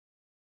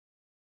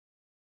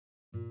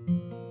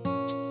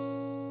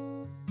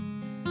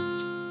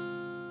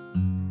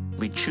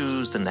we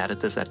choose the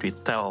narrative that we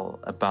tell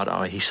about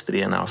our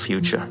history and our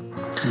future.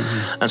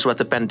 And so what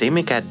the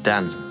pandemic had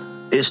done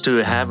is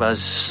to have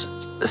us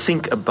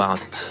think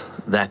about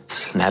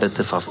that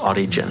narrative of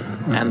origin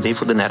and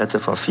therefore the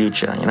narrative of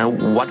future. You know,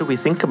 what do we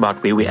think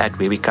about where we're at,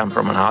 where we come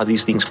from, and how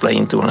these things play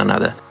into one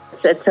another?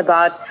 It's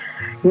about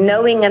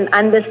knowing and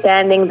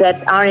understanding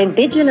that our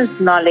indigenous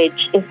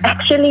knowledge is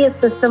actually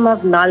a system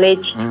of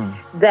knowledge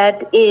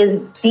that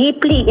is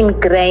deeply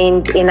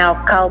ingrained in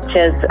our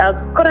cultures,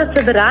 across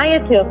a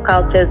variety of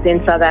cultures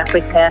in South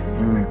Africa.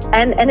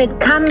 And it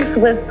comes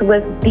with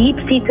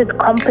deep-seated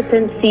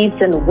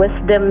competencies and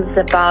wisdoms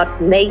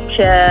about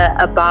nature,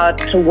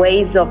 about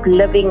ways of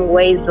living,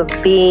 ways of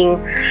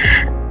being.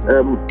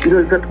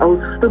 That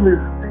our system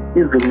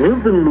is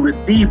riven with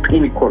deep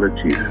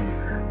inequalities.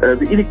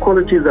 The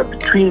inequalities are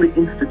between the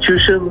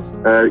institutions,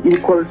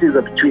 inequalities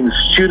are between the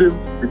students,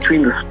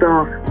 between the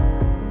staff,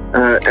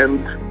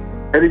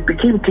 and it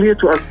became clear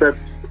to us that,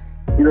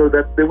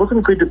 that there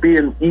wasn't going to be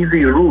an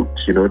easy route,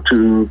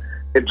 to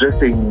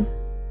addressing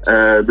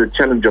the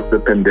challenge of the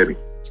pandemic.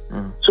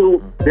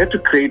 So we had to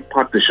create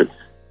partnerships,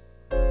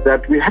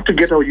 that we had to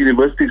get our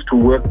universities to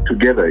work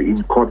together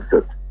in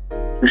concert,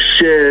 to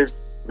share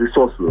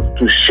resources,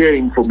 to share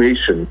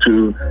information,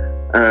 to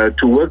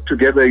work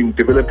together in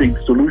developing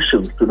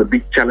solutions to the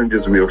big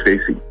challenges we are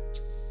facing.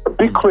 A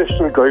big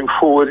question going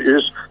forward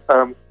is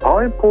how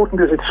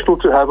important is it still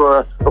to have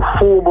a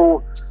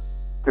formal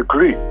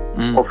degree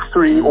of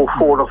 3 or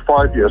 4 or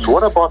 5 years?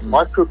 What about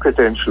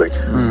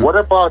micro-credentialing? What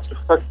about the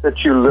fact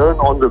that you learn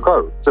on the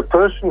go? The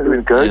person who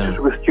engages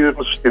with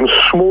students in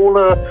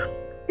smaller,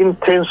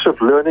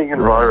 intensive learning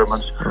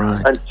environments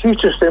and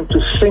teaches them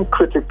to think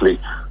critically,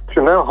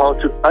 to know how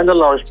to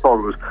analyze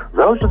problems.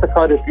 Those are the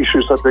kind of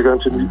issues that we're going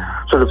to need,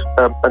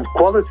 and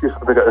qualities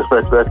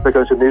that we're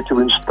going to need to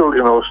instill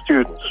in our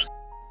students.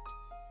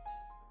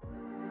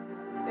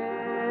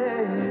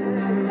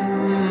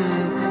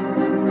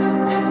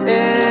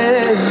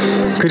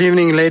 Good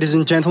evening, ladies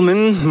and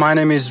gentlemen. My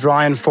name is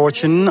Ryan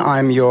Fortune.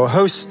 I'm your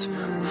host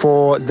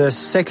for the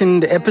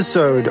second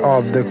episode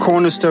of the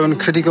Cornerstone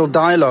Critical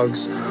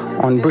Dialogues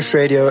on Bush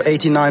Radio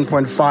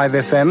 89.5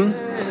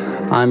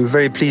 FM. I'm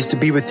very pleased to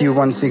be with you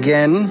once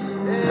again.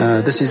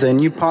 This is a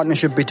new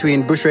partnership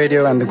between Bush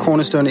Radio and the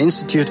Cornerstone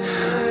Institute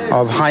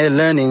of Higher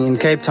Learning in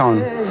Cape Town.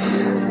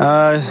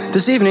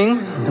 This evening,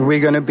 we're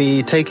going to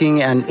be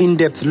taking an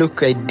in-depth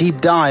look, a deep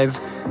dive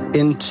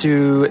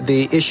into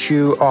the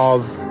issue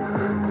of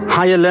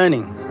higher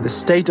learning, the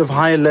state of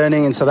higher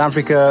learning in South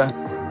Africa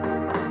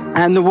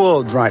and the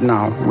world right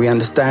now. We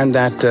understand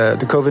that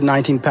the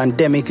COVID-19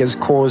 pandemic has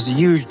caused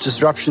huge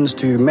disruptions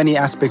to many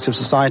aspects of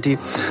society,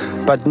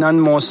 but none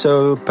more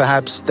so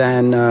perhaps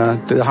than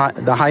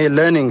the higher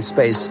learning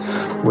space,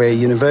 where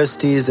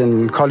universities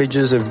and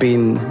colleges have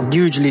been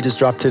hugely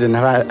disrupted and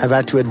have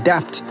had to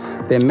adapt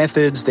their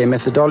methods, their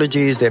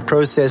methodologies, their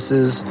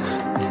processes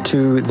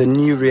to the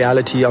new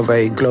reality of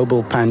a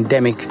global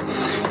pandemic.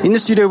 In the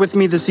studio with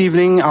me this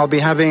evening, I'll be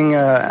having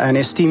an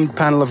esteemed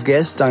panel of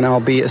guests, and I'll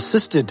be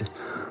assisted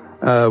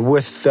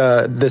with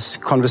this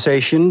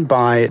conversation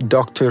by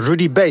Dr.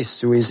 Rudi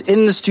Buys, who is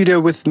in the studio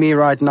with me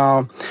right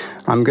now.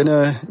 I'm going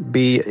to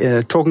be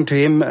talking to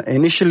him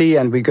initially,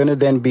 and we're going to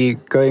then be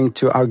going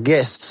to our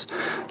guests.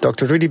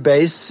 Dr. Rudi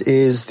Buys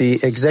is the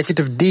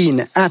Executive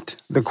Dean at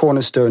the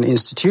Cornerstone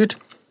Institute.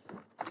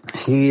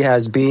 He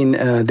has been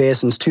there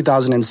since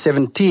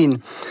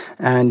 2017,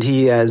 and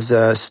he has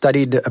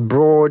studied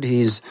abroad.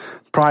 His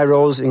prior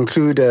roles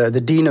include the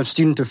Dean of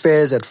Student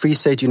Affairs at Free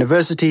State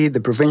University,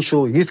 the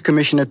Provincial Youth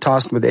Commissioner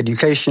tasked with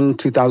education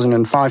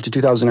 2005 to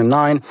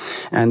 2009,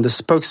 and the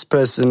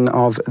spokesperson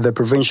of the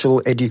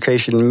Provincial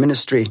Education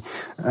Ministry.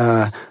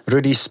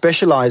 Rudi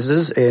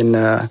specializes in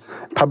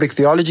public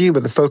theology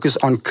with a focus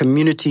on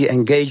community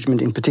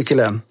engagement in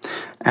particular.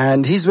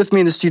 And he's with me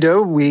in the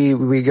studio.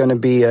 We're going to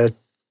be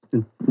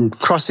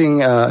crossing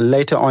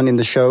later on in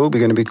the show. We're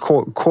going to be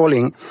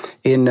calling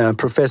in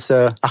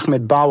Professor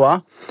Ahmed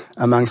Bawa,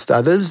 amongst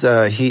others.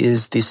 He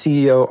is the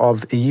CEO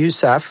of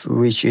USAF,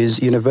 which is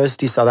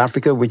University South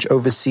Africa, which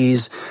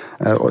oversees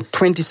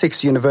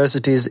 26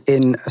 universities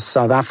in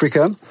South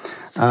Africa.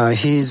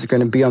 He's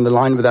going to be on the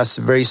line with us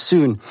very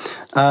soon.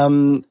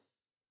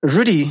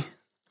 Rudi,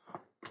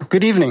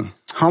 good evening.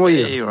 How are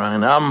you? Hey,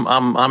 Ryan.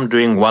 I'm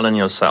doing well, and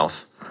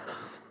yourself?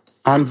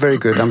 I'm very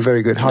good.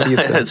 How do you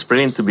feel? It's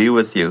brilliant to be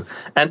with you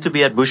and to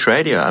be at Bush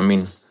Radio. I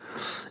mean,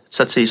 it's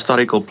such a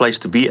historical place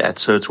to be at,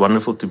 so it's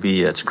wonderful to be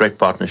here. It's a great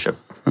partnership.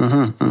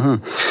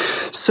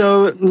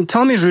 So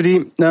tell me,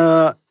 Rudi,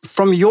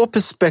 from your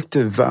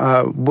perspective,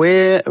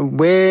 what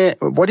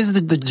is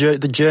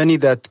the journey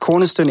that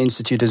Cornerstone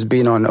Institute has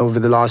been on over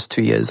the last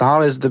 2 years?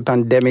 How has the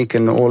pandemic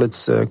and all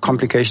its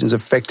complications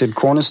affected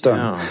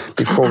Cornerstone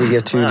before we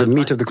get to the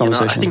meat of the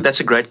conversation? I think that's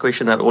a great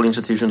question that all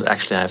institutions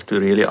actually have to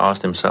really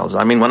ask themselves.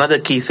 I mean, one of the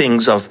key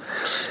things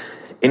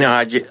in a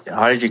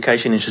higher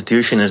education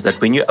institution is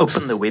that when you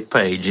open the web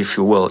page, if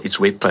you will, its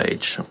web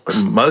page,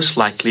 most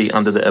likely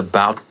under the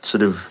About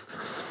sort of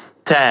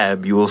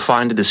tab, you will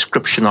find a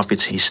description of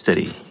its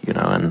history,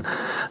 and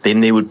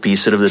then there would be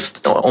sort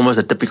of almost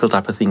a typical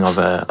type of thing of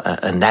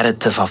a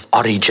narrative of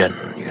origin.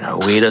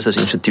 Where does this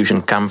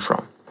institution come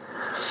from?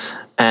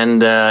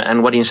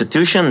 And what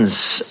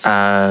institutions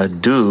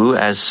do,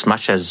 as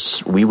much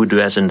as we would do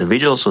as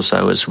individuals or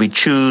so, is we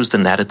choose the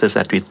narrative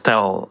that we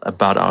tell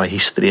about our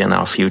history and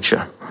our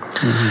future.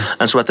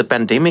 And so what the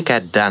pandemic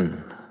had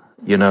done,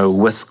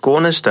 with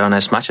Cornerstone,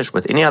 as much as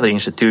with any other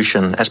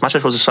institution, as much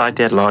as for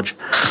society at large,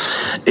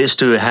 is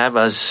to have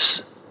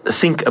us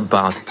think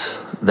about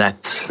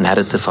that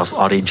narrative of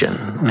origin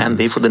and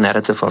therefore the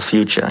narrative of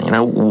future.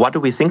 What do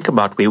we think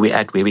about where we're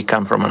at, where we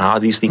come from, and how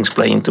these things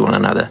play into one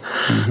another?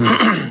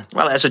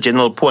 Well, as a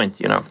general point,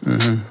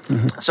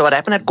 So what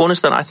happened at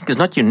Cornerstone, I think, is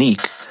not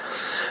unique.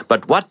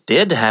 But what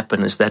did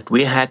happen is that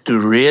we had to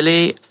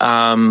really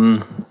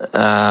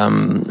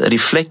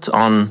reflect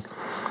on,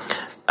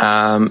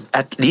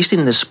 at least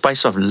in the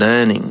space of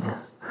learning,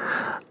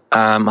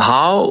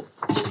 how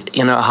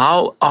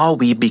are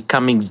we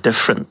becoming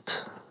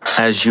different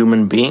as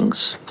human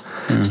beings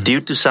due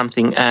to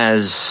something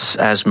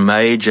as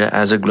major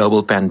as a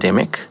global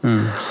pandemic?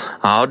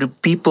 How do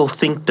people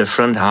think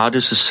different? How do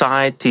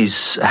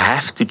societies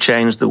have to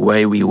change the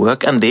way we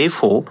work? And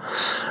therefore,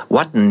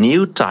 what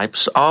new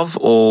types of,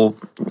 or,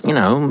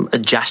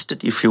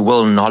 adjusted, if you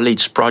will,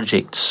 knowledge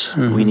projects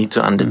we need to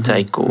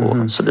undertake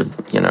or sort of,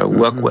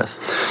 work with.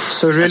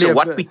 So really, so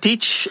what we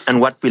teach and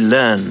what we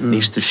learn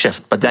needs to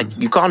shift. But that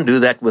you can't do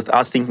that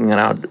without thinking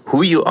around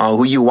who you are,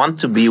 who you want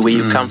to be, where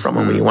you come from,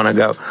 and where you want to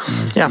go.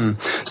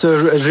 So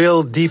a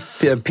real deep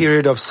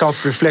period of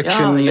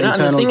self-reflection. And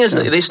the thing is,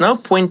 there's no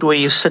point where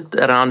you sit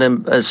around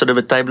a sort of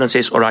a table and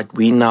says, all right,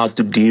 we now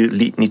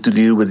need to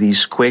deal with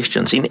these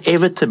questions.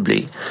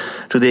 Inevitably,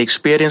 to the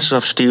experiences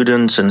of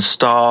students and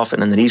staff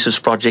and in the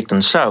research project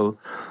and so,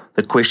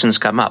 the questions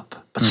come up.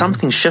 But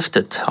something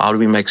shifted. How do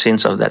we make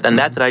sense of that? And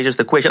that raises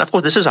the question. Of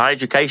course, this is higher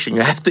education.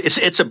 You have to.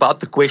 It's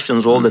about the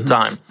questions all the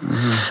time.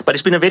 But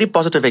it's been a very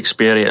positive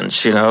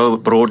experience,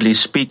 broadly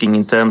speaking,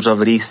 in terms of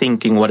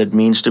rethinking what it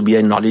means to be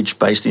a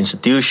knowledge-based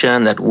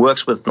institution that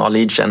works with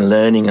knowledge and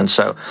learning and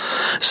so.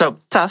 So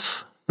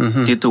tough.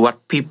 Due to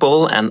what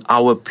people and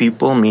our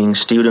people, meaning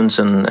students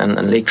and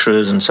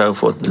lecturers and so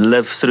forth,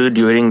 live through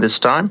during this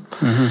time,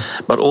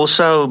 but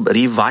also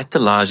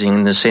revitalizing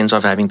in the sense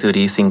of having to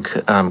rethink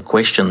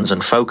questions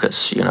and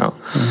focus,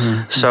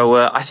 So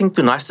I think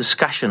tonight's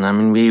discussion,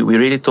 we're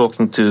really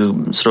talking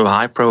to sort of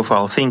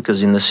high-profile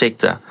thinkers in the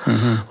sector,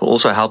 will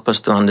also help us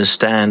to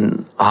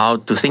understand how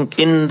to think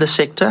in the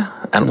sector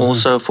and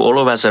also for all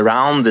of us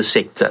around the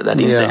sector that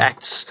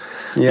interacts.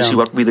 To see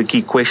what will be the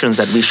key questions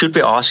that we should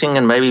be asking,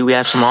 and maybe we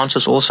have some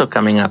answers also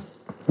coming up.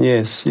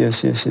 Yes.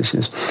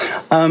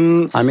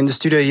 I'm in the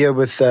studio here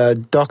with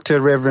Dr.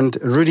 Rev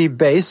Rudi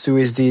Buys, who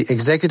is the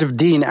Executive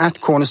Dean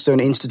at Cornerstone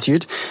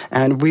Institute,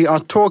 and we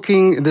are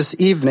talking this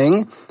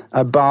evening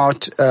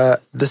about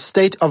the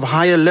state of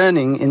higher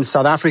learning in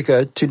South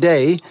Africa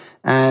today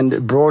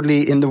and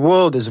broadly in the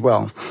world as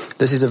well.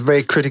 This is a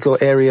very critical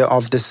area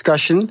of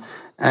discussion.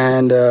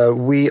 And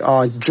we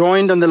are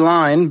joined on the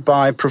line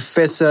by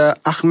Professor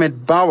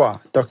Ahmed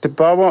Bawa. Dr.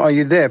 Bawa, are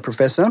you there,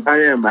 Professor?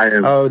 I am.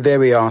 Oh, there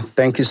we are.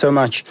 Thank you so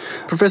much.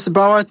 Professor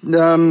Bawa,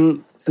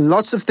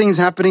 lots of things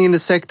happening in the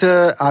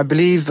sector. I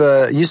believe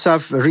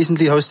USAF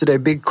recently hosted a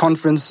big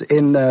conference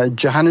in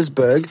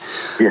Johannesburg,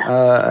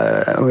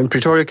 in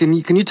Pretoria. Can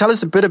you tell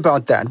us a bit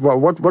about that?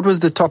 What was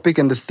the topic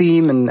and the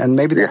theme, and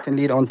maybe that can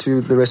lead on to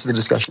the rest of the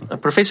discussion?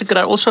 Professor, could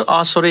I also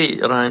ask,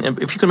 Ryan,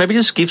 if you could maybe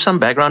just give some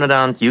background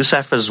around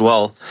USAF as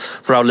well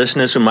for our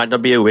listeners who might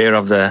not be aware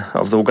of the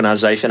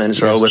organization and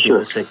its role within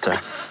the sector.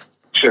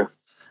 Sure.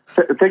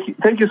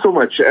 Thank you so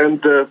much.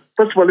 And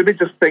first of all, let me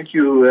just thank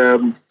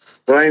you,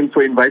 Ryan,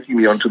 for inviting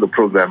me onto the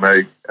program.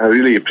 I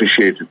really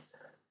appreciate it.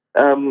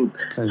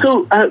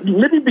 So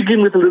let me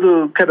begin with a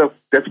little kind of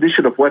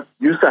definition of what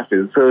USAF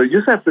is. So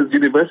USAF is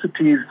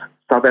Universities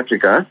South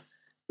Africa.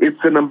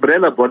 It's an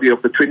umbrella body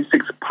of the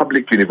 26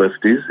 public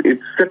universities.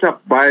 It's set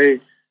up by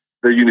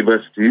the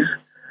universities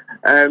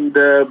and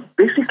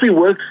basically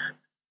works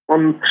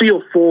on 3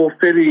 or 4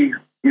 very,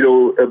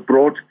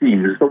 broad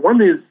themes. The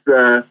one is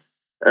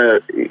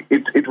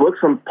it works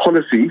on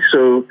policy,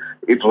 so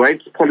it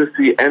writes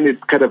policy and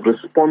it kind of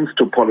responds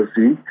to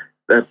policy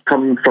that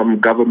come from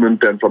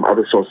government and from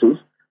other sources.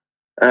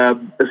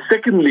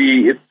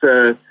 Secondly, it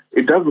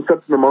does a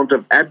certain amount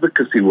of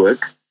advocacy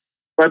work,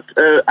 but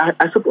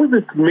I suppose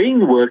its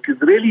main work is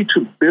really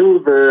to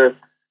build the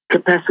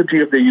capacity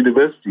of the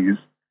universities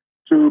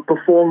to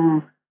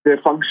perform their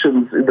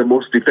functions in the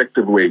most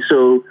effective way.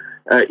 So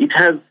it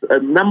has a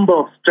number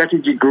of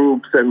strategy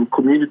groups and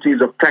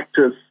communities of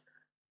practice.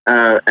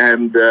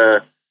 And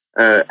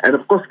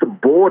of course, the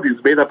board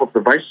is made up of the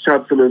vice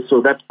chancellors,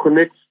 so that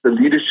connects the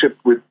leadership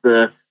with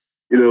the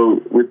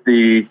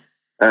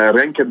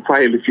rank and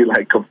file, if you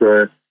like, of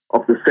the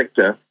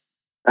sector.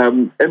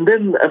 And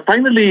then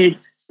finally,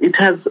 it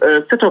has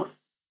a set of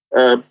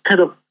kind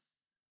of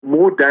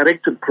more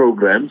directed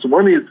programs.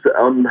 One is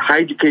on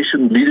higher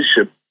education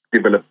leadership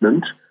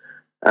development.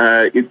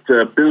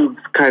 It builds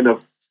kind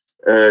of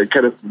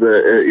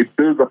it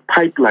builds a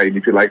pipeline,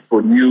 if you like,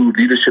 for new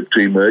leadership to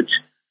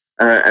emerge.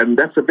 And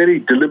that's a very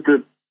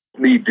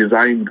deliberately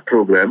designed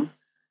program.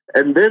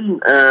 And then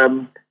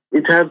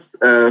it has,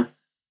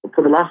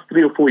 for the last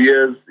 3 or 4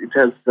 years, it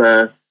has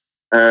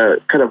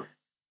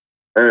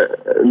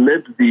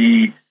led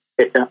the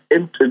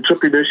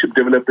entrepreneurship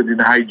development in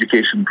higher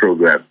education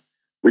program,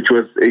 which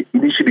was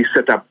initially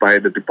set up by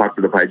the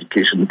Department of Higher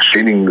Education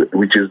Training,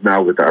 which is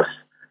now with us.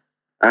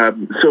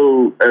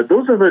 So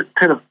those are the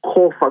kind of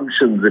core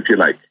functions, if you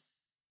like.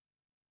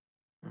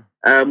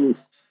 And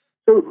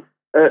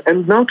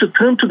now to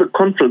turn to the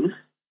conference,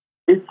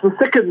 it's the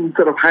second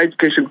sort of higher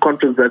education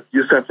conference that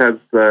USAF has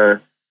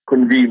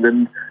convened,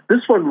 and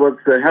this one was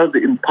held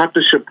in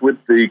partnership with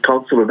the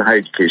Council on Higher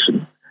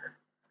Education.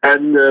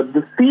 And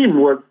the theme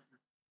was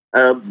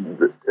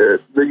the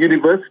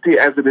university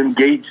as an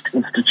engaged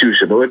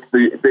institution, or it's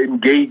the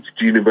engaged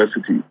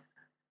university.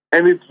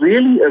 And it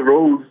really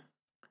arose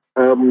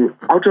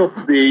out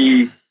of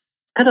the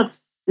kind of,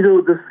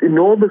 this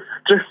enormous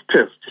stress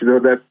test,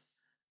 that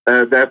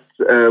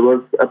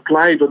was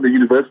applied on the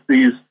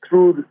universities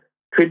through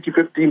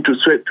 2015 to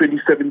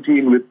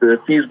 2017 with the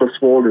Fees Must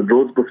Fall and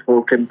Roads Must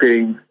Fall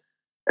campaigns,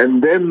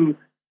 and then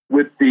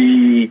with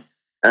COVID-19,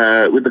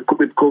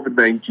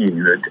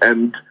 right?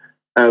 And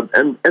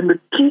the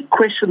key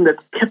question that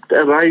kept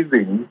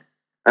arising,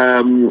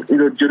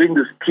 during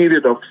this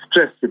period of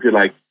stress, if you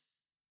like,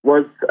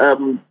 was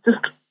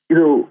just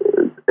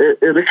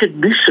a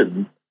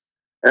recognition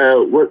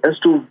as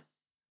to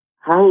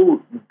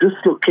how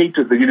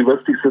dislocated the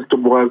university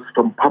system was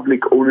from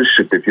public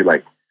ownership, if you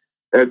like.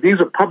 These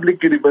are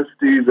public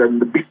universities,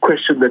 and the big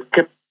question that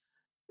kept,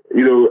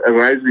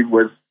 arising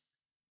was,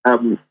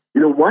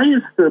 why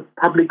is the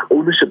public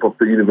ownership of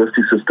the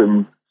university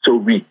system so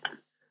weak?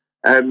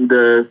 And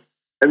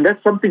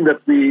that's something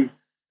that we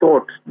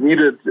thought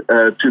needed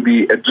to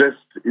be addressed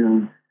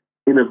in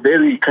a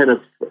very kind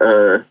of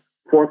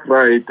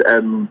forthright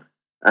and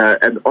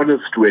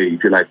honest way,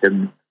 if you like.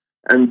 And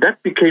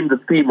that became the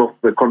theme of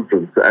the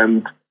conference,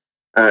 and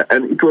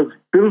it was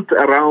built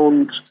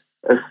around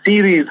a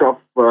series of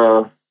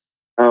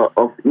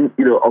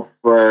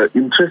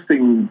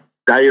interesting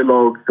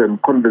dialogues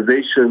and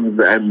conversations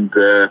and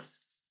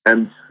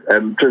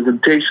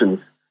presentations,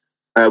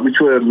 which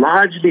were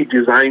largely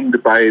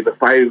designed by the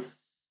 5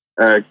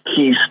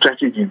 key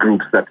strategy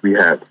groups that we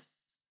had.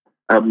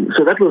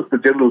 So that was the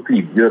general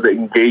theme, the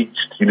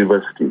engaged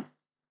university.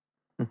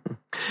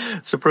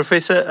 So,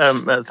 Professor,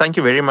 thank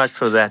you very much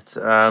for that.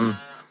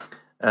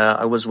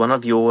 I was one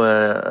of your,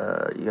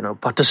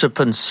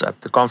 participants at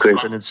the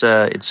conference, Great. and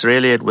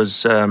it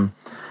was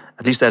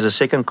at least as a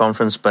second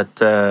conference, but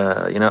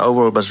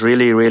overall it was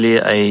really, really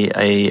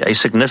a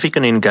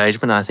significant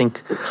engagement. I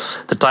think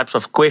the types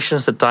of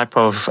questions, the type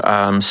of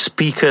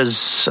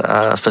speakers,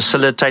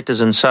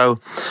 facilitators, and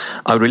so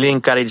I really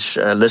encourage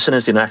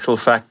listeners, in actual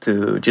fact,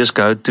 to just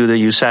go to the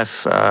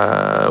USAF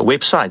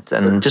website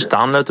and just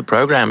download the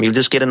program. You'll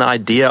just get an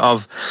idea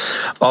of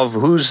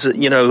who's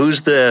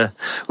the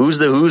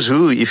who's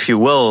who, if you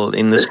will,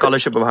 in the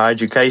scholarship of higher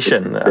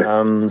education.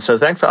 So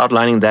thanks for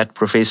outlining that,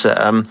 Professor.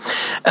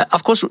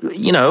 Of course,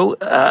 in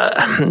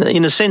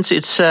a sense,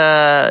 it's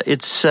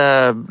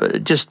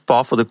just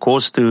par for the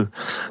course to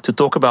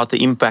talk about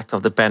the impact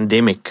of the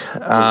pandemic.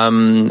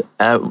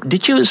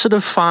 Did you sort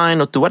of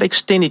find, or to what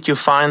extent did you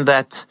find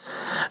that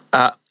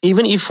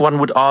even if one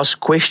would ask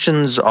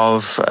questions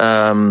of,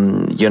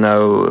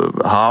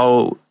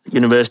 how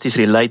universities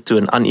relate to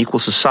an unequal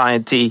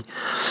society,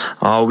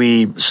 how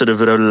we sort of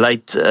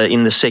relate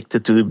in the sector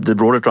to the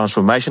broader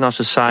transformation of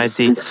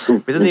society,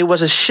 whether there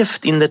was a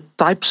shift in the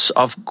types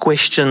of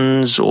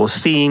questions or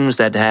themes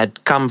that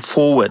had come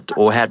forward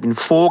or had been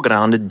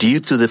foregrounded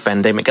due to the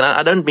pandemic. And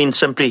I don't mean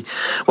simply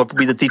what would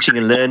be the teaching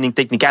and learning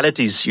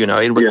technicalities,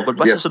 but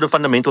what's the sort of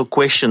fundamental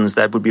questions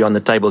that would be on the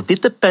table?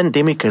 Did the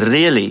pandemic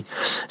really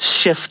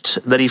shift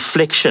the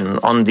reflection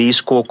on these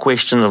core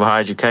questions of higher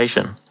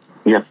education?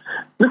 Yeah.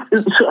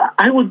 So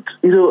I would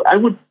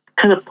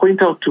kind of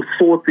point out to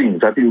 4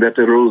 things I think that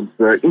arose,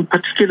 in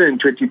particular in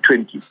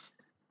 2020.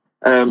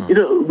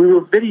 We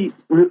were very,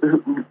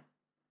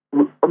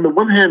 on the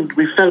one hand,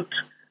 we felt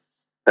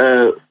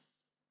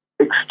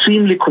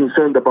extremely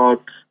concerned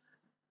about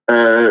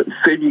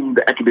saving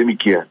the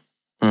academic year.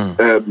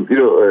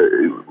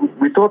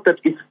 We thought that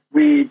if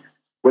we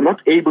were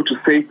not able to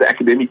save the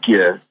academic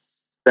year,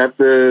 that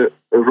the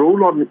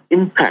roll-on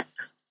impact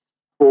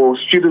for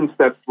students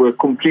that were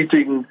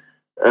completing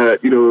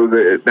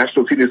the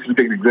National Senior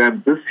Certificate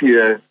exam this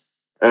year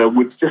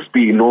would just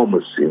be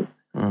enormous.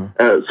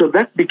 So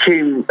that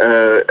became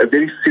a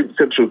very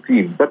central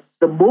theme. But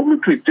the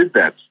moment we did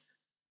that,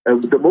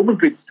 the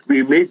moment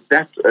we made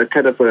that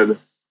kind of a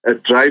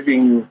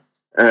driving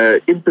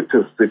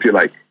impetus, if you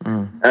like,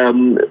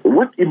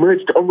 what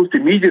emerged almost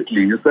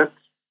immediately is that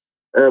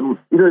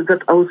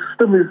that our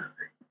system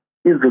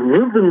is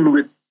riven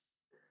with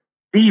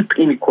deep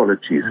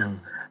inequalities.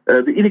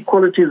 The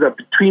inequalities are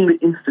between the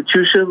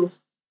institutions.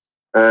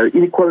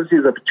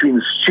 Inequalities are between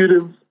the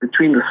students,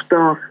 between the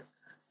staff,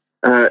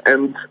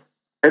 and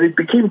And it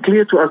became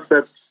clear to us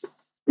that,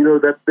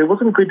 that there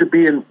wasn't going to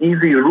be an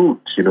easy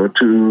route,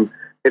 to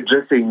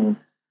addressing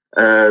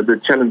the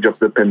challenge of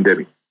the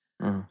pandemic.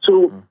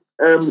 So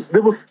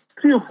there were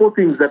 3 or 4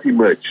 things that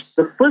emerged.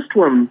 The first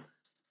one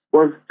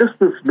was just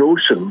this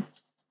notion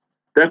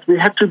that we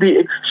had to be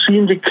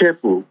extremely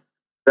careful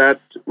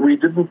that we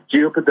didn't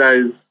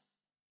jeopardize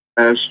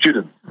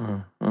students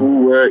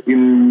who were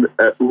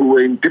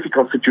in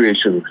difficult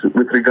situations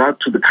with regard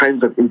to the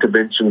kinds of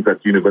interventions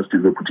that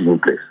universities were putting in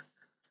place.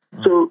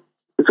 So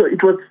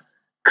it was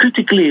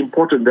critically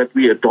important that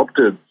we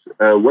adopted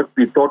what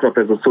we thought of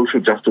as a social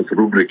justice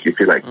rubric, if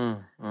you like,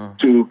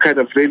 to kind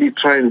of really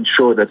try and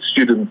ensure that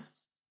students,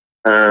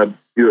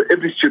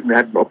 every student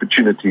had an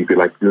opportunity, if you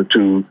like,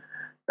 to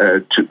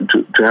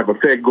have a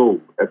fair go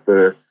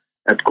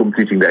at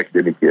completing the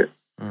academic year.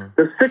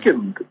 The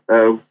second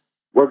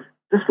was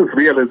just this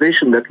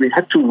realization that we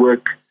had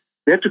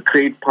to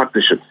create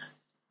partnerships,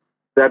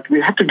 that we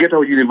had to get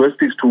our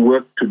universities to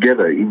work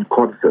together in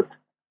concert,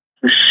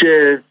 to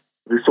share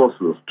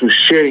resources, to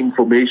share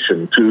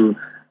information, to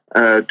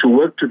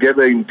work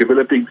together in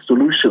developing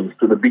solutions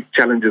to the big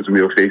challenges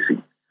we are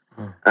facing.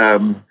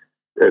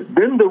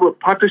 Then there were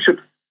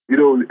partnerships,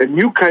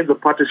 new kinds of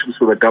partnerships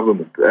with the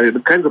government,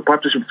 the kinds of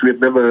partnerships we had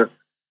never,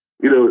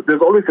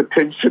 there's always a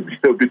tension,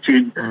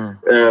 between,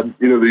 the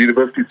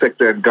university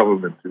sector and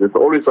government. It's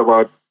always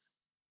about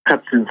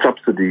cuts in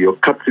subsidy or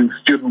cuts in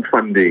student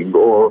funding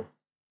or,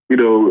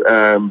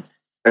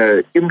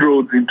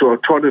 inroads into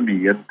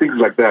autonomy and things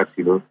like that,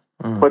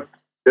 But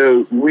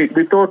we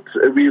thought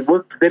we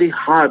worked very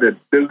hard at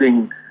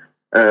building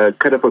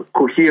kind of a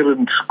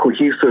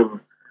cohesive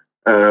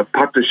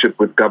partnership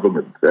with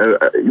government.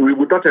 We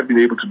would not have been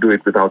able to do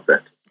it without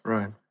that.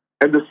 Right.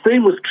 And the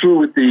same was true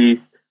with the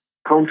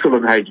Council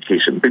on Higher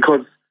Education,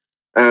 because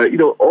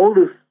all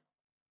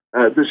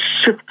this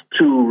shift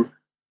to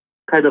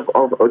kind of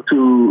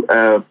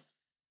to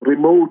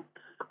remote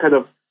kind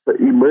of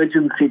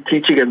emergency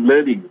teaching and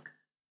learning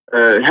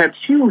had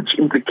huge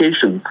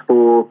implications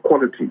for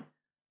quality.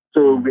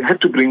 So we had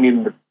to bring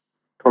in the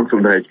Council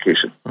on Higher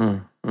Education.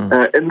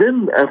 And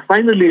then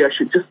finally, I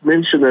should just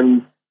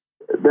mention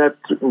that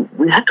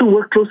we had to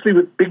work closely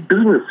with big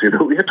business.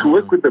 We had to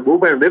work with the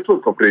mobile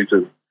network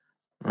operators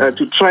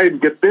to try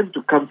and get them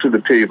to come to the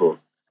table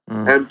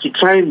and to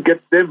try and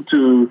get them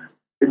to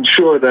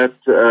ensure that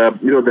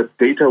that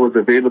data was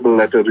available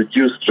at a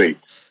reduced rate,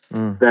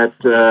 that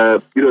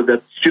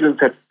that students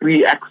had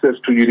free access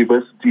to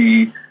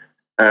university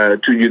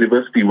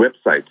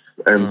websites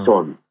and so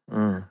on.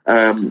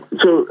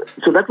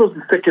 So that was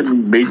the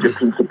second major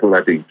principle,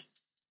 I think.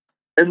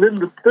 And then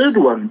the third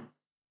one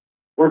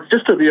was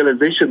just a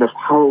realization of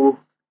how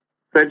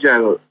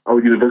fragile our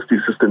university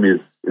system is,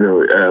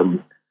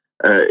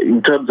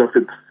 in terms of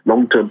its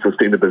long-term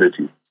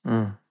sustainability.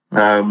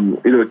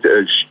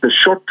 The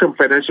short-term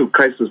financial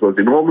crisis was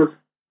enormous.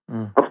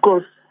 Of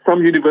course,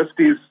 some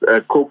universities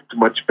coped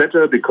much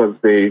better because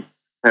they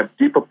have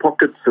deeper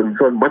pockets and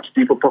so on, much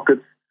deeper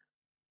pockets.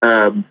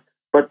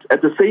 But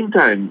at the same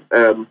time,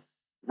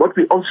 what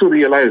we also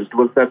realized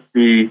was that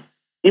the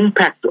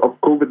impact of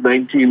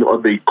COVID-19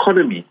 on the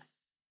economy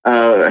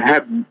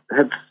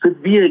had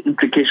severe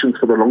implications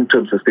for the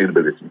long-term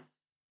sustainability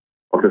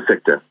of the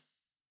sector.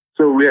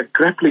 So we are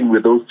grappling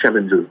with those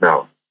challenges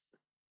now.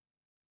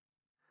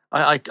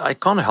 I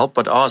can't help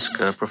but ask,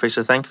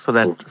 Professor, thank you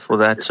for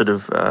that sort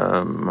of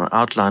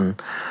outline.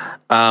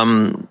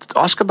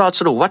 Ask about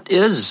sort of what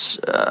is,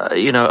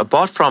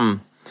 apart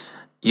from,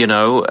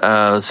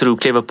 through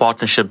clever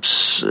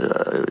partnerships,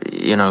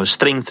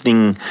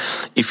 strengthening,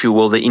 if you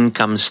will, the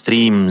income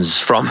streams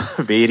from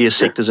various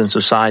sectors in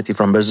society,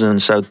 from business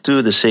and so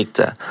to the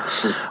sector.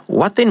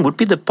 What then would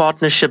be the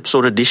partnerships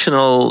or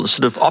additional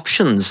sort of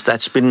options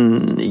that's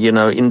been,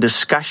 in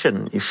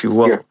discussion, if you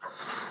will?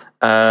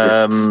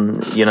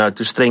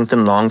 To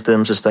strengthen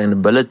long-term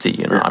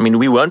sustainability. I mean,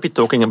 we won't be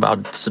talking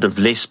about sort of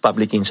less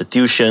public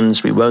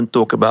institutions. We won't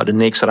talk about the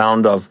next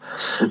round of,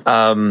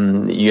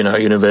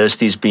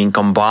 universities being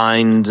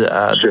combined,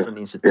 different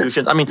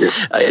institutions. I mean,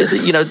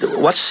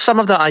 what's some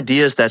of the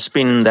ideas that's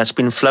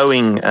been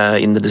flowing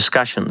in the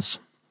discussions?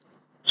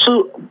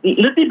 So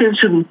let me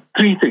mention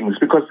 3 things,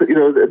 because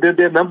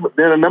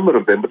there are a number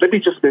of them. But let me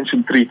just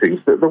mention 3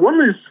 things. The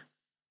one is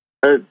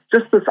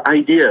just this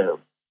idea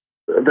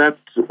that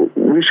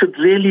we should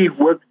really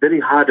work very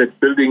hard at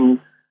building,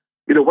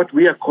 what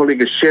we are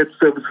calling a shared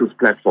services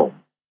platform.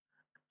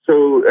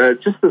 So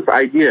just this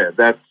idea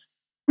that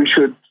we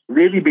should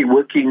really be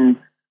working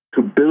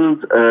to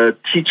build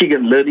teaching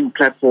and learning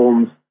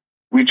platforms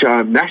which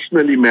are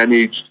nationally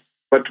managed,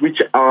 but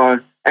which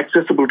are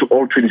accessible to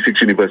all 26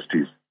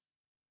 universities,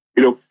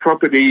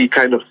 properly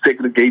kind of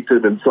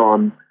segregated and so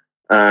on,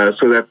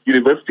 so that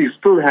universities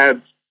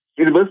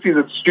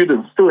and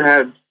students still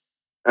had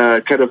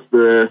kind of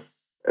the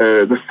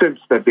sense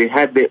that they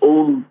had their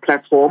own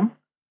platform,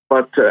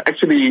 but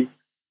actually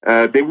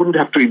they wouldn't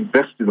have to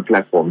invest in the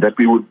platform, that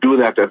we would do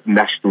that at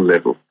national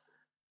level.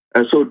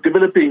 So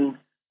developing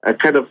a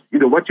kind of,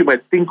 what you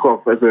might think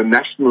of as a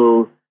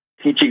national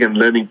teaching and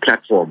learning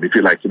platform, if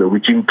you like,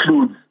 which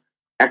includes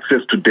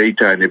access to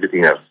data and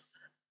everything else.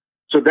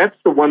 So that's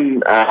the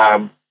one.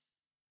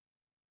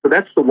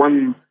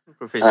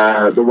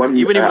 Professor,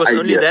 even if it was idea.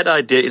 only that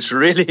idea, it's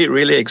really,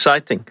 really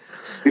exciting.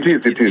 It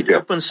is. It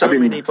opens so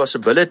many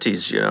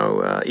possibilities,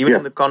 even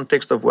in the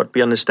context of what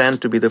we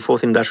understand to be the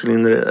fourth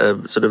industrial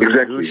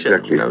revolution.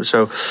 Exactly.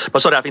 So, but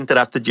sorry, I've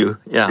interrupted you.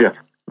 Yeah.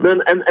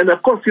 And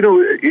of course,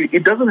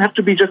 it doesn't have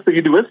to be just the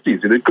universities.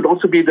 It could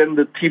also be then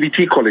the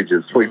TVT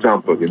colleges, for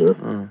example.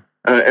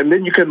 And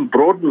then you can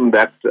broaden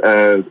that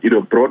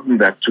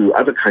to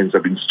other kinds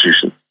of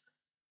institutions.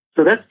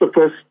 So that's the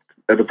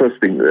first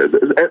thing.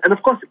 And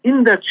of course,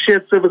 in that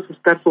shared services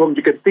platform,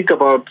 you can think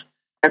about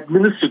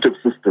administrative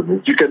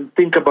systems. You can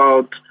think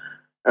about,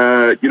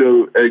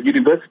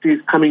 universities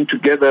coming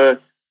together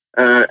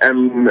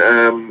and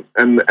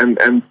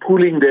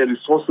pooling their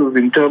resources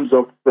in terms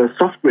of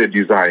software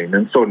design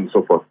and so on and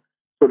so forth.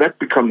 So that's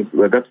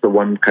the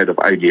one kind of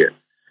idea.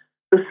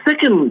 The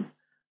second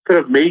sort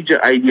of major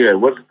idea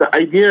was the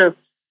idea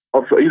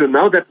of,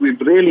 now that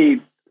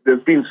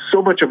there's been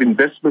so much of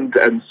investment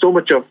and so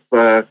much of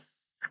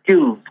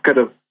skills kind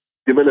of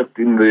developed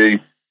in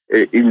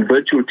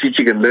virtual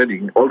teaching and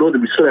learning, although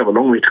we still have a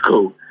long way to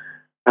go.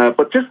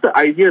 But just the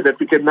idea that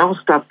we can now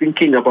start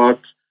thinking about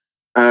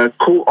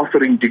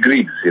co-offering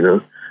degrees,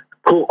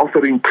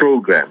 co-offering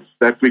programs,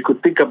 that we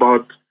could think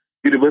about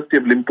University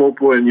of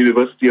Limpopo and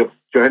University of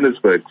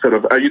Johannesburg sort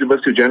of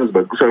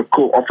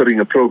co-offering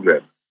a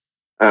program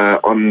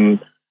on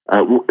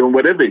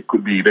whatever it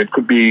could be. It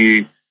could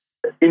be,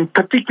 in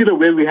particular,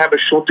 where we have a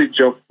shortage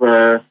of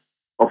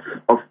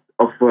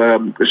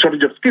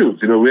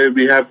skills. Where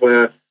we have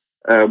a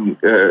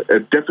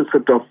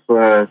deficit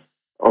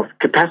of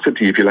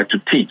capacity, if you like, to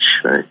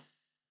teach. Right?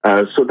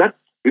 So that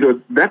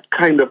that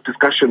kind of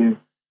discussion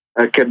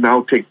can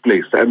now take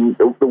place. And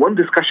the one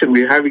discussion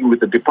we're having with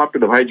the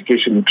Department of Higher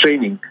Education and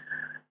Training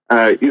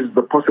is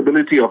the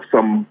possibility of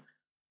some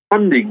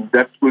funding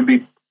that will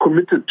be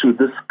committed to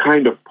this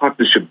kind of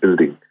partnership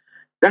building.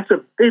 That's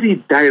a very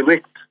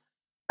direct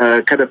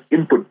kind of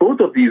input. Both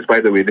of these,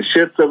 by the way, the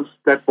shared service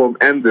platform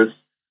and this,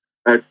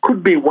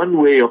 could be one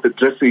way of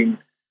addressing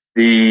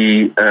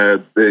the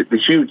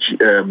huge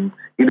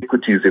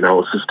inequities in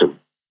our system.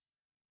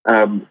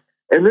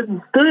 And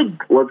then third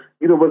was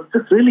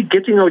just really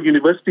getting our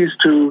universities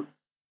to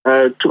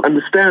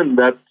understand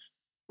that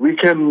we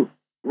can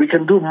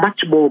do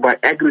much more by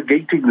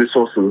aggregating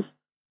resources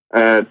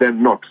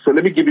than not. So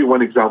let me give you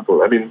one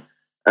example. I mean,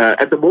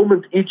 at the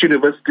moment, each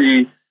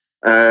university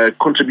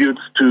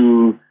contributes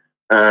to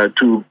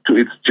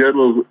its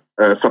journal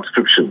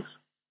subscriptions.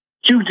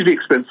 Hugely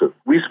expensive.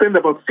 We spend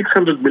about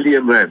 600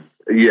 million rand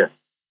a year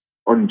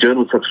on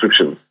journal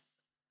subscriptions.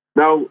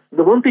 Now,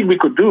 the one thing we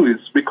could do is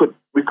we could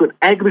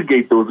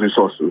aggregate those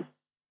resources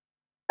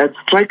and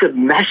strike a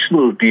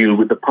national deal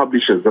with the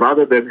publishers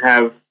rather than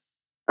have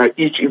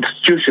each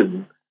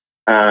institution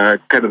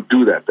kind of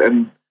do that.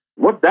 And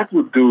what that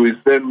would do is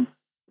then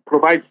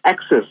provide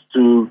access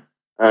to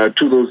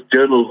those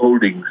journal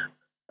holdings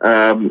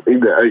to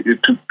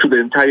the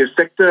entire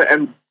sector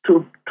and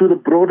to the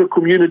broader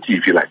community,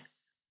 if you like.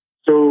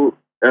 So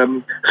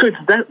it's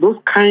those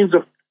kinds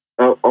of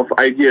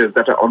ideas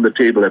that are on the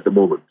table at the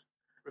moment.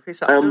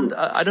 Professor,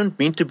 I don't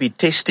mean to be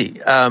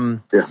testy,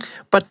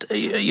 but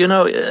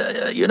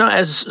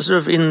as sort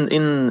of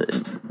in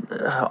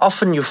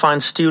often you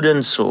find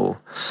students or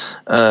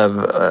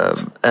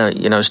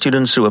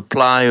students who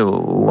apply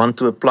or want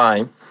to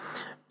apply,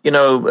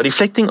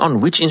 reflecting on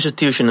which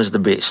institution is the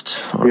best.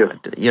 Yes.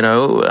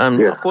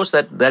 Of course,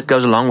 that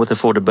goes along with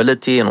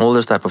affordability and all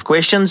those type of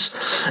questions,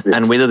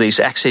 and whether there's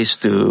access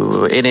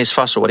to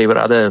NSFAS or whatever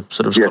other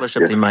sort of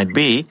scholarship there might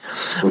be.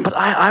 But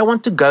I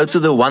want to go to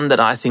the one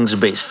that I think is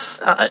best.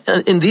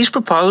 In these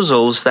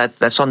proposals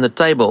that's on the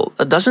table,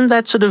 doesn't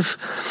that sort of,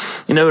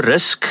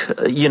 risk,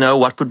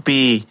 what would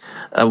be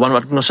one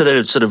would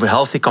consider sort of a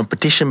healthy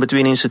competition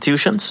between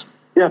institutions?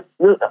 Yeah,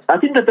 well, I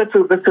think that's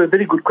a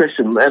very good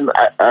question, and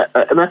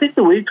I think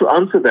the way to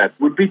answer that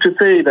would be to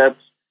say that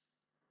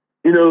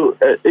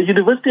a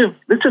university of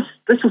let's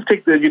just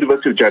take the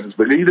University of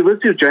Johannesburg. The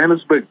University of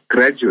Johannesburg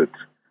graduate,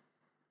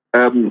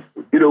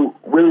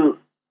 will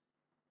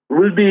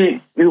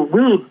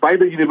by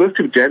the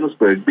University of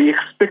Johannesburg be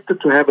expected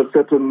to have a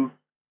certain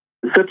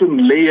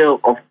layer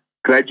of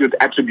graduate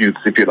attributes,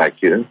 if you like,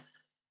 and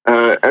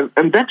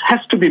that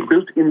has to be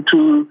built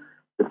into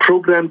the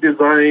program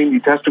design.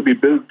 It has to be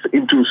built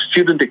into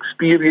student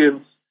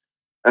experience.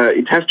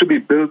 It has to be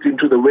built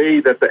into the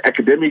way that the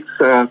academics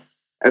are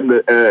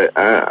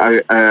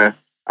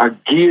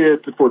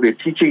geared for their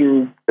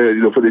teaching,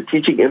 for their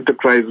teaching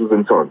enterprises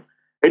and so on.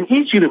 And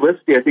each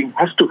university, I think,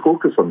 has to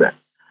focus on that.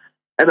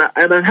 And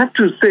I have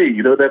to say,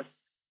 that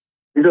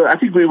I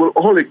think we will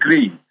all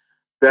agree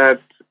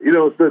that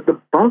the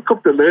bulk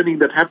of the learning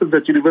that happens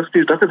at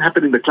universities doesn't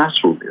happen in the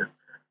classroom.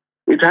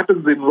 It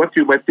happens in what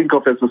you might think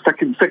of as the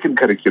second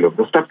curriculum,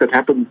 the stuff that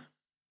happens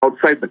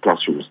outside the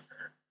classrooms.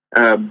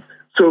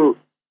 So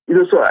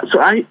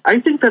I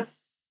think that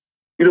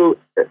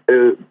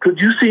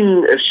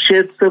producing a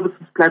shared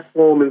services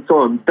platform and so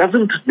on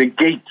doesn't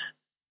negate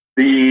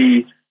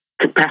the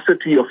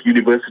capacity of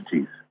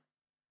universities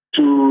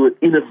to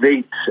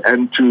innovate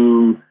and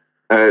to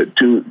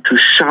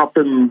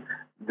sharpen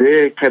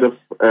their kind of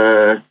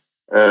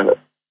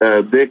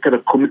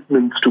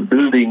commitments to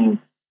building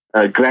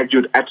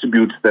graduate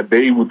attributes that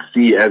they would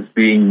see as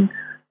being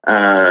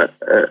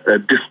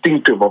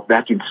distinctive of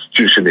that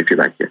institution, if you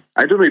like.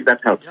 I don't know if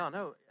that helps. Yeah,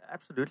 no,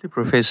 absolutely,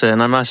 Professor.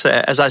 And I must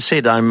say, as I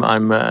said, I'm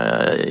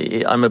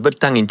a bit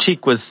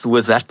tongue-in-cheek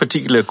with that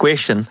particular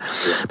question,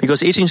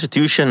 because each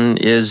institution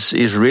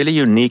is really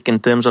unique in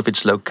terms of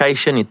its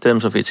location, in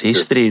terms of its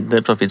history, in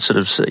terms of its sort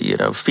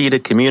of feeder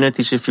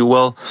communities, if you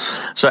will.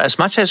 So as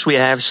much as we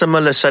have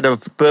similar sort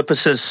of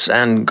purposes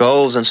and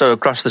goals, and so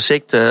across the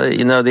sector,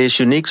 there's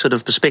unique sort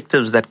of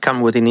perspectives that come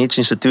within each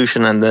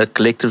institution and the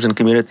collectives and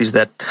communities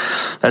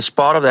that's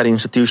part of that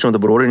institution or the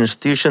broader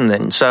institution.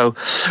 Then, so,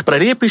 but I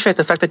really appreciate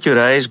the fact that you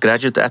raised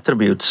graduate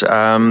attributes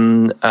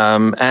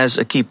as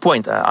a key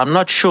point. I'm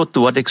not sure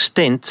to what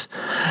extent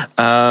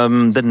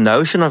the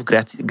notion of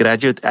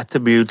graduate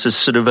attributes is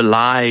sort of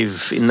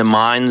alive in the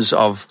minds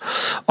of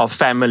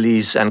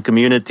families and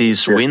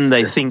communities when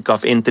they think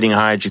of entering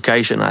higher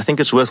education. I think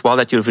it's worthwhile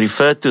that you've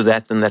referred to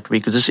that and that we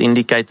could just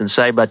indicate and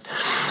say, but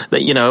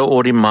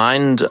or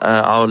remind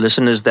our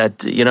listeners that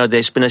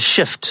there's been a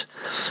shift,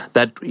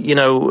 that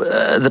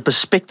the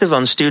perspective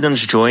on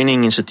students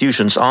joining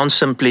institutions aren't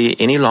simply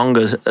any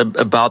longer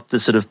about the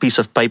sort of piece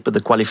of paper, the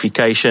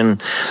qualification,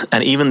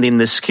 and even then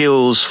the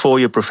skills for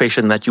your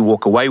profession that you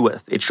walk away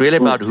with. It's really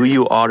about who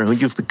you are and who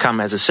you've become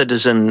as a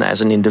citizen,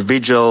 as an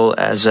individual,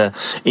 as a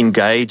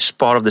engaged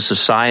part of the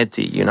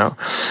society,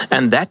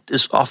 And that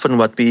is often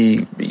what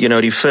we,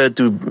 refer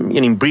to,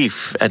 in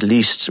brief, at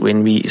least,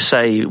 when we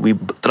say we're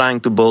trying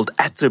to build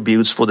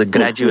attributes for the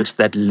graduates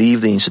that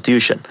leave the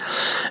institution.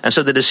 And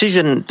so the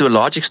decision, to a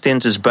large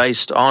extent, is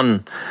based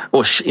on,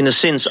 or in a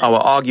sense, our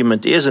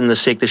argument is in the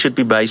sector should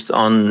be based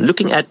on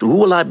looking at who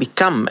will I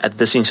become at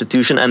this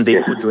institution and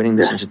therefore joining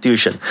this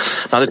institution.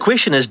 Now, the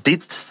question is,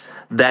 did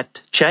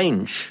that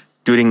change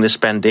during this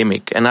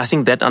pandemic? And I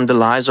think that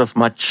underlies of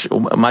much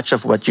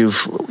of what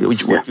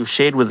you've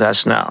shared with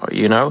us now.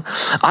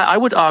 I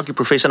would argue,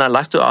 Professor, and I'd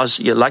like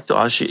to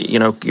ask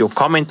your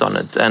comment on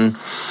it, and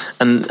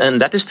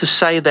that is to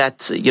say that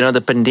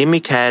the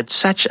pandemic had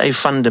such a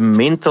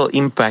fundamental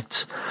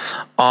impact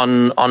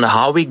on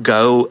how we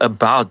go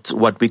about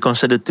what we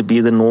consider to be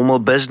the normal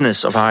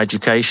business of higher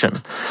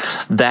education,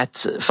 that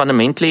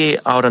fundamentally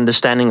our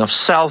understanding of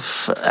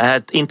self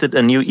had entered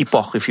a new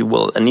epoch, if you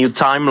will, a new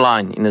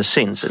timeline in a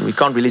sense, and we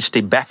can't really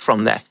step back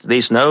from that.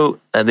 There's no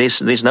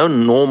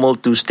normal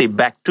to step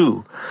back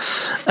to,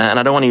 and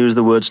I don't want to use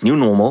the words new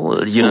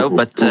normal,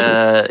 but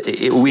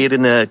we're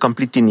in a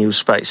completely new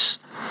space.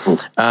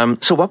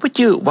 So what would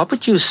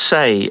you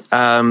say,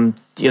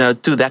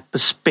 to that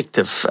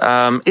perspective?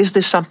 Is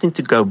there something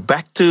to go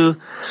back to?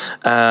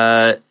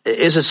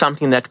 Is it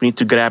something that we need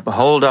to grab a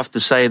hold of to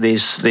say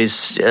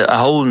there's a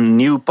whole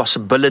new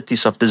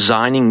possibilities of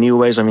designing new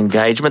ways of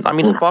engagement? I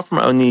mean, apart from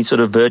only sort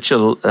of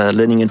virtual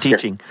learning and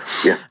teaching,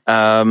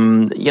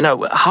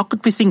 how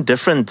could we think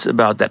different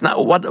about that?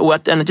 Now,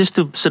 what? And just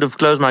to sort of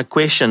close my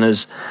question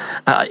is,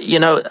 I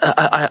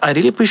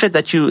really appreciate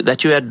that you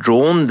had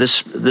drawn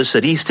this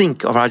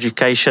rethink of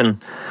education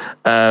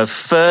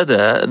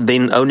further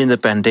than only the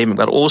pandemic,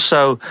 but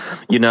also,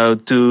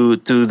 to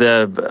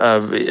the,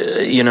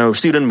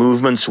 student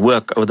movements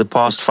work over the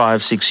past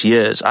 5-6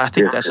 years. I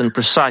think that's a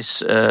precise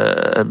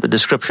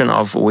description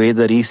of where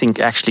the rethink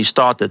actually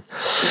started.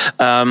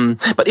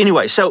 But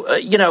anyway, so,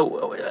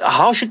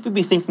 how should we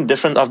be thinking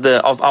different of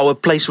our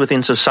place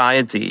within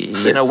society?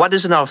 What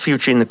is in our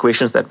future in the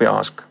questions that we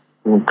ask?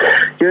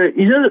 The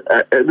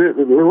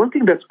one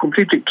thing that's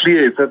completely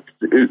clear is that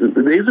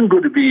there isn't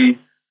going to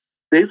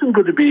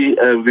be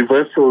a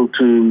reversal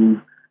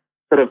to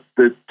sort of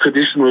the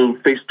traditional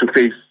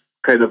face-to-face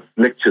kind of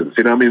lectures.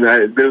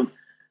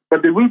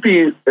 But there will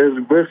be a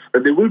reverse.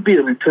 There will be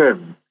a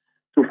return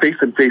to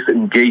face-to-face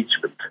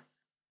engagement.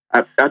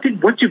 I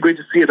think what you're going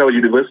to see at our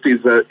university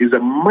is a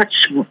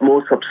much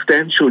more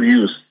substantial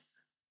use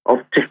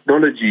of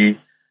technology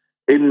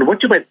in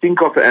what you might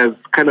think of as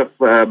kind of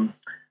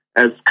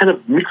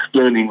mixed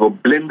learning or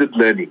blended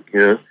learning,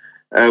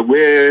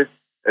 where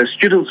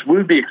students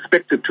will be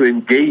expected to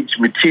engage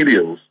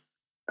materials,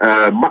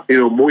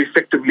 more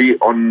effectively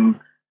on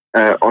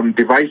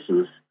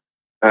devices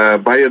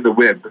via the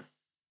web,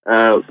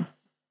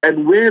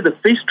 and where the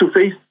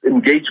face-to-face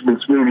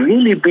engagements will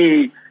really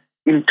be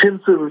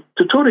intensive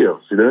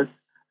tutorials,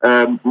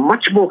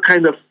 much more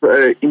kind of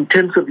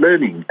intensive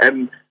learning,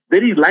 and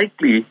very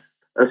likely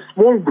a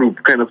small group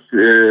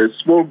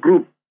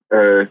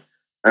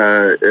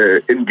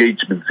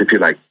engagements, if you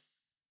like.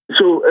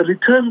 So a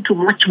return to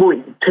much more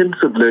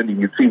intensive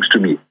learning, it seems to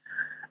me,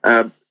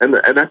 and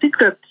I think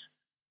that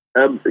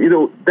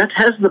that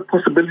has the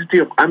possibility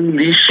of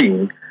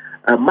unleashing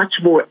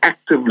much more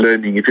active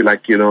learning, if you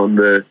like, on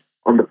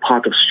the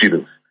part of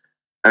students.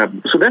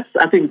 So that's,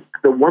 I think,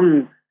 the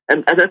one,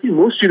 and I think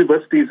most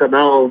universities are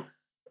now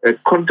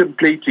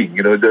contemplating,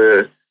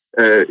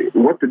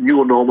 what the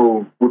new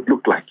normal would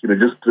look like,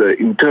 just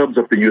in terms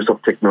of the use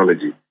of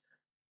technology.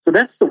 So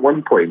that's the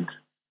one point.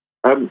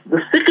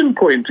 The second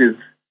point is,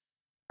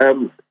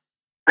 I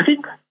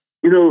think,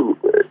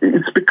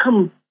 it's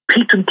become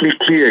patently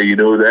clear,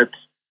 that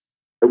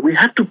we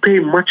have to pay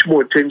much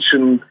more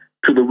attention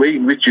to the way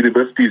in which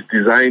universities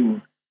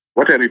design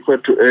what I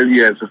referred to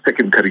earlier as a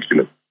second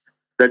curriculum.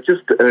 That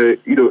just,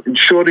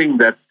 ensuring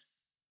that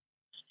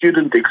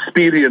student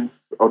experience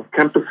on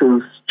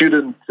campuses,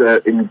 student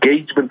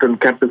engagement on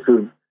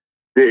campuses,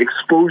 their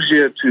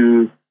exposure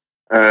to,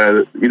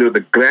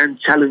 the grand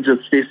challenges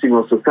facing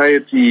our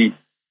society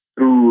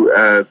through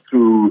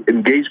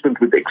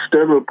engagement with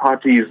external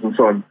parties and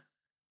so on,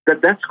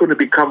 that's going to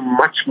become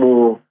much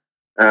more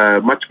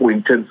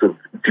intensive,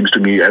 it seems to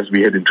me, as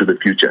we head into the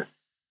future.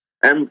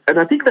 And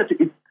I think that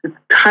it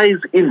ties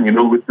in,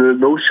 with the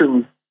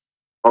notions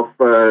of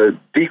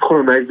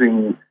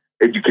decolonizing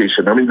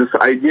education. I mean, this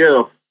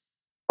idea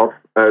of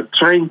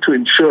trying to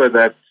ensure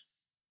that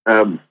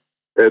the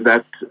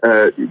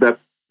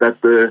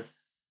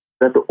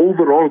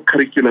overall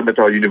curriculum at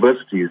our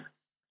universities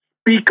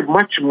speak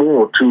much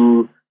more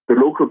to the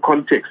local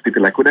context, if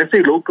you like. When I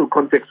say local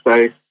context,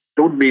 I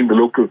don't mean the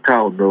local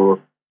town or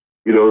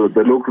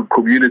the local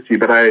community,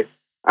 but I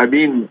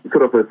mean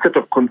sort of a set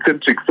of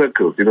concentric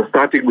circles.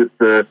 Starting with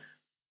the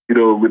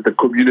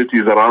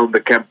communities around the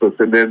campus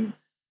and then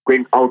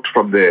going out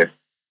from there.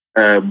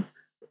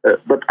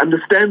 But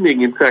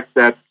understanding, in fact,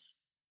 that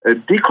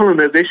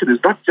decolonization is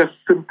not just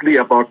simply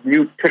about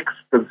new texts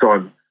and so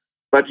on,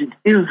 but it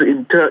is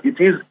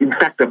in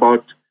fact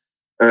about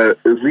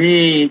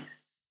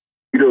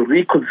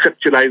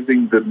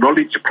reconceptualizing the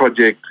knowledge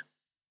project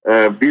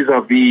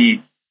vis-a-vis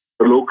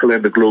the local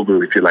and the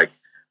global, if you like.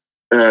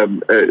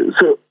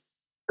 So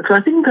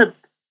I think that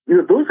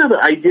those are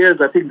the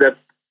ideas I think that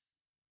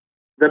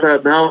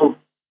are now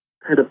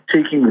kind of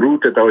taking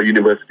root at our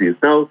universities.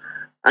 Now,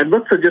 I'm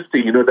not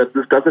suggesting that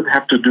this doesn't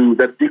have to do,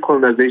 that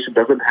decolonization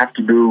doesn't have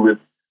to do with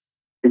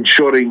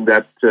ensuring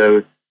that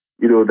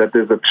that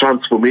there's a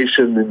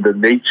transformation in the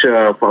nature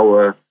of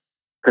our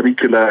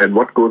curricula and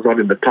what goes on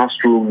in the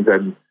classrooms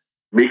and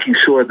making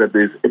sure that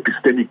there's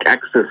epistemic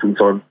access and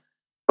so on.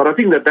 But I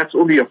think that that's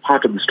only a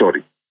part of the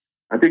story.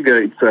 I think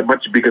it's a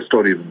much bigger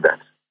story than that.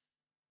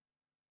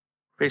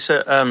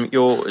 Professor,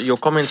 your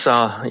comments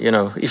are,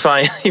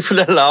 if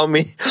you'll allow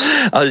me,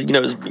 are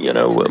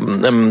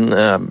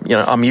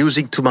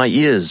music to my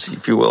ears,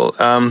 if you will.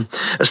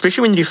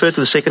 Especially when you refer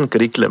to the second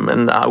curriculum,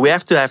 and we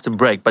have to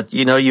break. But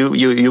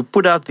you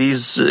put out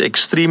these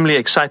extremely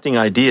exciting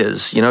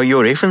ideas.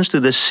 Your reference to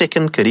the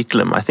second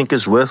curriculum, I think,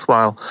 is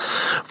worthwhile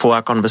for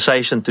our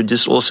conversation to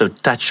just also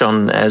touch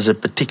on as a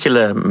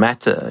particular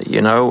matter.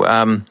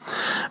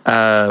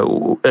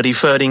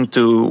 Referring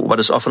to what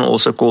is often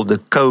also called the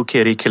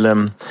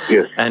co-curriculum.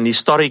 Yes. And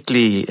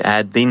historically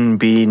had then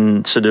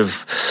been sort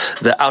of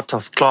the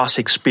out-of-class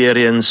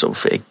experience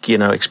of,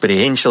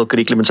 experiential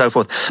curriculum and so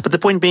forth. But the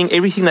point being,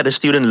 everything that a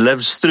student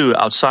lives through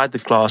outside the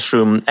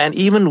classroom and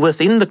even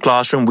within the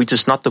classroom, which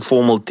is not the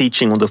formal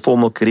teaching or the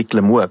formal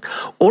curriculum work,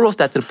 all of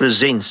that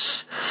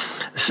represents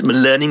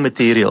learning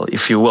material,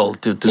 if you will,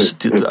 to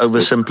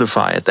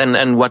oversimplify it.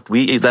 And what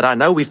that I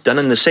know we've done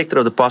in the sector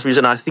of the past years,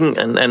 and I think,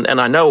 and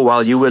I know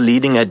while you were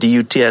leading at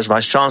DUT as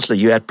Vice Chancellor,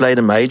 you had played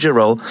a major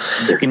role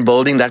in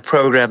building that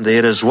program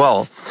there as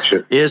well.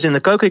 Sure. Is in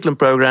the co-curriculum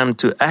program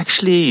to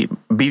actually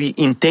be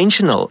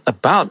intentional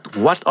about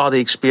what are the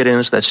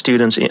experience that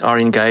students are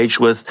engaged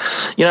with,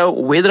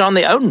 whether on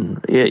their own,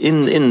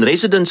 in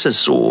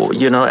residences or,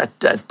 at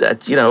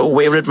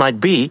wherever it might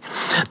be,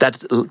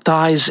 that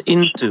ties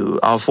into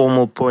our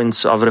formal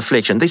points of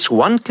reflection. There's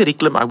one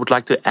curriculum I would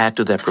like to add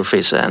to that,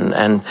 Professor,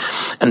 and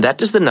that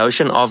is the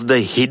notion of the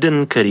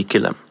hidden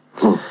curriculum.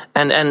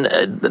 And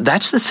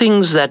that's the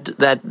things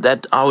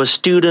that our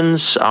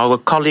students, our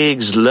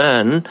colleagues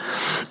learn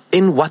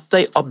in what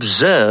they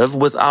observe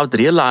without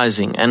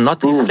realizing and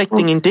not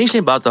reflecting intentionally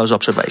about those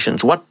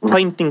observations. What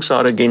paintings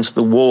are against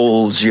the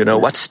walls,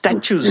 what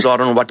statues are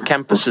on what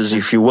campuses,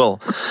 if you will.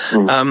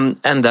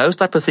 And those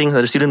type of things that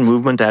the student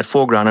movement had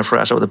foregrounded for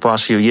us over the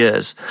past few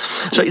years.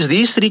 So it's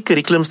these three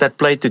curriculums that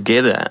play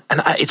together.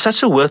 And it's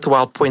such a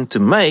worthwhile point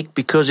to make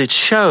because it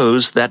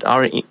shows that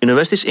our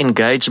universities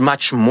engage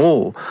much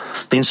more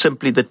than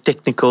simply the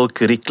technical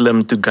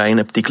curriculum to gain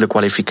a particular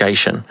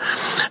qualification.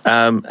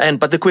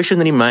 But the question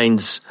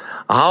remains,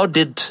 how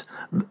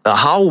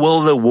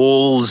will the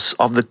walls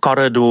of the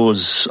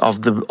corridors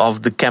of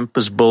the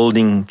campus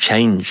building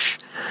change?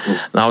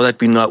 Now that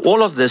we know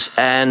all of this,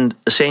 and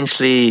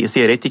essentially,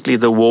 theoretically,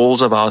 the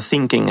walls of our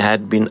thinking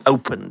had been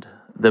opened.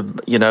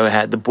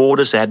 The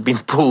borders had been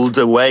pulled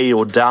away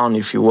or down,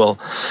 if you will,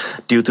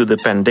 due to the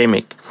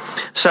pandemic.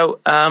 So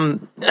I'm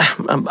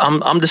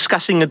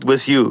discussing it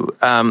with you.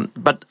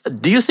 But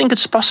do you think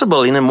it's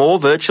possible in a more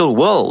virtual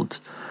world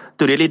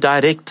to really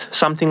direct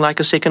something like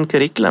a second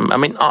curriculum? I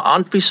mean,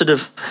 aren't we sort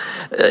of,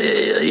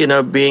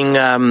 being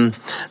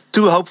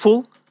too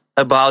hopeful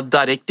about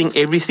directing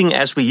everything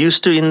as we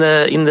used to in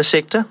the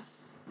sector?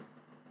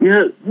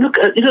 Yeah, look,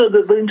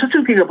 the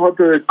interesting thing about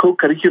the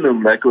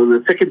co-curriculum, or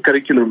the second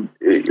curriculum,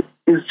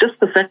 is just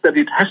the fact that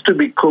it has to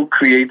be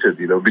co-created,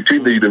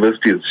 between the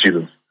university and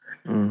students.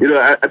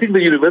 I think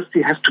the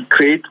university has to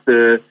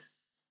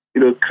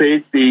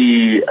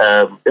it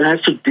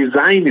has to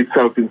design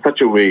itself in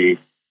such a way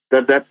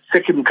that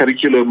second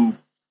curriculum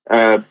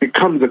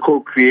becomes a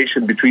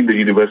co-creation between the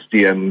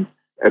university and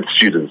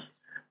students.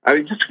 I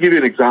mean, just to give you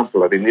an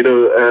example, I mean,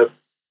 the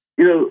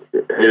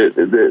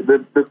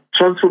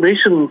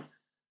transformation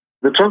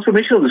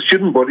of the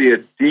student body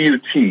at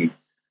DUT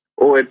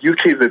or at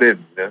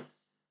UKZN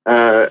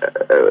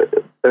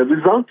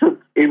resulted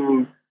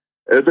in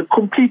the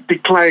complete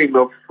decline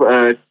of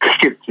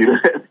cricket,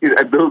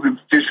 at those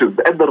institutions,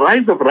 and the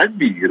rise of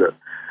rugby,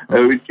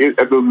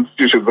 at those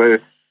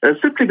institutions,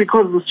 simply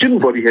because the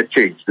student body had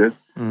changed.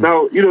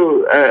 Now,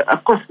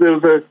 of course, there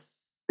was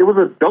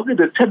a dogged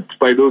attempt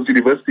by those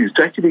universities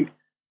to actually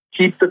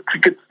keep the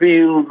cricket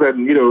fields,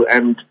 and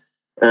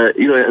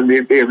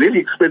they're really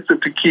expensive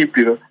to keep,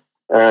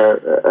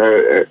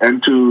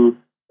 and to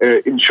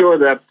ensure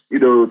that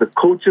the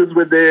coaches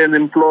were there and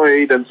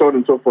employed, and so on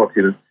and so forth.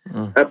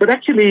 But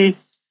actually,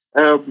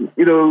 the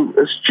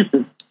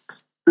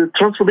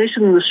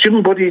transformation in the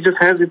student body just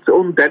has its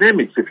own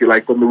dynamics, if you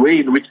like, on the way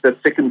in which that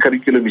second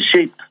curriculum is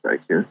shaped.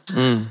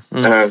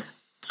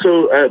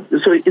 So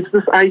it's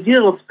this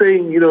idea of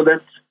saying,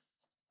 that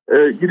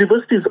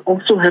universities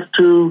also have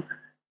to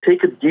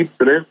take a deep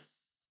breath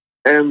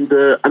and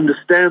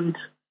understand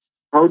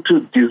how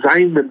to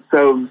design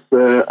themselves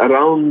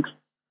around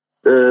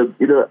the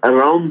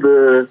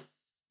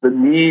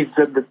needs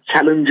and the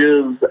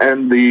challenges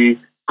and the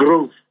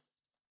growth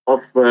of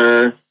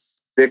their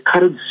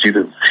current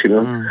students,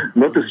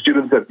 not the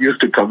students that used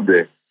to come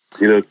there,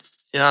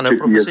 Yeah, no,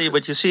 Professor,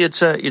 but you see,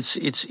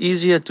 it's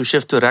easier to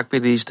shift to rugby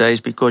these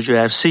days because you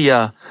have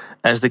Sia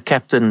as the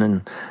captain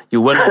and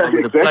you win all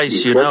over the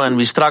place, and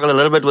we struggle a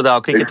little bit with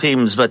our cricket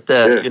teams, but,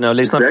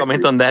 let's not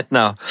comment on that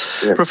now.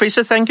 Yeah.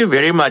 Professor, thank you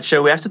very much.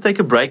 We have to take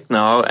a break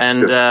now,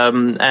 and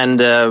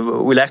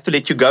we'll have to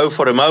let you go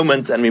for a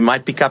moment, and we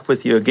might pick up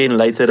with you again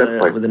later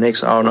over the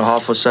next hour and a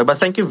half or so. But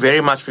thank you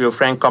very much for your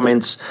frank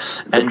comments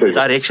and the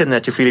direction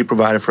that you've really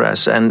provided for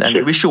us. And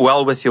we wish you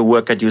well with your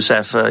work at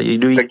USAF. You're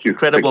doing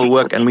incredible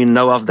work, and we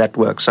know of that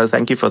work. So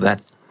thank you for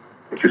that.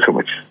 Thank you so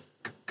much.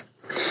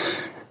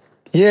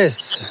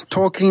 Yes,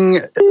 talking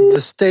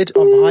the state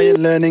of higher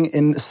learning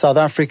in South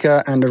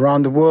Africa and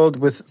around the world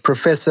with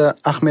Professor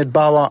Ahmed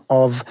Bawa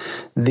of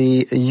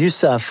the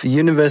USAF,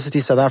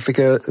 University South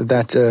Africa,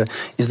 that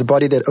is the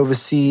body that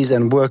oversees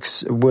and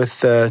works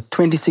with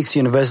 26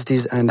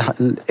 universities and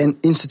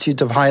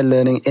institutes of higher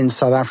learning in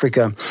South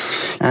Africa.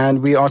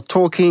 And we are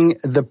talking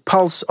the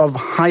pulse of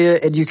higher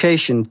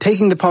education,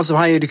 taking the pulse of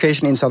higher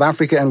education in South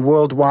Africa and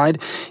worldwide.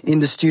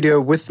 In the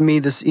studio with me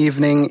this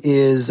evening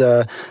is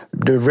the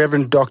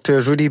Rev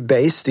Dr Rudi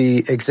Buys,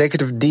 the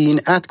Executive Dean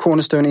at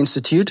Cornerstone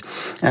Institute,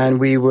 and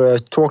we were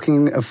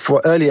talking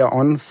earlier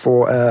on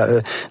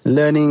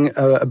learning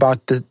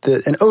about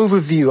an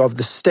overview of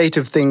the state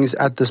of things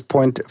at this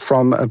point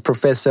from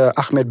Professor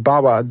Ahmed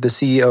Bawa, the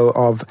CEO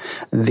of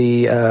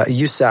the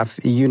USAF,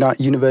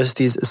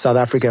 Universities South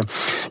Africa.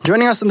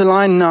 Joining us on the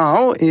line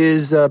now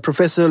is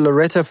Professor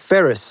Loretta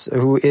Feris,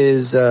 who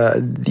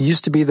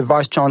used to be the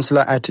Vice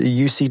Chancellor at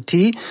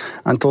UCT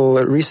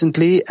until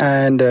recently,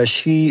 and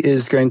she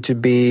is going to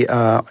be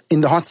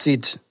in the hot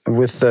seat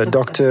with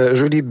Dr.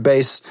 Rudi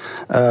Buys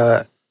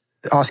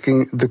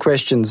asking the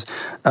questions.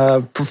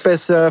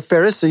 Professor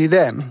Feris, are you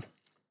there?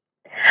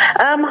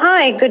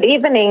 Hi, good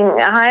evening.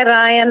 Hi,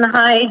 Ryan.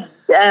 Hi,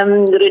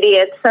 Rudi.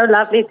 It's so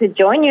lovely to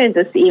join you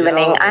this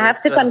evening. I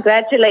have to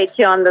congratulate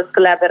you on this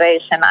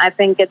collaboration. I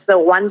think it's a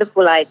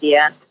wonderful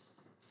idea.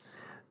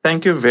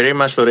 Thank you very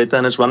much, Loretta,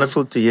 and it's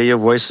wonderful to hear your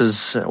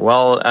voices.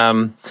 Well,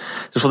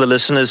 just for the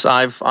listeners,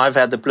 I've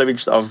had the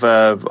privilege of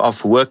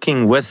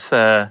working with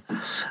Professor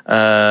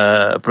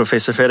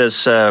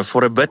Feris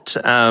for a bit,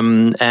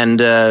 and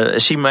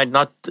she might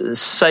not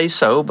say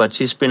so, but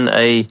she's been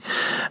a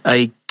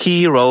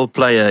key role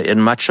player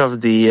in much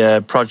of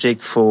the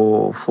project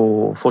for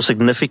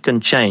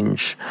significant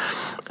change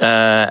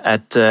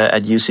at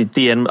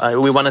UCT, and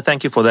we want to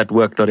thank you for that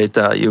work,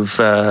 Loretta.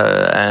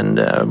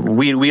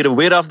 We're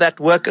aware of that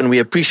work, and we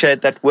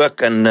appreciate that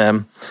work,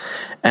 and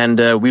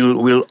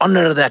we'll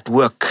honor that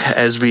work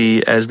as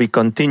we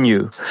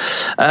continue.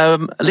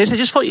 Loretta,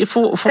 just for the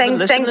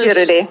listeners, thank you,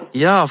 Rudi.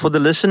 Yeah, for the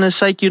listeners'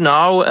 sake,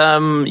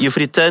 you've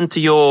returned to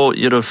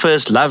your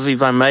first love,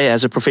 if I may,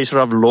 as a professor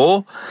of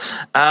law.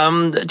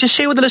 Just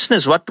share with the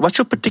listeners what's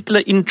your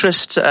particular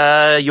interest,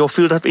 your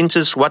field of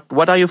interest.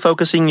 What are you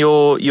focusing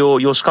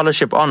your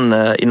scholarship on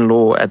in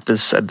law at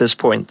this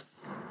point?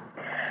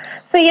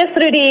 So yes,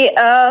 Rudi,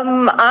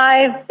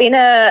 I've been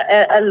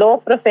a law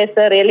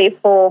professor really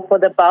for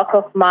the bulk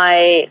of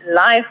my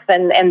life,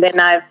 and then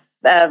I've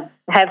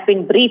have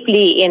been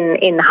briefly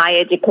in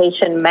higher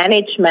education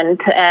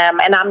management,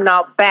 and I'm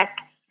now back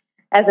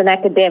as an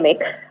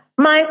academic.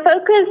 My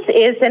focus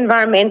is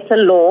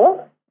environmental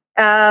law,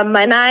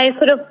 and I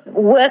sort of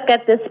work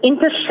at this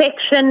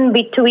intersection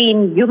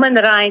between human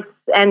rights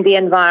and the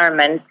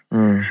environment.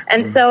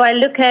 And so I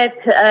look at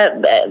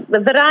a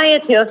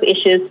variety of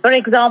issues. For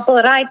example,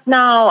 right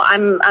now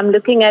I'm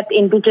looking at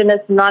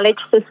indigenous knowledge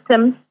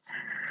systems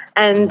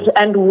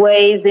and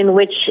ways in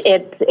which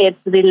it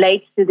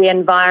relates to the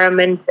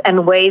environment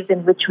and ways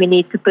in which we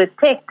need to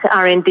protect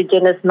our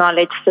indigenous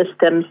knowledge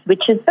systems,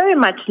 which is very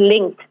much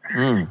linked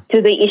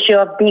to the issue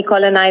of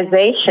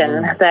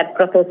decolonization that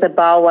Professor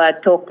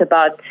Bawa talked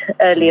about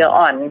earlier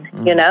on.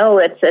 You know,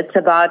 it's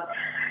about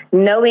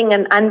knowing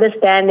and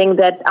understanding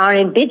that our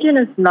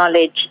indigenous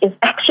knowledge is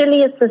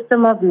actually a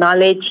system of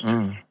knowledge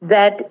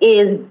that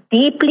is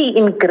deeply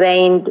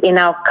ingrained in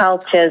our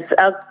cultures,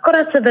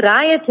 across a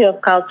variety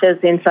of cultures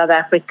in South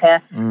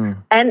Africa.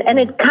 And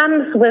it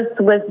comes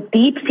with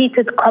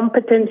deep-seated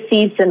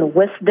competencies and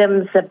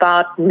wisdoms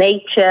about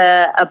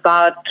nature,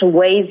 about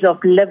ways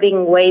of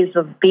living, ways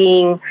of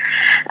being.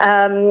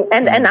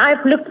 And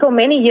I've looked for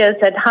many years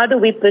at how do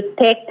we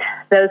protect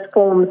those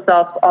forms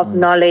of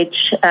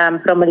knowledge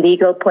from a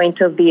legal point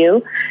of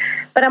view.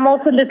 But I'm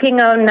also looking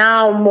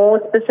now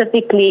more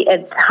specifically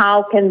at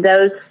how can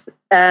those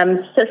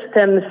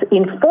systems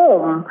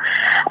inform.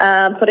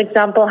 For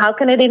example, how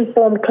can it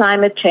inform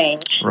climate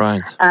change?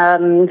 Right.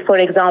 For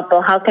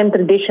example, how can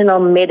traditional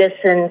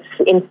medicines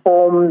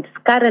inform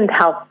current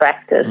health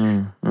practice?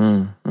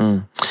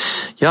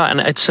 Yeah,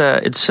 and it's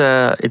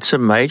a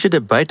major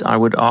debate, I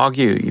would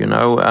argue, you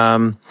know,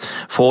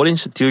 for all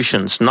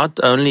institutions, not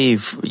only,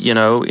 you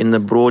know, in the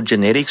broad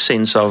generic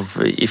sense of,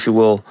 if you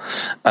will,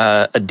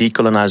 a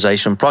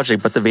decolonization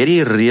project, but the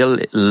very real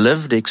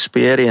lived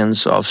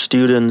experience of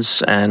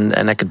students and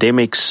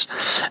academics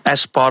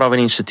as part of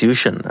an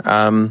institution.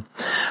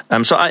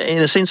 So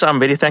in a sense, I'm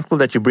very thankful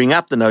that you bring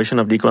up the notion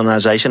of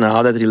decolonization and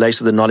how that relates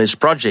to the Knowledge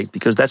Project,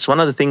 because that's one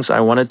of the things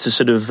I wanted to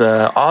sort of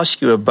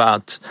ask you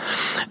about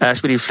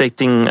as we're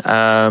reflecting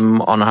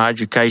on higher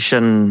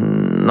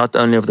education, not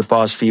only of the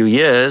past few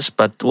years,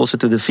 but also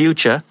to the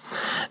future,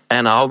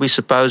 and how we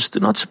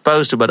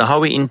but how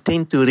we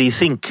intend to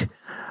rethink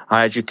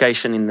higher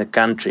education in the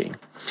country.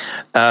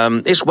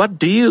 What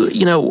do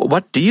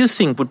you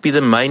think would be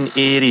the main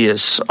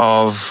areas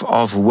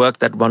of work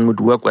that one would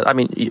work with? I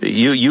mean,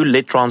 you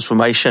led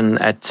transformation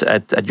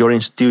at your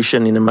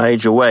institution in a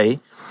major way.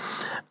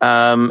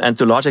 And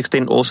to a large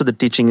extent, also the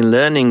teaching and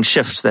learning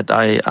shifts that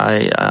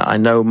I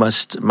know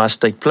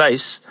must take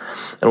place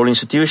at all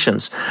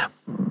institutions.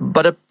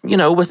 But you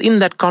know, within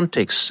that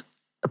context,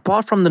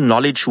 apart from the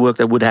knowledge work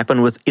that would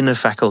happen within a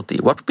faculty,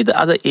 what would be the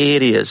other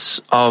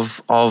areas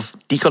of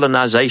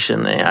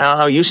decolonization?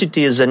 Our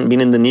UCT has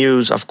been in the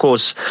news, of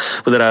course,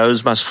 with the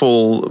Rose Must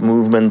Fall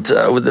movement,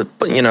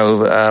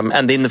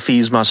 and then the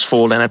fees must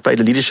fall, and it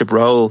played a leadership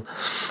role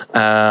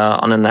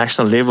on a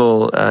national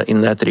level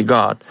in that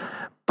regard.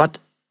 But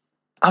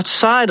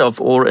outside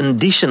of, or in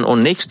addition, or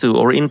next to,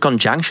 or in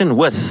conjunction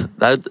with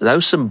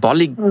those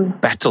symbolic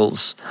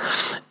battles,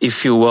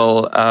 if you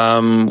will,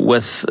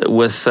 with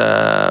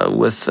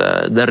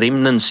the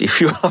remnants, if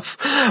you will,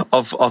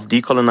 of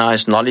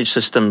decolonized knowledge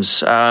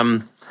systems,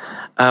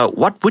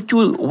 what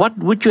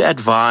would you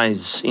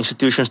advise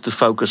institutions to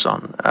focus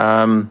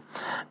on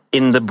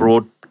in the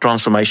broad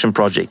transformation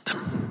project?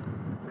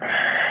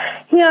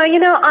 Yeah, you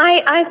know,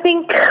 I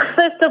think,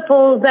 first of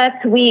all,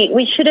 that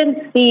we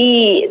shouldn't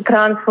see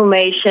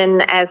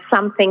transformation as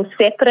something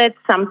separate,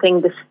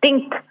 something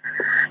distinct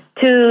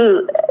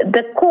to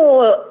the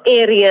core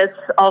areas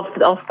of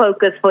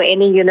focus for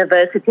any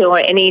university or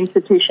any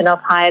institution of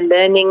higher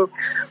learning,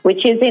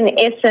 which is in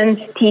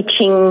essence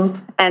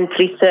teaching and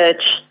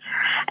research.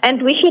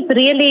 And we should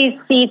really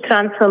see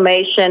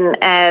transformation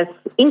as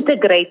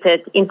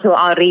integrated into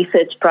our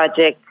research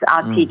projects,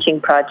 our teaching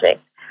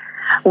projects.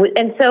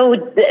 And so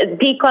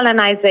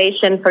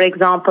decolonization, for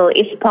example,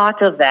 is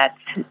part of that.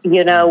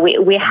 You know,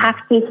 we have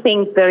to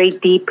think very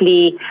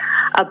deeply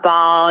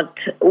about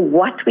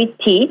what we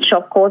teach,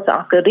 of course,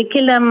 our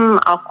curriculum,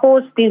 our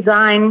course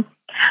design,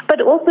 but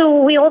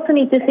we also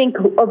need to think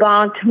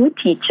about who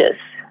teaches.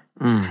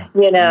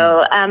 You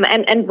know,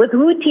 and with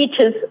who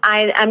teaches,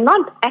 I'm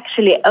not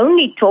actually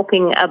only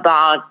talking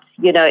about,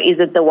 you know, is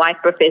it the white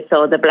professor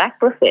or the black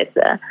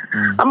professor?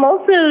 I'm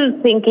also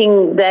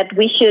thinking that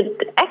we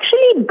should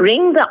actually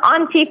bring the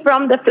auntie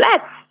from the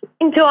flats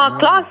into our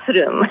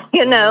classroom,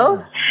 you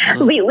know.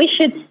 We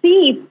should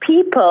see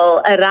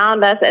people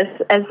around us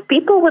as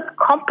people with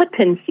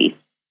competencies.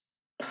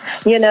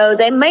 You know,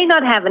 they may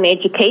not have an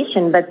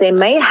education, but they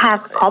may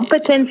have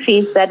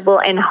competencies that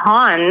will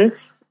enhance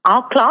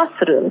our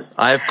classrooms.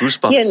 I have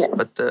goosebumps, you know.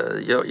 But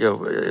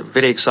you're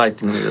very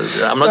exciting.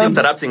 I'm not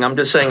interrupting. I'm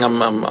just saying yes,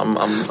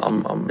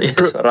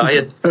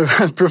 Riot.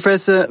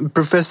 Professor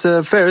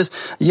Feris,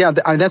 yeah,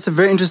 that's a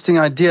very interesting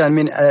idea. I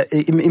mean,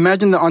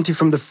 imagine the auntie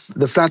from the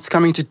flats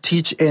coming to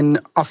teach in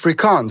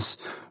Afrikaans,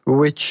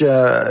 which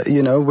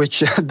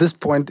at this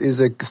point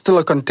is still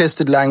a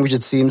contested language,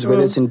 it seems,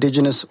 whether it's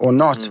indigenous or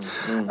not.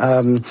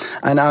 And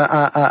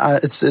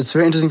it's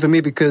very interesting for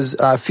me because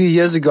a few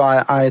years ago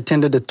I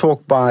attended a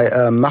talk by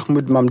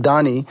Mahmoud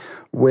Mamdani,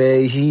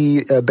 where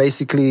he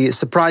basically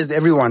surprised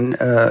everyone,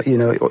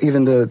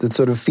 even the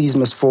sort of fees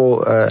must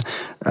fall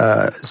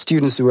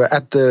students who were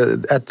at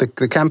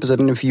the campus. I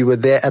don't know if you were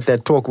there at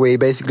that talk, where he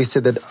basically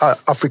said that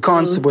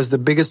Afrikaans was the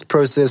biggest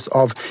process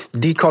of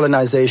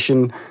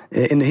decolonization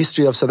in the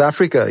history of South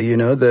Africa.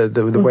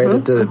 The way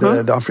that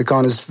the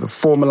Afrikaners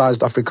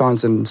formalized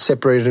Afrikaans and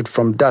separated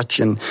from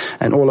Dutch and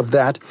all of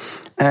that.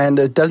 And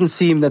it doesn't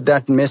seem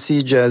that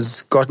message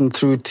has gotten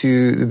through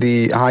to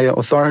the higher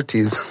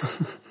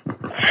authorities.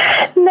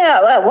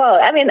 No, well,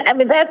 I mean,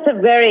 that's a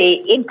very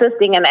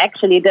interesting and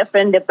actually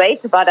different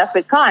debate about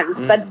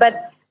Afrikaans. But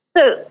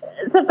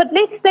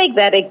let's take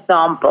that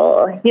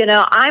example.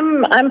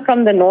 I'm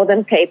from the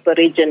Northern Cape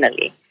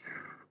originally,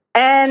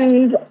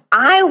 and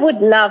I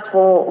would love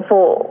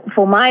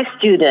for my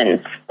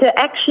students to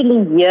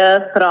actually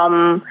hear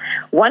from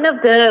one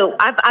of the.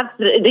 I've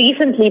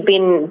recently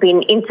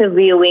been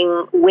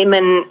interviewing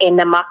women in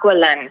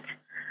Namaqualand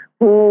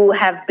who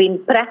have been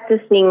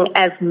practicing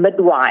as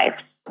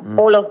midwives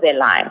all of their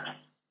lives.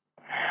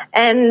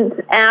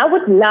 And I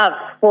would love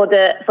for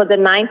the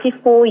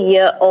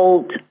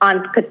 94-year-old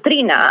Aunt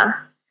Katrina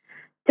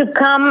to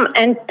come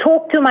and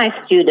talk to my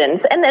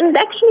students and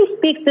actually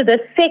speak to the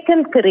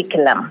second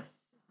curriculum,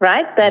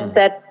 right,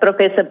 that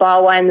Professor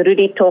Bawa and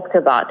Rudi talked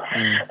about.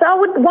 So I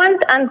would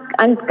want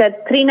Aunt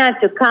Katrina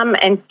to come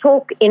and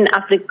talk in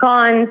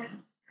Afrikaans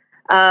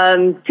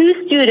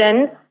to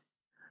students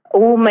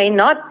who may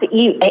not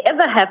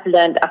ever have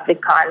learned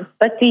Afrikaans,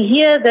 but to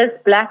hear this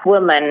black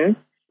woman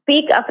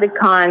speak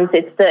Afrikaans,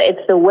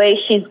 it's the way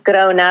she's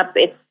grown up,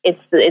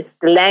 it's the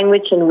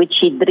language in which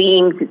she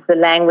dreams, it's the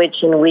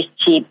language in which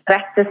she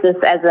practices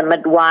as a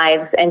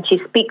midwife, and she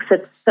speaks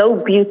it so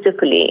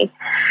beautifully.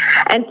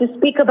 And to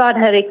speak about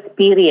her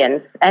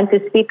experience and to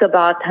speak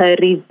about her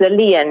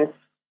resilience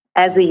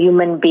as a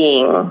human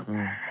being,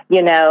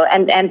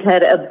 and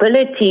her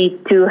ability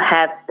to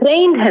have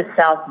trained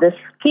herself the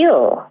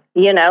skill,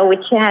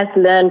 which she has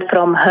learned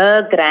from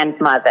her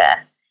grandmother,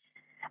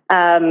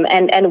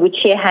 and which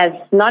she has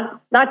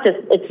not just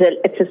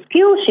it's a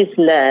skill she's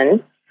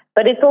learned,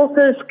 but it's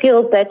also a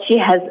skill that she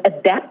has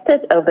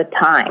adapted over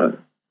time.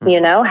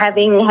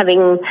 Having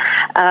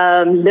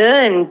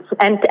learned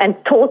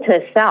and taught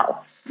herself.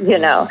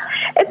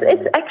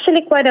 It's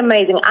actually quite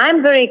amazing.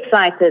 I'm very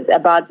excited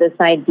about this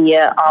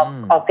idea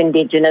of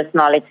indigenous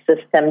knowledge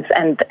systems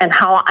and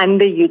how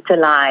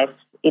underutilized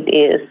it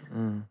is.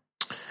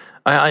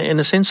 I, in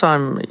a sense,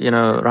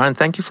 Ryan,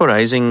 thank you for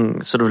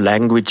raising sort of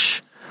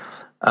language,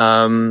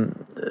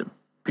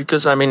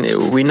 because,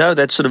 we know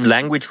that sort of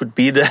language would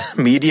be the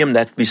medium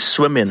that we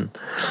swim in,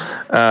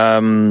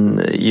 in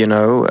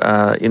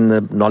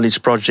the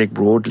knowledge project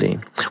broadly.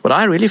 What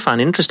I really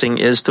find interesting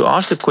is to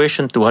ask the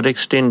question to what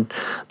extent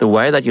the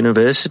way that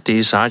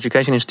universities, higher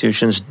education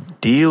institutions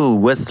deal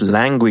with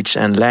language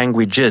and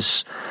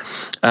languages,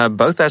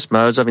 both as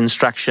modes of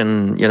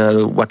instruction,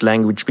 what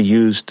language we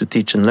use to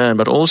teach and learn,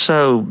 but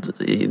also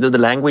the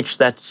language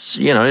that's,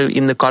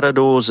 in the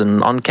corridors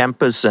and on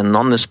campus and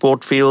on the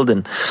sport field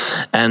and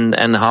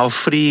how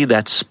free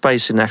that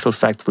space in actual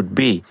fact would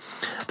be.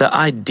 The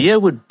idea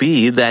would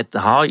be that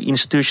how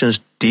institutions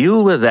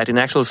deal with that in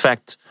actual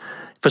fact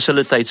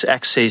facilitates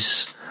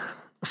access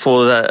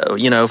for the,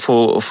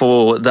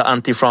 for the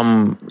auntie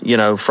from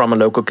a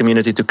local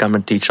community to come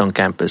and teach on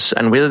campus,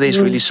 and whether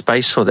there's really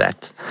space for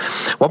that.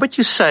 What would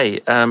you say,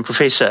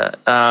 Professor,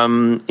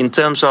 in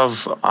terms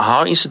of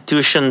how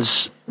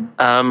institutions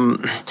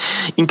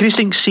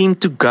increasingly seem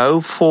to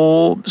go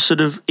for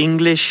sort of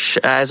English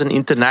as an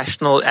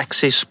international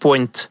access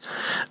point,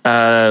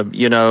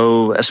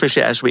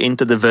 especially as we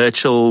enter the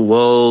virtual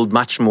world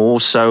much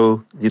more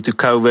so due to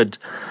COVID?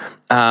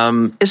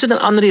 Is it an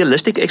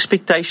unrealistic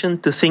expectation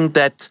to think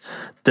that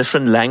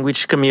different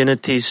language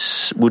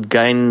communities would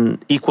gain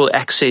equal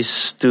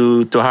access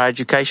to higher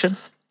education?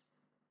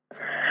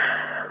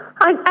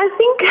 I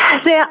think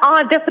there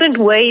are different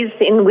ways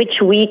in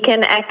which we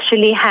can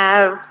actually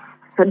have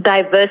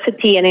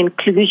diversity and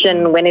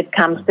inclusion when it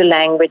comes to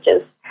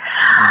languages.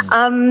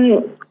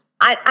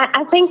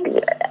 I think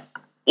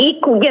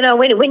equal,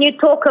 when you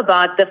talk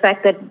about the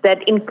fact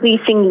that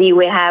increasingly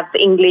we have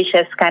English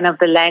as kind of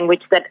the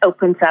language that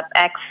opens up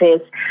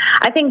access,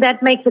 I think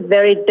that makes it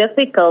very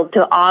difficult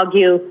to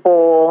argue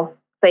for,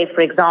 say,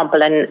 for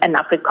example, an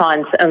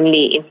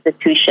Afrikaans-only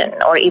institution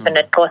or even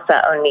a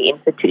Xhosa-only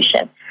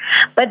institution.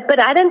 But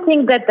I don't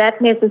think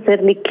that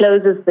necessarily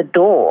closes the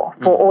door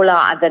for all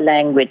our other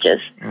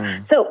languages.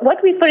 So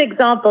what we, for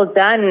example,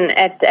 done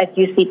at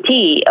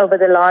UCT over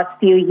the last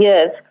few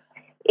years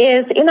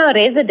is in our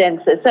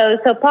residences.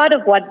 So part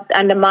of what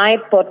under my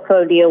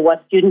portfolio was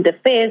student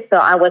affairs. So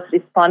I was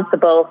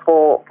responsible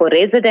for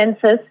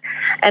residences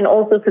and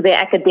also for the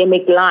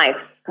academic life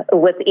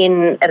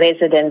within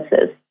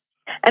residences.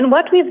 And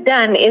what we've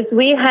done is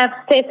we have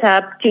set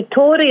up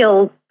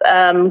tutorial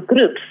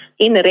groups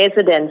in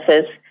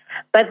residences,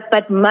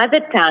 but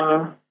mother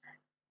tongue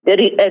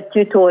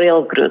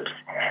tutorial groups.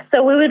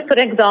 So we would, for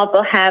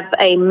example, have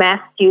a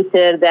math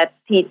tutor that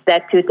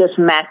tutors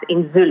math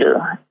in Zulu,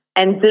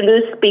 and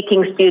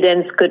Zulu-speaking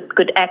students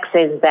could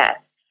access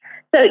that.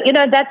 So,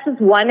 that's just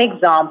one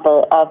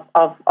example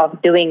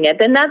of doing it.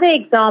 Another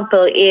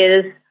example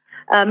is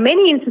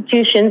many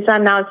institutions are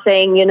now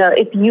saying,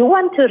 if you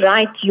want to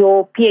write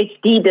your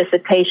PhD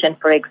dissertation,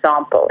 for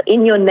example,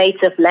 in your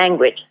native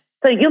language,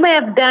 so you may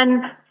have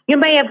gone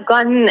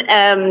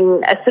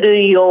through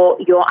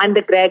your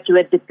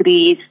undergraduate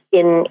degrees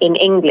in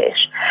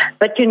English,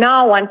 but you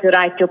now want to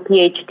write your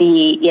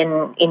PhD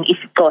in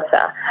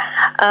isiXhosa.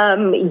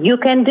 You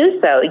can do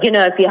so.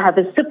 If you have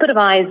a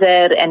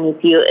supervisor and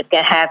if you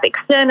have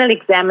external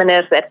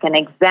examiners that can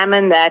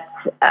examine that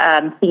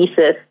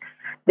thesis,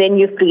 then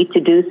you're free to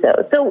do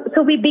so. So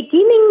we're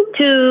beginning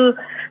to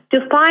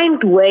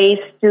find ways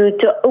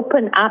to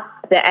open up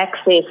the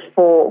access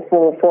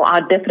for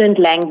our different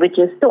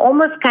languages to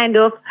almost kind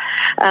of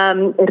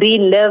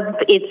relive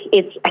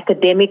its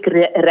academic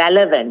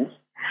relevance.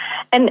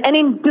 And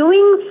in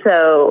doing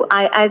so,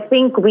 I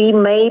think we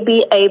may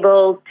be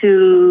able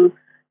to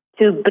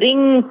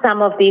bring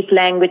some of these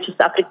languages,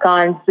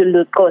 Afrikaans,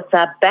 Zulu,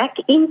 Xhosa, back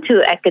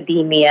into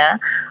academia,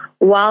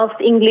 whilst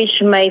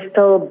English may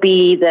still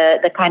be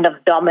the kind of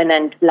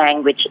dominant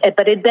language.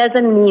 But it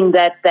doesn't mean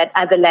that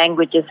other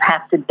languages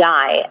have to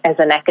die as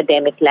an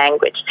academic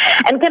language.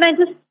 And can I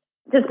just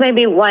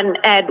maybe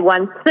add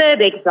one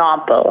third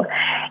example,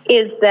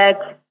 is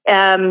that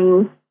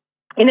in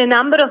a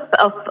number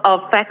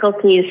of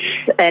faculties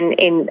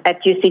and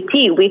at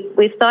UCT,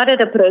 we started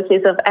a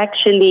process of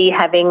actually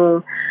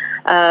having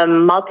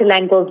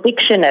multilingual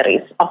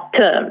dictionaries of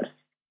terms.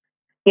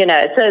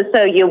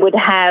 So you would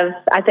have,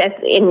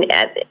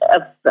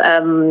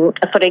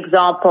 for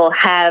example,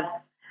 have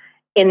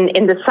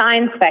in the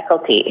science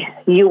faculty,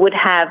 you would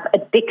have a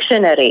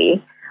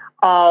dictionary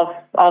of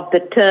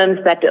the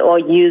terms that are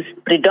used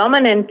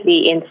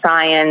predominantly in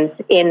science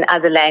in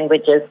other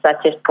languages,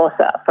 such as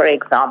Xhosa, for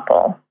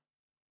example.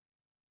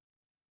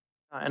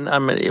 And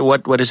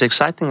what is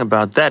exciting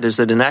about that is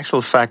that in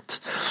actual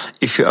fact,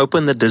 if you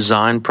open the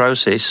design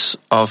process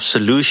of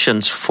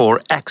solutions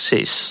for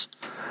access,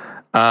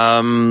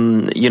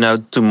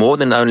 to more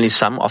than only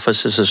some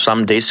offices or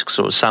some desks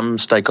or some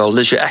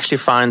stakeholders, you actually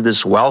find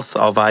this wealth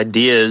of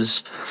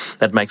ideas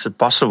that makes it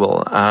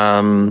possible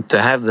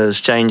to have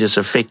those changes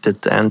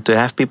affected and to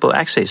have people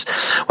access.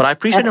 What I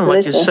appreciate in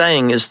what you're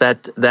saying is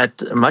that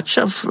much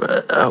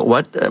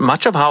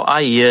of how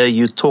I hear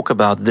you talk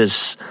about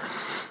this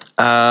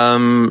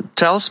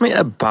tells me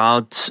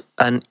about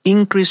an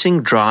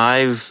increasing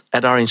drive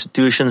at our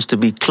institutions to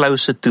be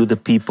closer to the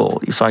people,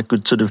 if I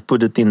could sort of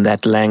put it in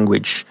that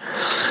language,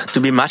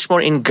 to be much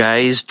more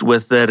engaged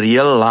with the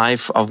real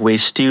life of where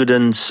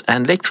students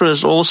and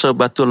lecturers also,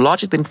 but to a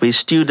large extent where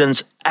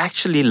students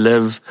actually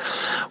live,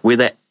 where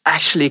they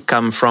actually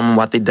come from,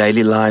 what their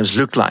daily lives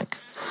look like.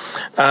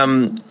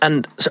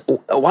 And so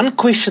one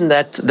question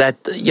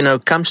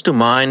that comes to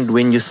mind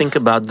when you think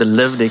about the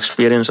lived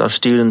experience of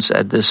students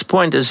at this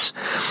point is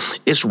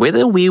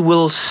whether we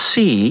will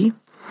see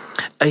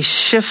a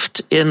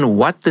shift in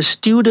what the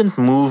student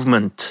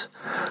movement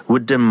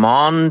would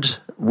demand,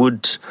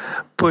 would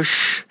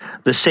push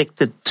the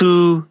sector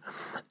to.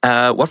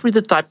 What were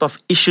the type of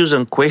issues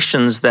and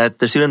questions that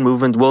the student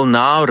movement will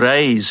now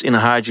raise in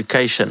higher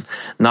education,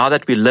 now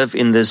that we live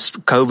in this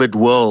COVID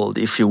world,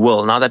 if you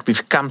will, now that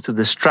we've come to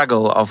the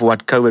struggle of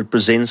what COVID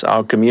presents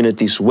our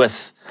communities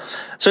with?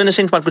 So in a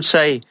sense, one could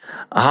say,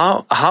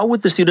 how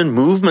would the student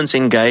movement's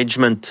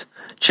engagement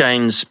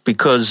change,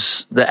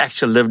 because the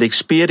actual lived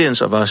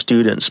experience of our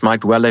students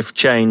might well have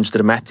changed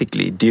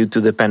dramatically due to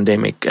the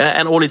pandemic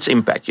and all its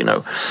impact,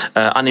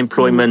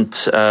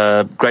 unemployment,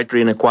 greater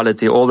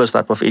inequality, all those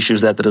type of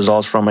issues that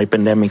results from a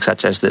pandemic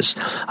such as this.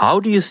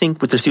 How do you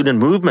think would the student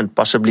movement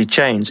possibly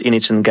change in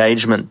its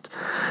engagement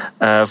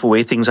for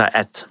where things are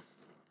at?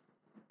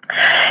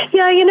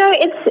 Yeah,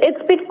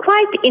 it's been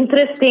quite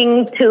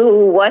interesting to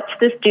watch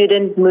the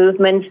student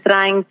movement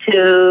trying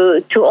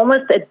to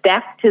almost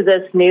adapt to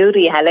this new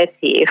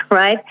reality,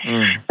 right?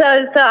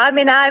 So I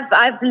mean,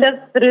 I've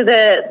lived through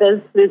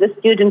the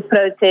student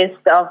protest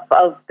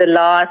of the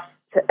last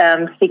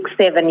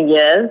 6-7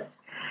 years,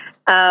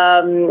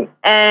 and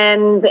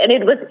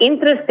it was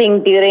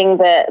interesting during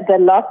the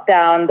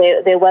lockdown.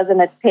 There was an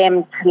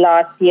attempt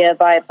last year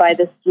by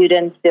the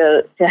students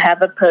to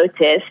have a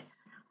protest.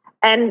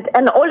 And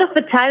all of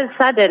a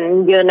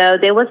sudden,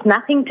 there was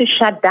nothing to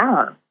shut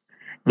down.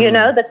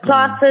 The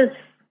classes,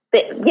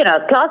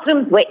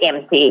 classrooms were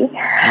empty.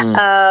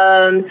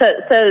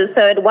 So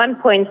at one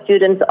point,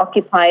 students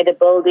occupied a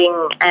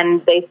building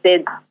and they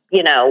said,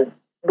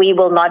 we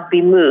will not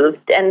be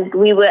moved. And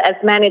we were, as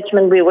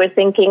management, we were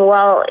thinking,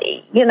 well,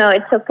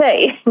 it's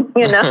okay.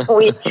 We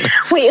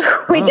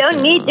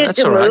don't need you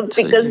to move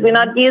because we're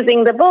not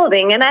using the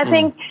building. And I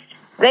think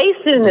they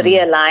soon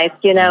realized,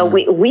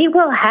 we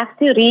will have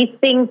to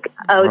rethink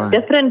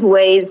different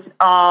ways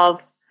of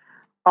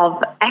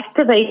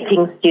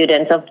activating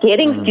students, of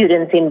getting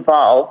students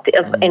involved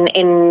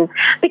in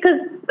because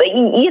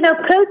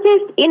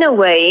protest in a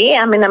way.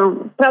 I mean,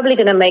 I'm probably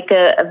going to make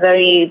a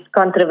very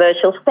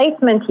controversial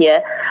statement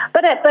here,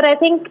 but I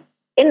think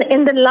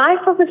in the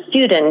life of a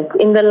student,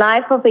 in the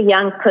life of a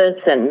young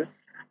person,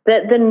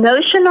 the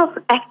notion of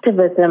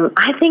activism,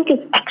 I think, is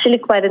actually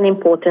quite an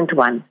important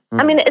one.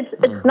 I mean,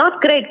 it's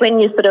not great when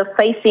you're sort of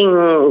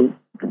facing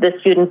the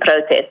student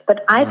protest,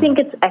 but I think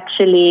it's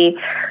actually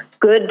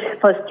good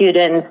for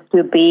students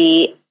to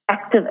be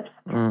activists.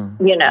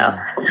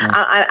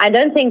 I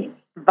don't think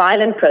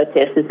violent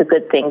protest is a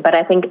good thing, but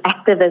I think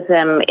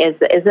activism is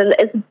an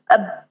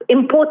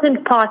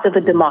important part of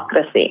a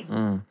democracy.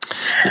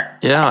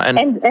 Yeah,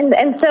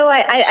 and so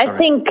I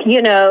think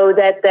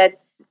that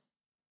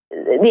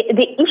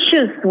the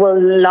issues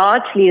will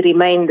largely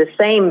remain the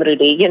same,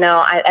 Rudi.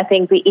 I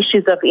think the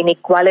issues of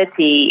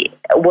inequality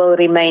will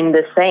remain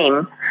the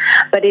same,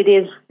 but it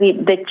is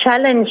the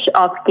challenge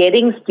of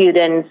getting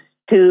students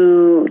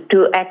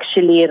to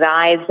actually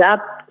rise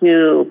up,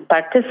 to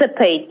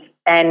participate,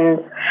 and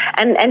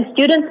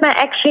students may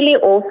actually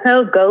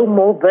also go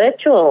more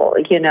virtual,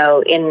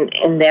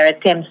 in their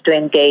attempts to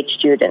engage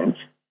students.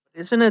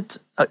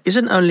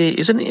 Isn't only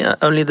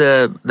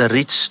the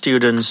rich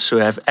students who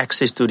have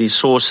access to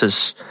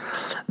resources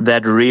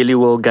that really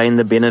will gain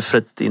the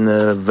benefit in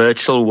the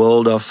virtual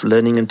world of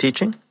learning and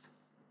teaching?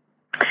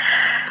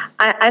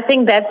 I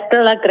think that's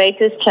still our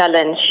greatest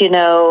challenge,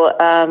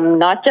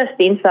 not just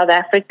in South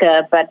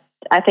Africa, but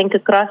I think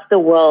across the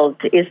world,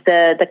 is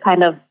the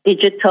kind of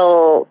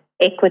digital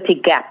equity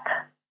gap,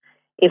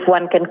 if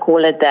one can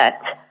call it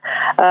that.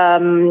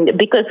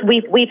 Because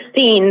we've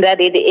seen that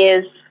it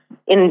is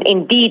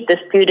indeed the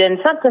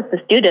students, not just the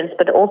students,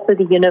 but also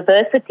the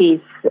universities,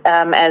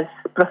 as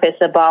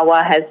Professor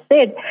Bawa has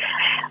said,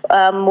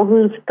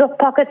 whose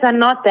pockets are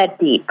not that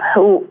deep,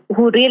 who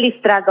really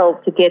struggle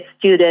to get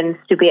students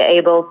to be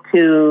able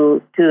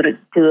to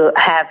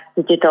have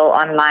digital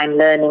online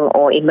learning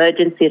or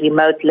emergency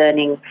remote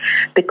learning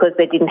because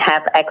they didn't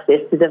have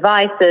access to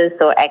devices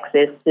or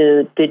access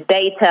to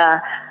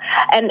data.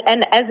 And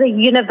as a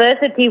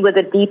university with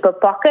a deeper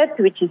pocket,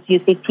 which is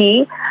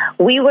UCT,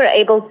 we were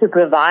able to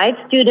provide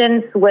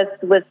students with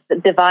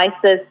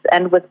devices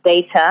and with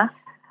data.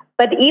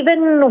 But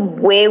even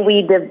where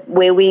we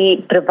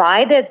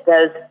provided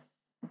those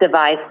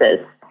devices,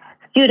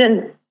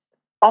 students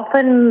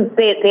often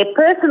their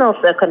personal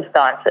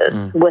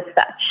circumstances were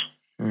such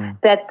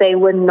that they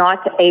were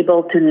not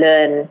able to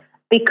learn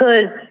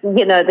because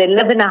they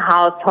live in a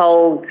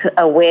household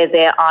where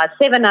there are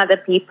 7 other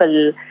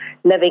people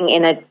living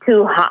in a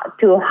two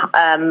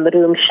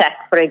room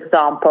shack, for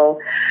example,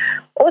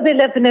 or they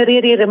live in a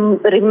really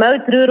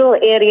remote rural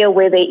area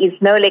where there is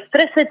no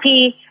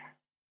electricity.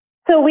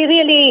 So we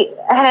really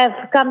have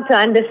come to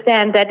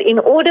understand that in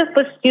order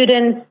for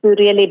students to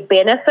really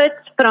benefit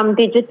from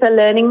digital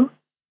learning,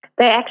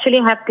 they actually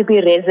have to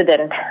be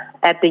resident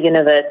at the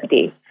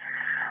university.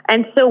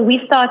 And so we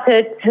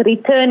started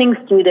returning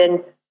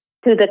students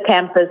to the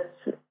campus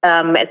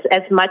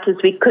as much as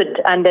we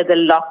could under the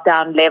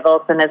lockdown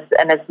levels and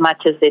as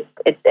much as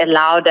it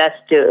allowed us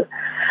to.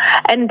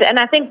 And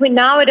I think we're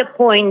now at a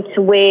point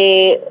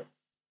where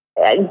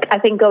I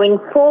think going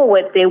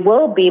forward, there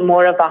will be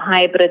more of a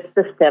hybrid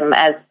system,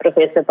 as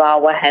Professor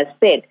Bawa has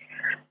said.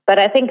 But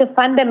I think a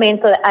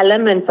fundamental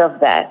element of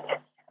that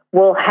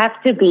will have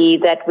to be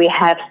that we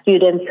have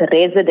students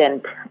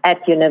resident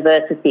at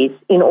universities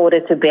in order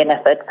to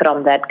benefit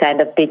from that kind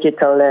of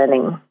digital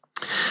learning.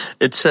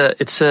 It's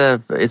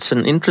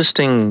an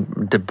interesting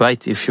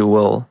debate, if you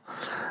will,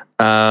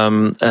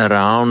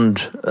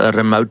 around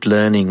remote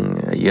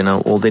learning,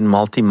 all the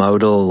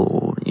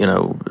multimodal,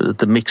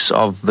 the mix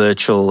of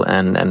virtual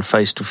and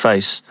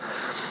face-to-face.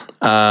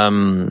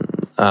 And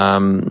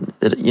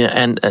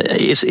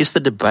it's the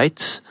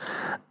debate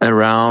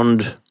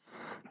around,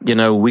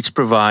 which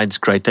provides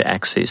greater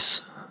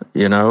access.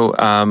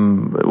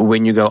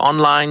 When you go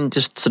online,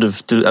 just sort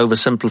of to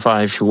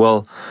oversimplify, if you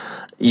will,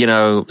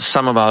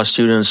 some of our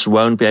students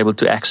won't be able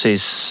to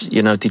access,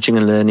 teaching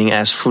and learning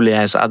as fully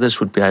as others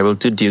would be able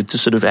to due to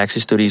sort of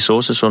access to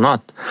resources or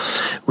not.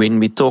 When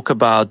we talk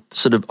about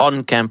sort of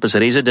on-campus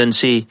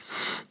residency,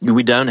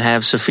 we don't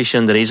have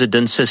sufficient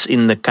residences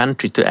in the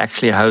country to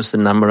actually host the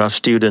number of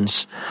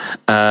students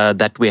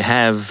that we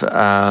have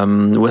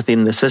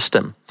within the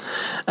system.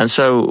 And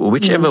so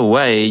whichever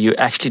way you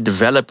actually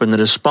develop and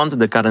respond to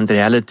the current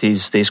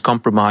realities, there's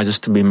compromises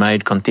to be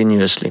made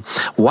continuously.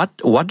 What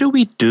do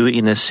we do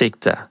in a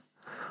sector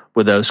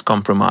with those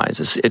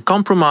compromises?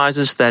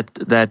 Compromises that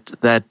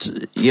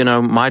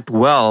might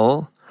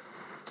well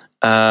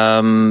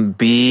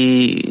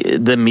be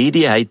the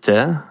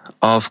mediator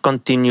of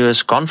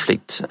continuous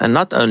conflict, and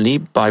not only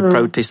by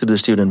protest to the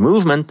student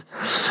movement,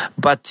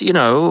 but,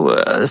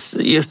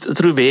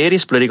 through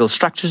various political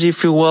structures,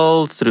 if you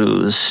will,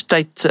 through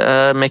state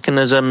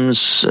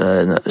mechanisms,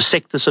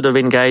 sector sort of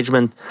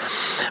engagement.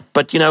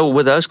 But,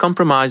 with those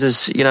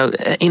compromises,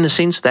 in a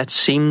sense, that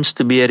seems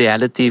to be a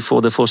reality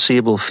for the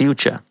foreseeable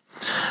future.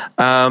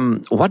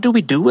 What do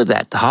we do with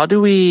that? How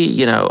do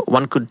we,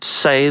 one could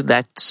say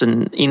that's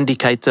an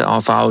indicator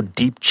of how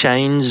deep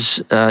change,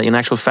 in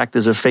actual fact,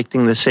 is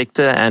affecting the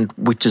sector, and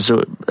which is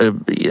a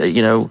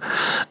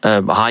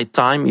high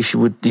time, if you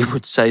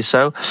would say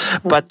so.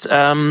 But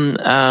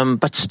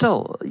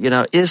still,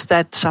 is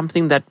that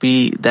something that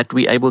we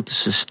able to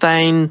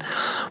sustain?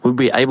 Will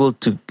we able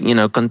to,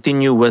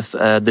 continue with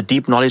the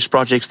deep knowledge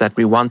projects that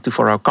we want to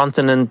for our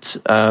continent,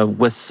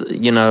 with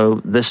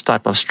this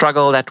type of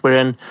struggle that we're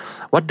in?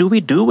 What do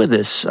we do with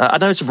this? I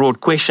know it's a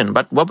broad question,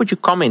 but what would you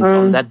comment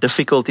on that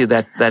difficulty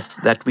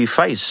that we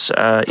face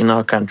in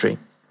our country?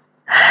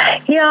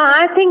 Yeah,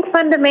 I think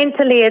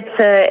fundamentally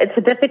it's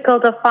a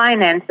difficult of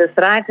finances,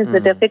 right? It's a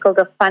difficult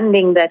of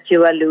funding that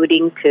you're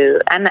alluding to.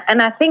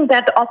 And I think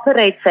that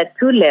operates at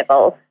two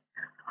levels.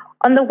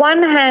 On the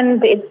one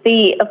hand, it's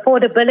the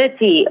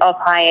affordability of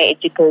higher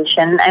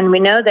education, and we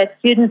know that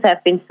students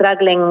have been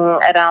struggling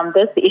around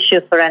this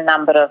issue for a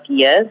number of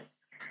years.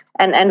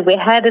 And we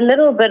had a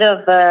little bit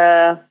of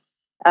a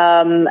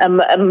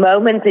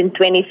moment in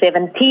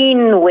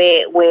 2017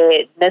 where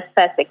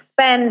NSFAS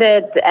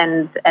expanded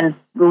and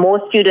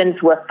more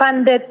students were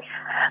funded.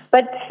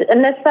 But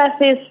NSFAS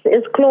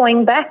is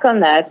clawing back on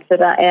that.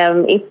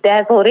 It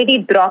has already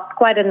dropped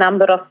quite a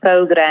number of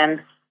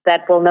programs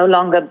that will no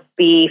longer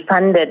be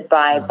funded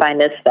by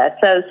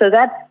NSFAS. So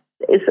that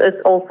is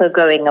also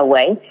going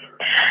away.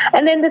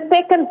 And then the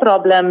second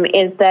problem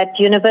is that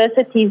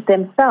universities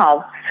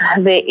themselves,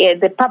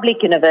 the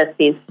public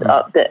universities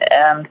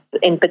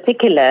in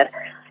particular,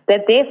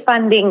 that their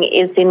funding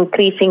is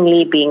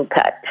increasingly being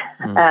cut.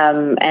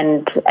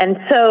 And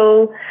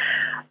so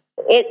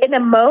in a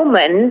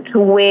moment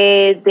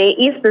where there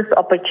is this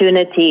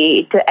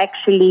opportunity to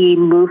actually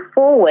move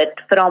forward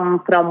from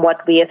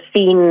what we have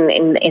seen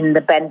in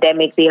the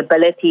pandemic, the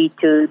ability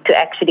to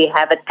actually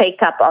have a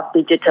take-up of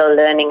digital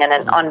learning and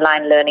an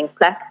online learning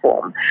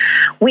platform,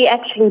 we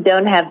actually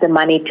don't have the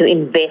money to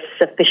invest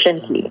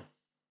sufficiently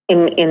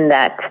in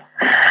that.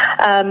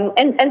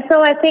 And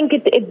so I think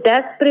it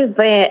does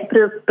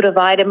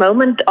provide a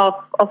moment of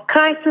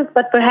crisis,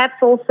 but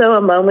perhaps also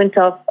a moment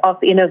of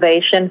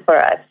innovation for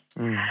us.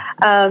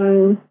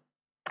 I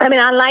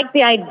like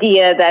the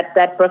idea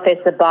that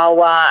Professor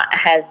Bawa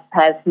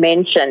has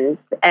mentioned,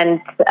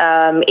 and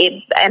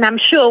I'm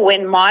sure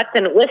when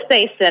Martin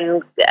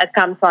Oosthuizen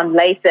comes on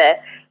later,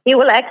 he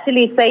will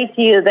actually say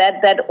to you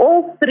that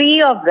all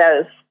three of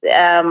those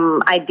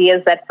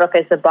ideas that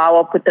Professor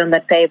Bawa put on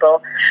the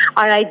table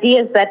are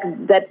ideas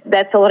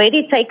that's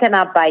already taken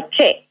up by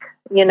CHEC.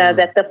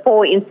 That the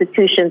four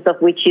institutions of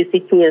which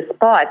UCT is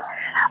part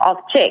of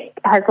CHEC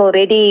has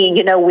already,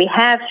 we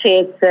have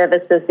shared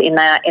services in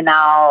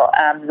our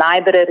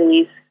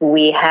libraries.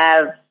 We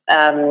have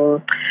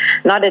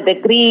not a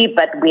degree,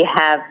 but we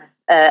have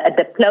a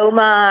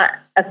diploma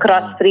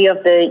across three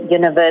of the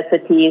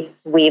universities.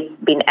 We've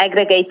been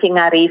aggregating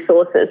our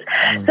resources.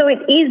 So it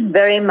is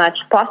very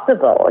much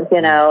possible,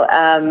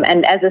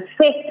 and as a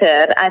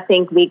sector, I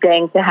think we're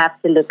going to have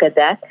to look at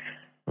that.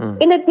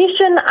 In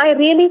addition, I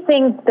really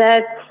think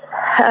that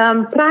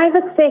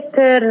private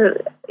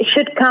sector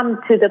should come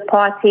to the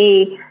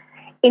party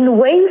in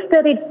ways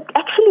that it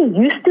actually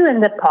used to in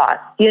the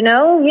past.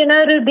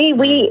 Ruby,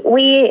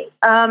 we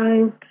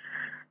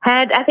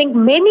had, I think,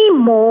 many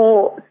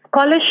more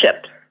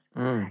scholarships,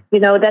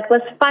 that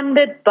was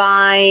funded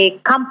by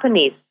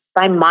companies,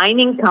 by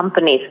mining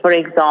companies, for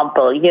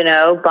example,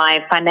 by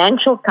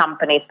financial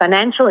companies,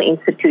 financial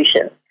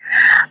institutions.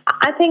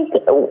 I think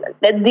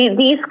that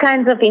these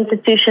kinds of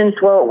institutions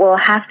will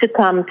have to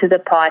come to the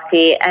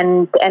party,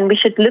 and we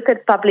should look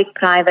at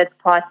public-private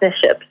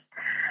partnerships.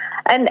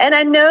 And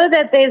I know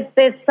that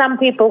there's some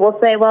people will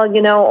say, well,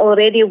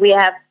 already we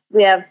have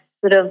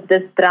sort of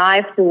this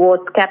drive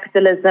towards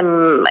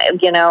capitalism,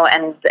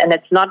 and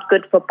it's not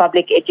good for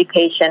public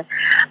education.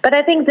 But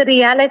I think the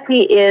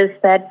reality is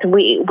that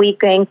we're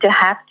going to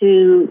have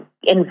to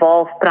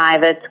involve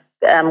private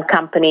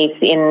companies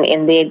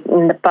in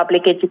the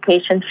public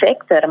education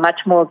sector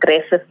much more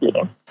aggressively.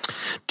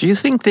 Do you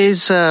think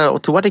there's, or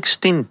to what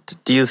extent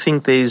do you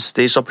think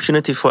there's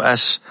opportunity for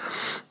us,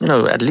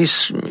 at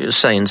least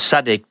say in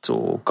SADC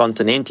or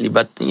continentally,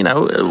 but,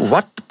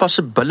 what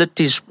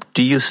possibilities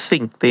do you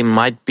think there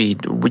might be,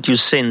 would you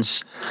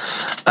sense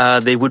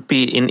there would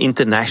be in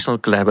international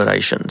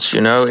collaborations,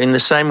 in the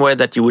same way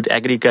that you would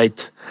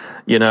aggregate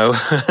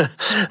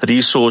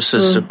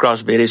resources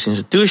across various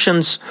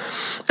institutions?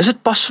 Is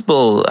it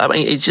possible? I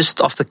mean, it's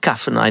just off the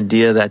cuff an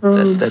idea that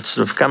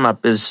sort of come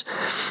up is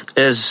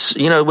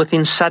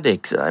within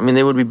SADC. I mean,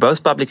 there would be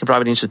both public and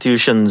private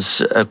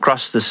institutions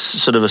across this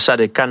sort of a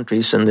SADC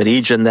countries and the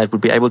region that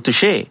would be able to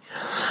share.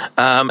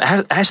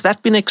 Has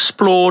that been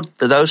explored?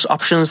 Those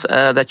options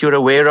that you're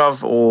aware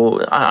of,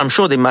 or I'm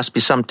sure there must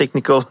be some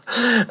technical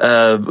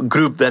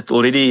group that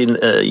already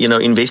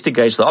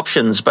investigates the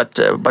options. But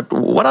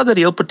what are the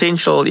real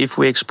potential if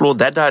we explore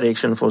that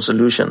direction for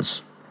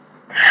solutions?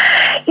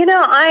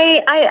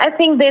 I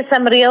think there's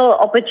some real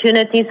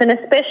opportunities, and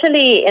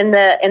especially in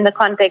the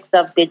context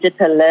of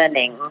digital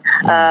learning,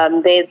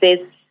 there's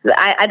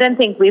I don't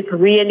think we've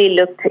really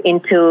looked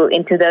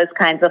into those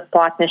kinds of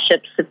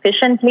partnerships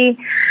sufficiently.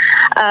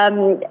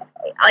 On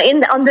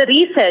the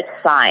research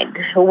side,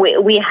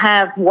 we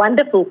have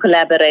wonderful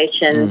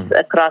collaborations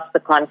across the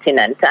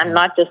continent. I'm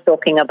not just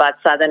talking about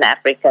Southern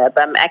Africa,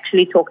 but I'm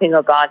actually talking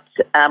about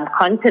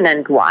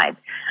continent-wide.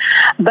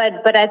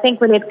 But I think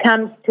when it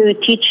comes to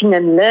teaching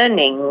and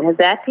learning,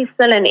 that is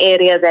still an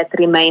area that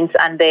remains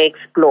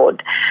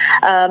underexplored.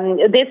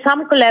 There's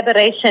some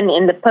collaboration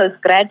in the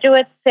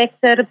postgraduate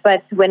sector,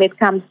 but when it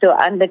comes to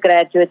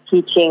undergraduate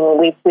teaching,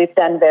 we've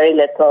done very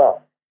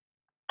little.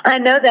 I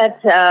know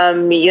that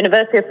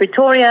University of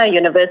Pretoria,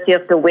 University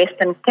of the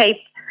Western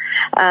Cape,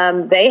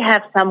 they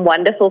have some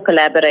wonderful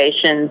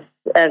collaborations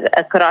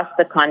across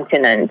the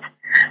continent,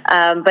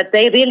 but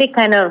they really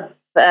kind of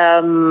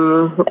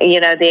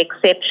the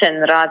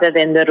exception rather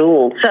than the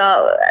rule.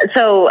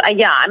 So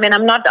I mean,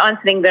 I'm not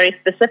answering very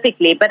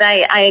specifically, but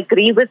I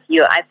agree with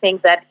you. I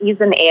think that is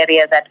an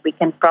area that we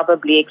can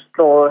probably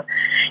explore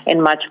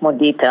in much more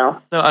detail.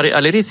 No, I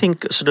really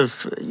think sort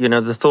of,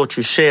 the thought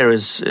you share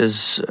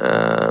is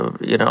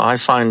I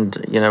find,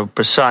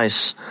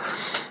 precise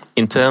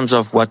in terms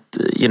of what,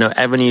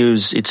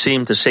 avenues it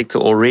seems the sector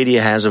already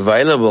has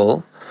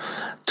available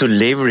to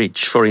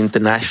leverage for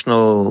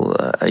international,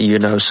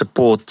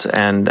 support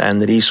and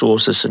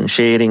resources and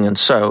sharing and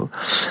so.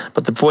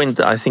 But the point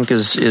I think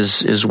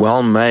is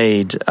well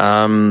made,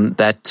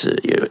 that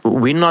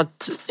we're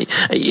not,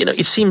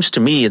 it seems to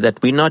me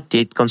that we're not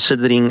yet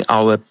considering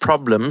our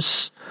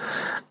problems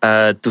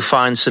to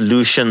find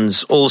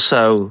solutions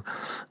also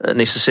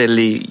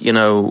necessarily,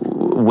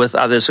 with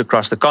others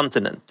across the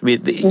continent. We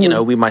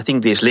might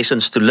think there's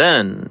lessons to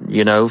learn,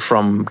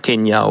 from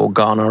Kenya or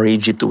Ghana or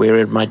Egypt or wherever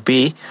it might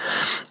be.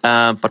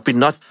 But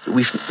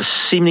we've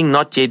seemingly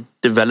not yet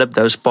developed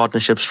those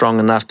partnerships strong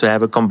enough to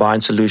have a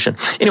combined solution.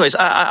 Anyways,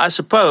 I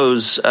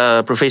suppose,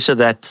 Professor,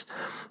 that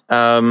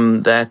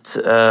when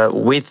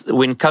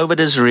COVID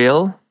is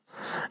real,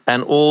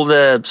 and all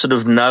the sort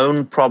of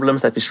known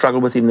problems that we struggle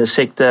with in the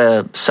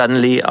sector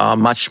suddenly are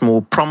much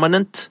more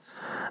prominent,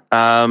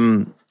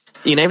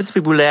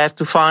 inevitably we'll have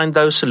to find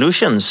those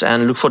solutions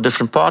and look for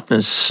different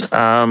partners.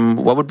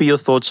 What would be your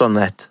thoughts on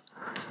that?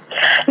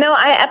 No,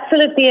 I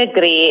absolutely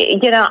agree.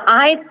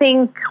 I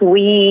think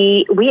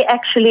we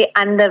actually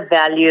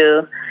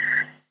undervalue,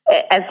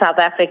 as South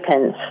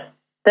Africans,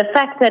 the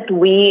fact that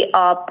we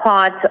are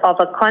part of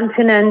a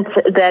continent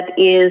that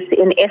is,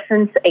 in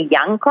essence, a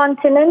young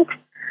continent.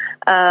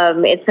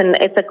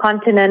 It's a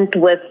continent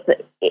with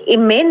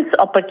immense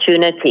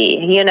opportunity.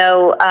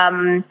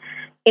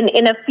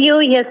 In a few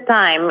years'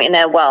 time,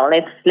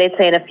 let's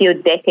say in a few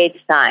decades'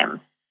 time,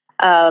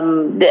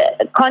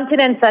 the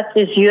continents such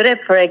as Europe,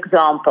 for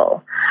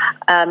example,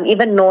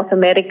 even North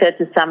America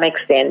to some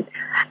extent,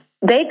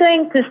 they're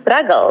going to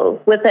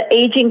struggle with the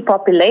aging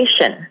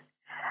population.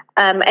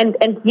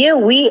 And here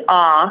we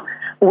are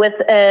with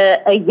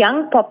a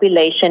young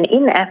population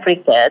in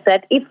Africa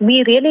that if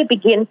we really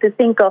begin to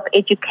think of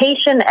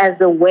education as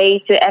a way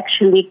to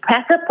actually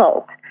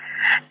catapult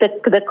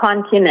the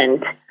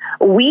continent,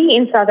 we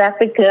in South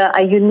Africa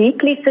are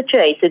uniquely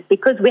situated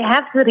because we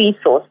have the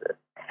resources.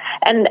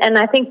 And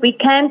I think we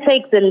can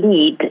take the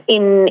lead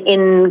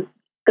in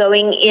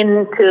going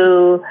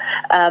into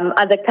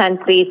other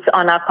countries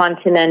on our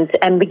continent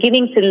and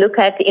beginning to look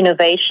at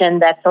innovation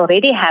that's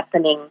already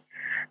happening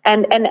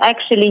and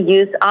actually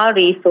use our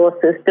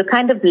resources to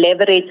kind of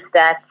leverage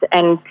that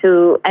and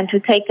to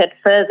take it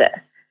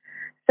further.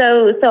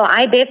 So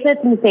I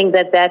definitely think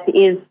that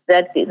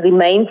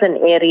remains an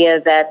area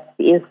that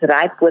is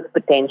ripe with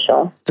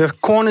potential. The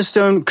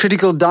Cornerstone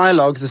Critical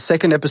Dialogues, the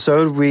second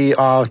episode, we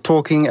are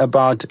talking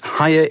about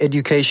higher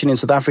education in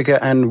South Africa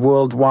and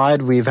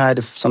worldwide. We've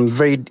had some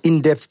very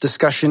in-depth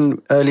discussion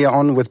earlier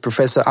on with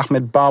Professor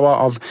Ahmed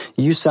Bawa of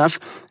USAF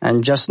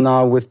and just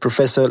now with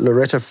Professor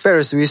Loretta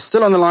Feris, who is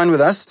still on the line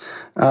with us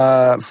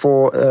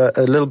for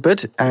a little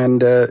bit,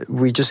 and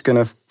we're just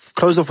going to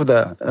close off with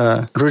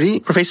Rudi.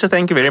 Professor,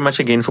 thank you very much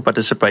again for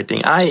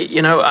participating.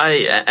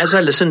 As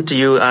I listen to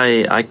you,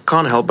 I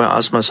can't help but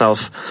ask myself,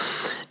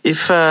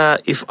 if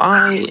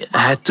I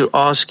had to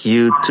ask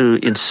you to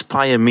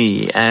inspire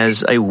me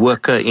as a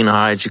worker in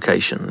higher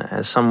education,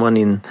 as someone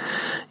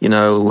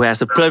who has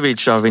the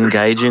privilege of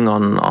engaging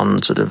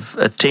on sort of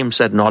attempts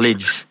at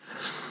knowledge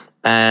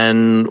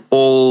and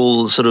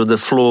all sort of the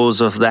flaws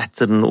of that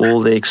and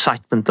all the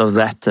excitement of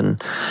that and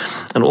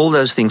all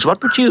those things.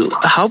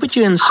 How would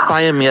you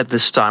inspire me at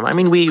this time? I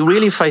mean, we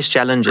really face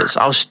challenges.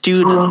 Our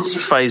students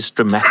face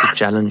dramatic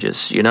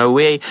challenges.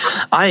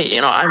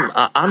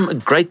 I'm a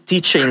great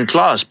teacher in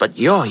class, but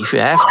if you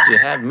have to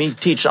have me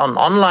teach on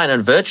online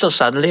and virtual,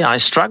 suddenly I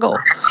struggle.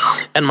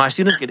 And my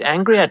students get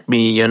angry at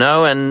me,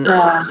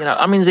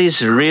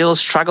 there's real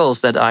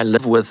struggles that I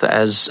live with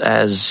as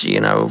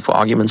for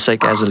argument's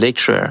sake, as a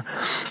lecturer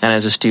and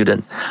as a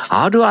student.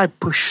 How do I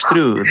push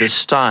through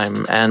this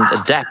time and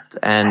adapt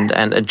and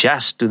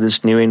adjust to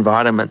this new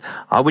environment?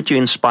 How would you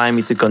inspire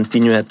me to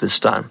continue at this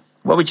time?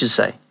 What would you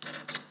say?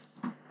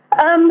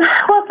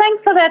 Well,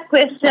 thanks for that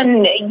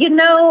question. You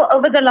know,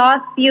 over the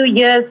last few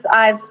years,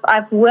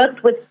 I've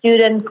worked with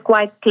students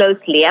quite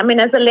closely. I mean,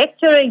 as a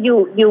lecturer,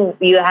 you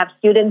have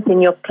students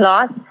in your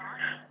class,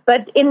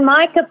 but in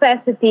my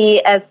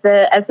capacity as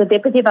the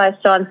Deputy Vice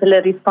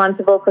Chancellor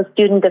responsible for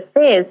student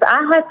affairs,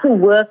 I had to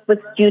work with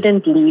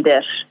student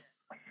leaders,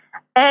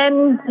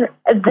 and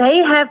they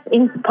have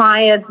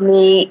inspired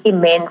me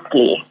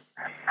immensely.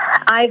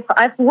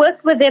 I've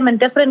worked with them in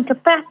different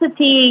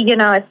capacity, you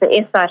know, as the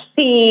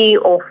SRC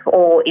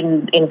or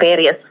in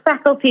various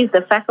faculties,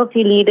 the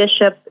faculty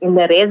leadership, in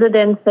the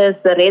residences,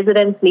 the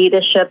residence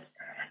leadership,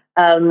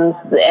 and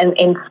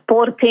in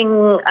sporting,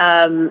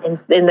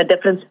 in the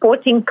different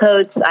sporting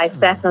codes. I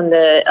sat on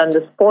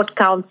the sport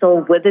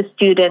council with the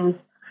students.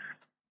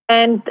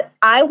 And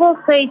I will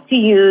say to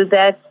you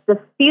that the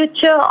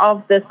future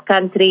of this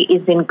country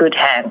is in good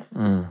hands.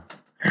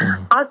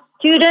 Our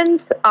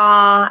students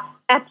are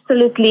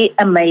absolutely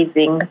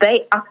amazing.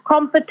 They are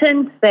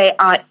competent, they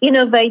are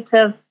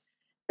innovative,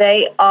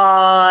 they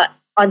are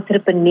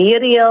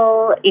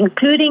entrepreneurial,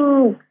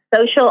 including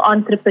social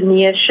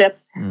entrepreneurship.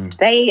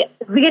 They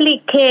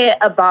really care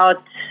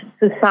about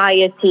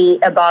society,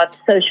 about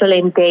social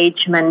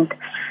engagement.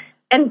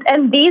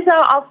 And these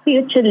are our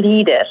future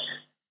leaders.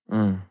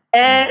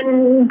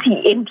 And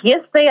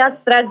yes, they are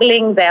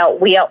struggling.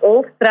 We are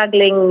all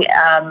struggling.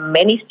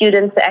 Many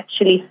students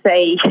actually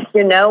say,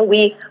 you know,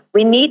 we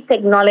need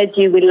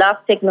technology, we love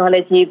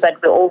technology, but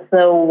we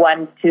also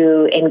want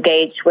to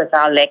engage with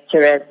our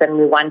lecturers and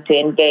we want to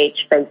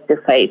engage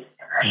face-to-face.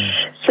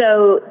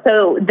 So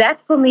that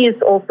for me is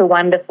also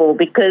wonderful,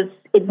 because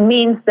it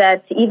means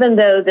that even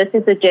though this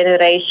is a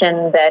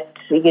generation that,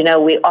 you know,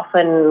 we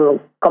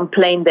often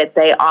complain that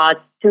they are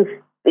too,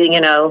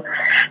 you know,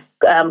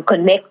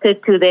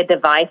 connected to their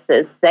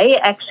devices, they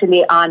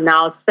actually are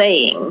now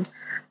saying,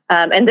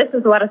 and this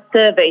is what a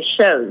survey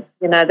shows,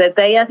 you know, that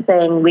they are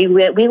saying we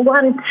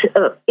want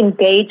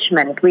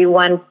engagement, we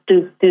want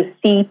to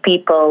see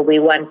people, we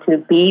want to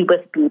be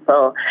with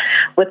people,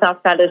 with our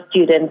fellow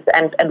students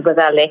and with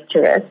our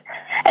lecturers.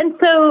 And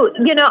so,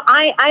 you know,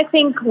 I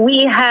think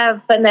we have,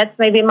 and that's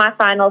maybe my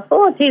final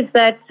thought, is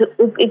that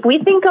if we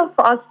think of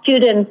our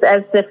students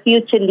as the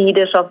future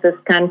leaders of this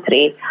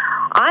country,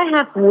 I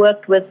have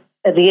worked with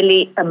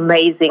really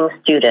amazing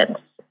students.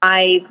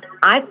 I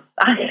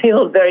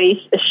feel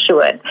very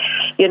assured,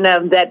 you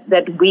know,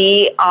 that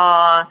we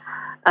are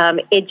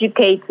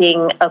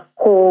educating a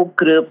core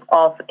group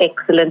of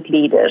excellent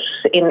leaders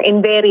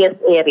in various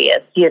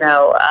areas. You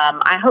know,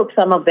 I hope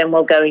some of them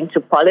will go into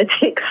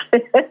politics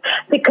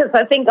because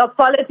I think our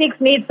politics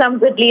needs some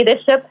good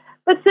leadership,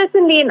 but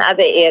certainly in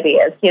other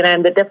areas, you know,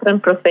 in the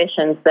different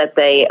professions that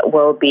they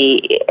will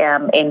be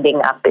ending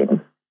up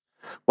in.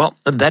 Well,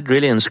 that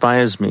really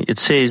inspires me. It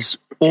says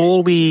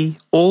all we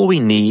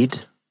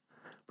need,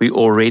 we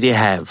already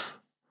have.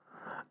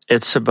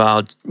 It's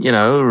about, you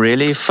know,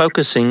 really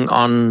focusing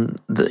on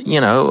the, you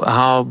know,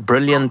 how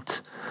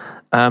brilliant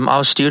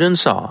our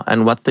students are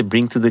and what they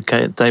bring to the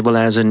table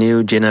as a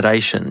new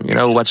generation. You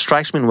know, what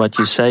strikes me in what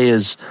you say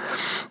is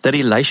the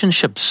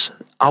relationships,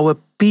 our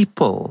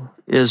people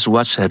is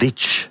what's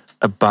rich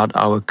about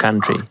our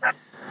country.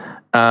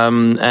 So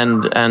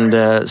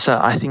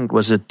I think,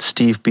 was it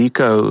Steve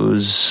Biko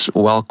who's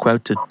well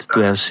quoted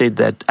to have said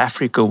that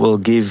Africa will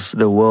give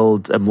the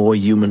world a more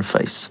human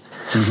face.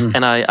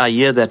 And I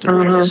hear that in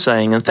what you're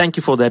saying, and thank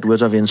you for that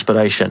word of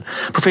inspiration.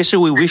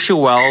 Professor, we wish you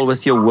well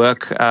with your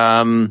work.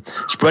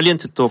 It's brilliant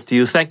to talk to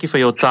you. Thank you for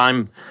your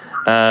time.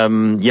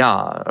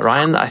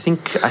 Ryan, I think.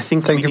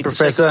 Thank you,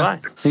 Professor.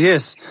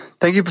 Yes,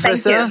 thank you,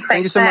 Professor.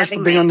 Thank you so much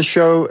for being on the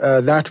show.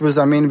 That was,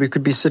 I mean, we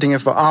could be sitting here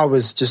for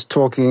hours just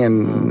talking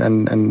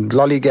and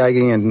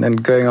lollygagging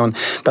and going on.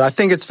 But I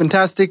think it's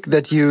fantastic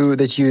that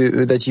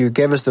you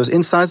gave us those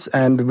insights,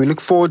 and we look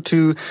forward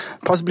to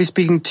possibly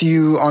speaking to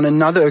you on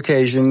another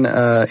occasion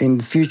in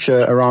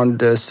future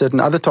around certain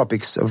other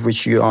topics of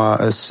which you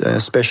are a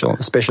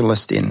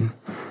specialist in.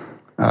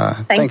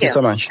 Thank you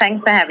so much.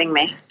 Thanks for having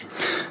me.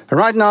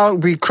 Right now,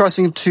 we're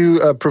crossing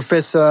to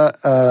Professor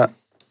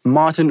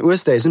Martin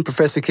Oosthuizen.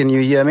 Professor, can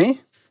you hear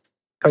me?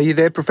 Are you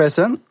there,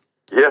 Professor?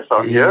 Yes,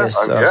 I'm here.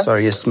 Yes,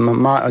 sorry. Yes,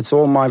 it's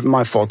all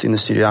my fault in the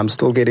studio. I'm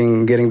still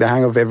getting the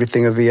hang of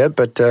everything over here,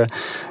 but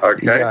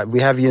yeah,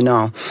 we have you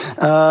now.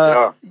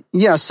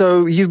 Yeah,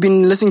 so you've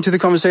been listening to the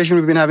conversation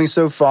we've been having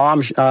so far,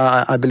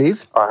 I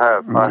believe? I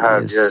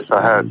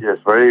have. Yes.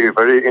 Very,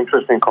 very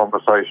interesting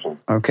conversation.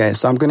 Okay,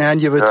 so I'm going to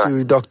hand you over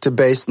to Dr.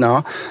 Buys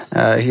now.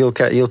 He'll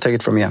take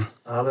it from here.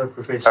 Hello,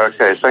 Professor.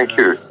 Okay, thank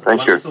you.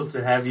 Wonderful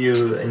to have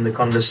you in the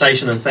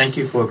conversation, and thank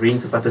you for agreeing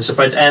to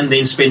participate and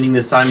then spending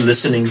the time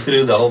listening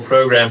through the whole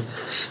program.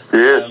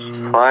 Yes,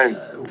 fine.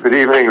 Good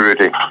evening,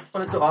 Rudi. I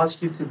wanted to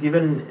ask you to give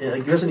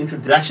us an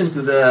introduction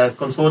to the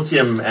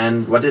consortium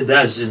and what it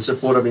does in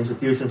support of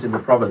institutions in the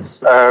province.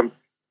 The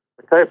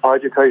Cape Higher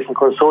Education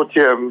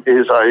Consortium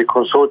is a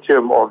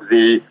consortium of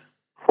the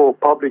 4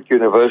 public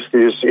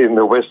universities in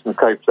the Western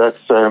Cape.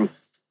 That's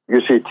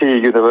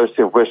UCT,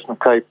 University of Western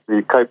Cape,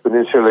 the Cape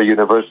Peninsula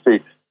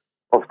University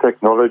of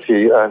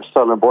Technology, and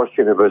Stellenbosch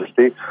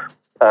University.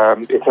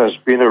 It has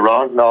been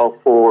around now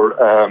for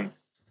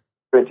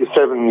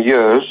 27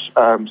 years,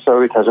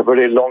 so it has a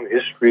very long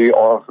history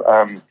of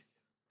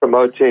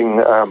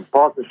promoting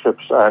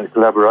partnerships and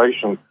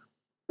collaboration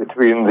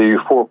between the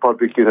 4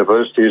 public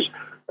universities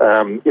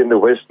in the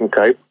Western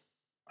Cape.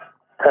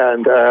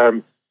 And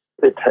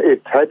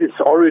it had its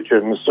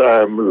origins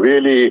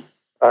really, in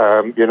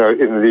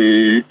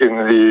the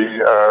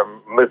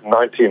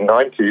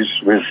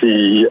mid-1990s with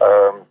the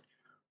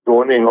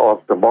dawning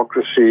of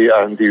democracy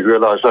and the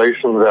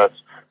realization that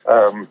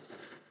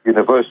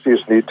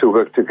universities need to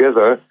work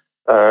together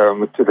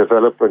to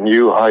develop a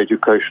new higher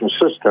education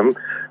system,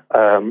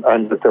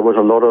 and that there was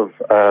a lot of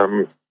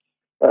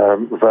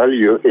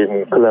value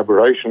in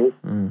collaboration.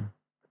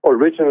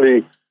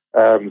 Originally,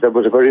 there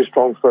was a very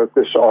strong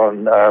focus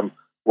on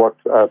what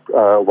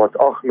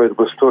Ahmed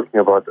was talking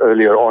about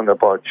earlier on,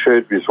 about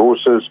shared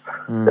resources,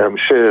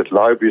 shared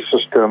library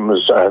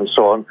systems, and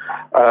so on.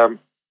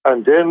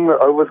 And then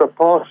over the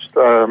past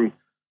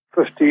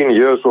 15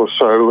 years or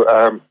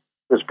so,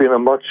 there's been a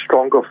much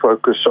stronger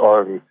focus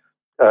on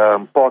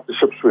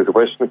partnerships with the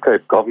Western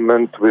Cape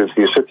government, with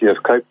the City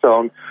of Cape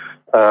Town,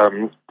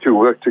 to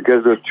work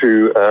together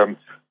to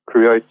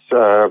create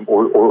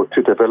or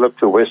to develop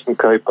the Western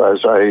Cape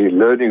as a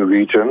learning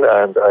region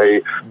and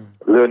a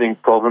learning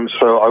province.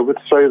 So I would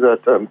say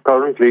that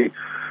currently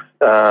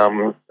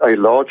a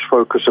large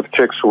focus of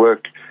CHEC's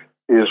work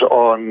is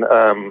on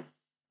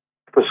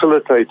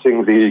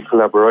facilitating the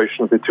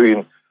collaboration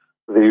between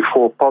the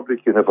 4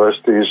 public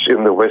universities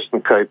in the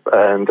Western Cape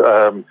and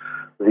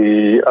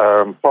the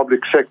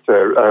public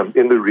sector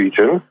in the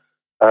region.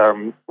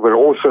 We're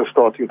also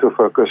starting to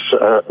focus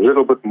a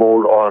little bit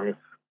more on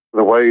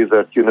the way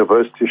that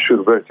universities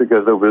should work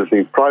together with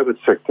the private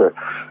sector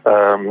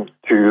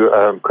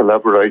to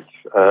collaborate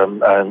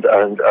and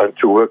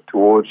to work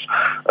towards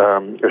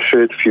a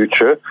shared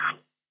future.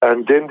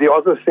 And then the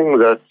other thing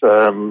that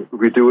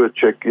we do at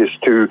CHEC is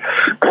to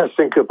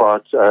think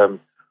about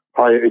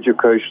higher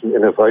education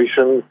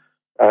innovation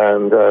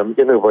and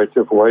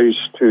innovative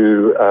ways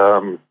to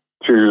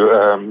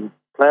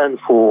plan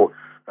for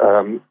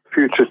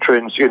future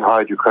trends in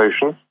higher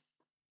education.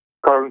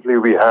 Currently,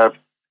 we have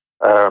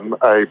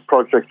a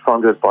project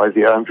funded by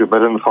the Andrew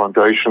Mellon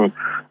Foundation,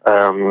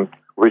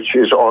 which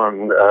is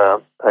on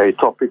a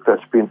topic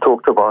that's been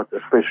talked about,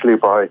 especially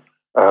by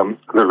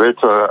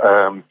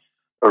Loretta,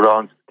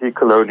 around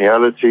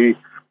decoloniality,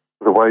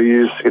 the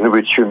ways in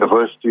which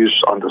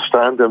universities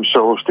understand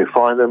themselves,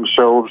 define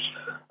themselves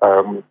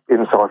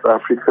in South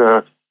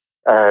Africa,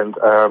 and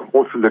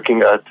also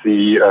looking at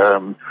the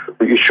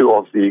issue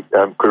of the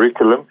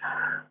curriculum.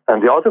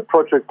 And the other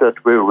project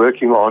that we're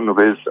working on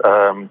with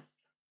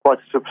quite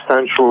a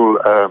substantial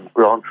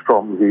grant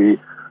from the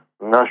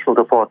National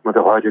Department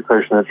of Higher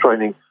Education and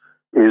Training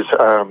is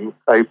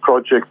a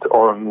project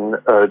on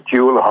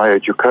dual higher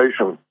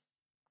education,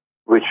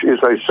 which is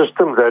a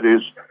system that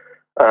is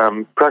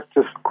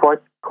practiced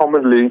quite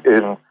commonly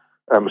in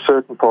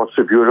certain parts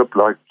of Europe,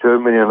 like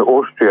Germany and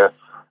Austria,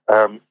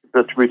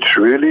 but which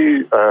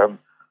really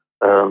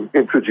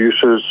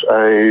introduces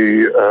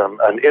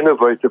an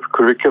innovative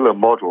curriculum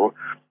model,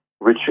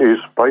 which is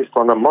based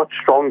on a much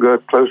stronger,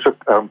 closer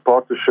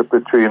partnership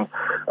between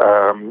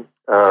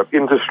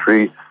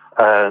industry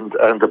and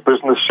the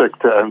business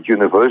sector and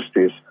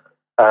universities,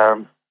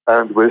 and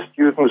where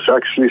students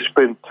actually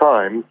spend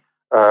time.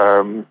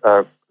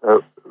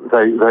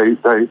 They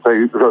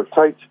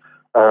rotate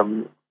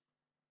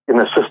in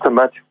a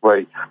systematic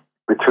way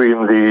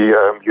between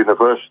the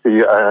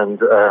university and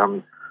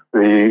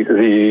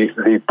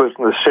the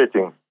business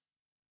setting,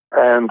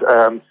 and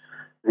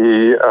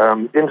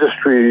the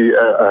industry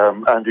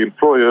and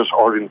employers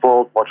are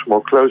involved much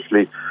more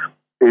closely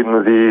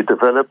in the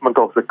development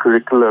of the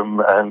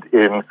curriculum and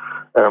in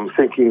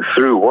thinking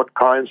through what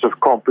kinds of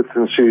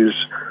competencies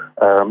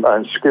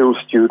and skills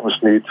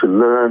students need to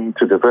learn,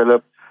 to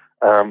develop,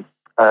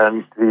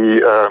 and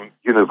the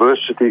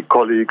university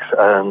colleagues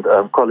and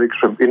colleagues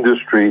from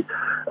industry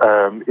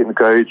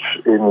engage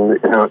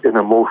in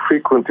a more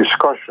frequent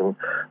discussion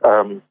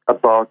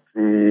about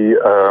the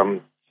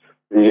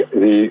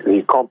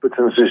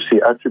competencies,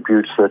 the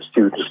attributes that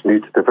students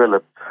need to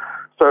develop.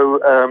 So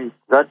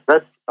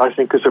that I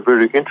think is a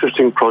very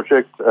interesting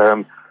project.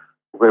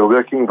 We're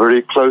working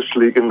very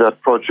closely in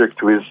that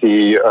project with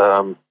the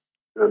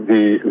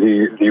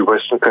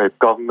Western Cape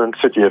government,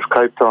 City of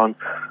Cape Town.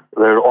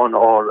 They're on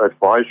our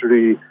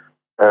advisory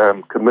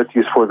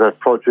committees for that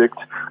project.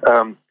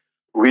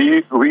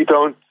 We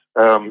don't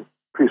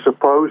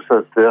presuppose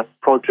that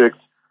project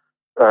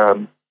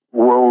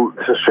will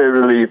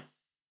necessarily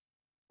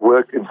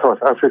work in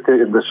South Africa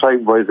in the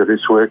same way that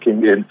it's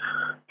working in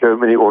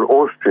Germany or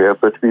Austria,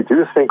 but we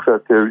do think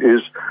that there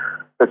is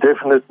a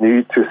definite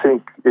need to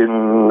think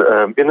in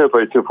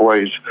innovative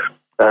ways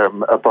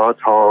about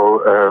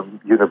how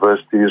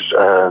universities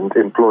and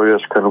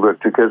employers can work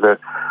together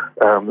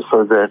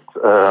so that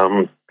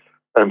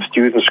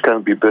students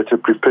can be better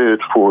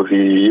prepared for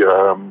the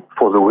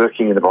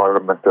working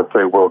environment that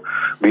they will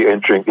be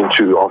entering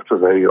into after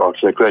they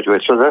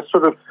graduate. So that's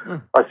sort of,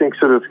 I think,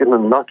 sort of in a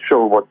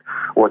nutshell, what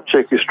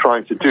CHEC is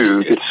trying to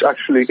do. It's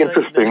actually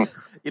interesting.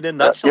 In a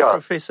nutshell,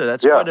 Professor,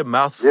 that's quite a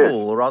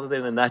mouthful rather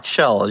than a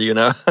nutshell,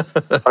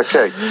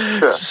 Okay,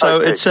 sure. So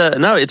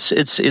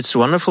it's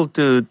wonderful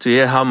to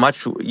hear how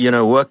much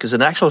work is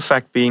in actual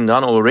fact being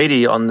done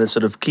already on the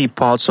sort of key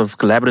parts of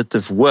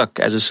collaborative work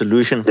as a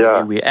solution for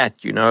where we're at.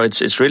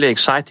 It's really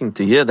exciting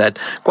to hear that.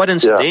 Quite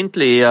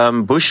incidentally,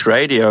 Bush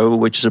Radio,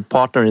 which is a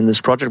partner in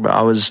this project, but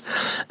I was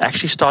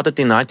actually started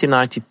in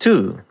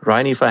 1992,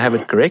 Ryan, if I have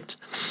it correct.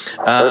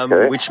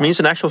 Which means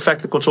in actual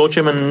fact the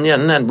consortium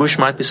and Bush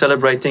might be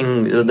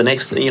celebrating the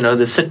next, the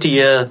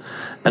 30-year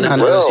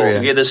anniversary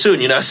together soon,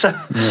 So,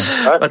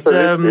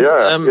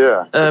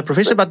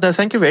 Professor, but no,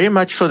 thank you very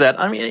much for that.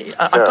 I mean,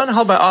 I can't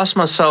help but ask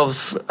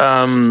myself,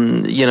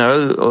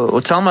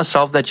 or tell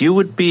myself that you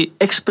would be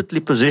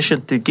expertly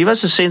positioned to give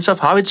us a sense of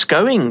how it's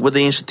going with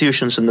the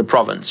institutions in the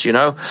province.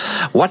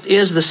 What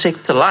is the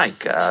sector like?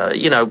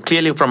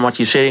 Clearly from what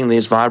you're saying,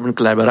 there's vibrant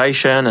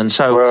collaboration, and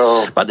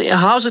so. But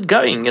how's it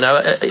going?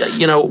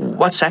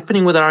 What's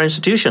happening with our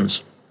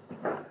institutions?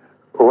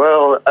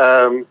 Well,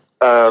 I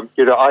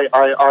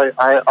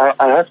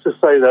have to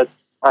say that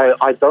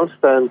I don't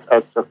stand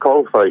at the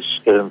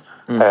coalface in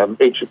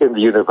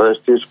the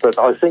universities, but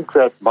I think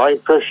that my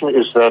impression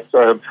is that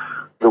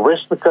the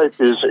Western Cape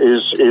is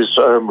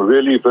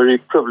really very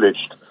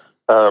privileged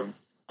to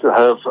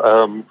have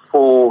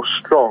 4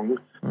 strong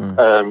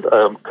and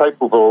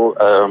capable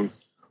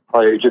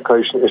higher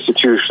education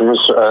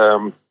institutions.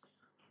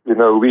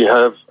 We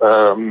have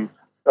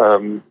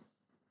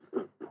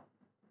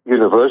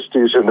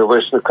universities in the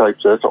Western Cape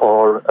that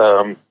are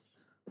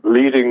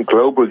leading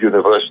global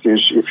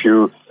universities. If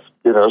you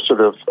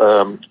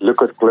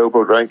look at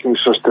global ranking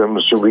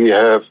systems, we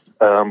have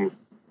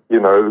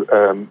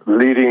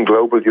leading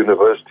global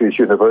universities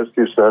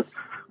that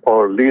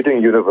are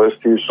leading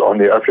universities on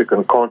the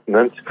African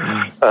continent.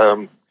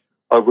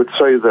 I would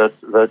say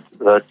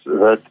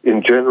that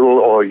in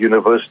general our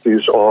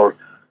universities are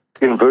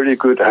in very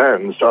good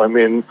hands. I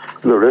mean,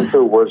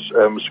 Loretta was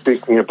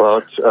speaking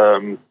about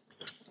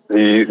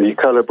the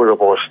caliber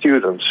of our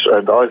students,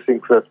 and I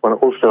think that one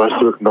also has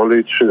to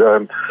acknowledge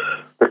the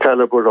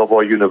caliber of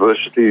our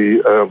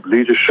university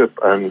leadership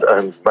and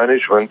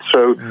management.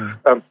 So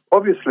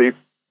obviously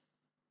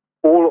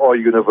all our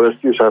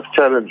universities have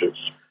challenges,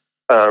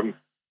 and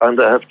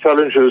they have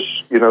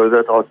challenges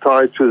that are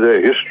tied to their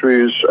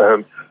histories.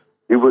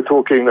 You were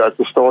talking at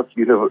the start,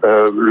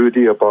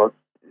 Rudi, about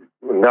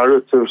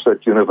narratives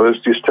that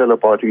universities tell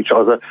about each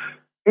other.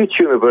 Each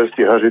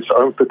university has its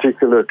own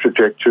particular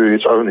trajectory,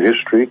 its own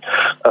history,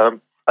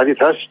 and it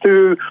has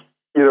to,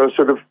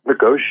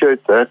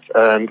 negotiate that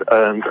and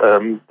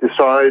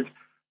decide,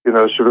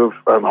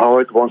 how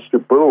it wants to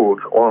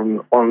build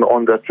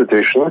on that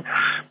tradition.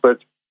 But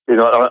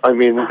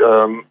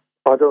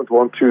I don't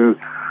want to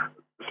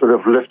sort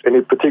of lift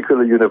any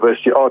particular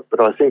university out, but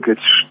I think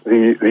it's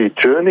the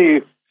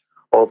journey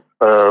of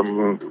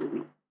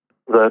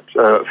that,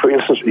 for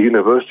instance, a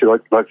university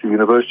like the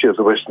University of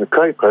the Western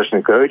Cape has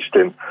engaged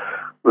in,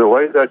 the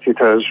way that it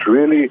has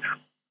really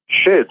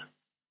shed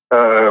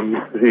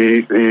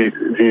the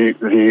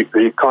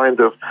kind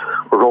of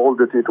role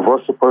that it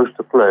was supposed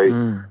to play,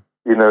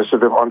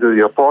 under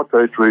the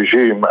apartheid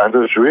regime, and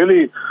has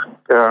really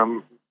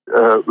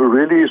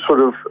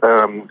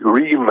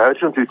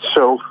reimagined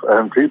itself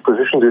and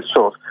repositioned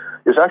itself,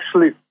 is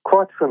actually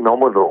quite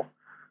phenomenal.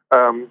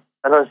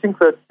 And I think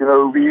that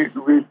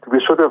we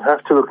sort of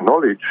have to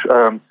acknowledge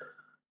the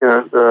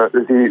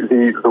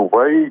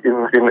way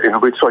in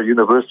which our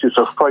universities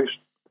have faced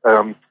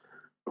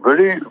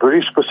very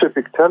very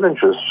specific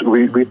challenges.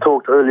 We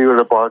talked earlier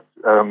about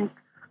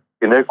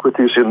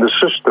inequities in the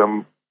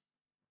system,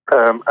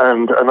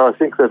 and I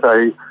think that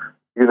a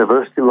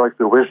university like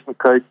the Western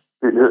Cape,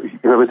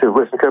 University of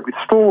Western Cape, it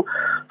still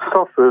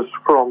suffers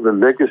from the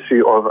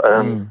legacy of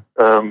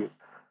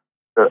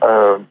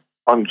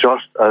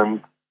unjust and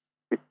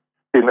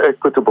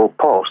inequitable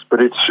past, but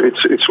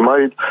it's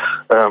made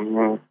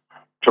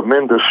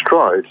tremendous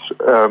strides.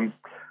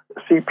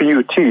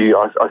 CPUT,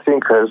 I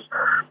think, has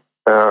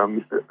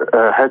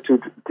had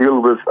to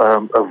deal with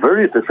a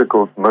very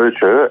difficult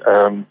merger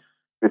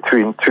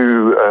between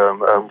 2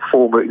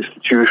 former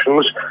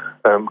institutions,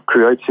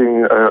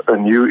 creating a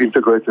new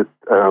integrated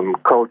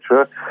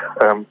culture.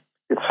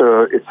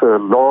 It's a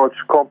large,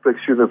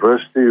 complex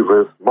university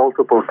with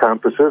multiple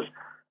campuses.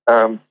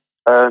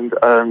 And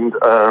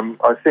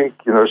I think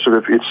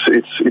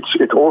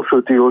it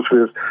also deals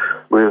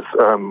with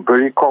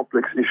very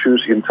complex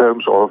issues in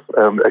terms of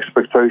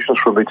expectations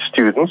from its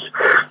students.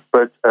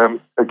 But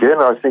again,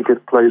 I think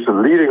it plays a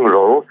leading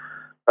role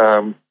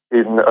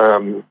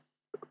in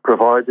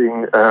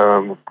providing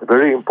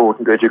very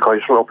important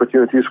educational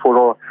opportunities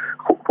for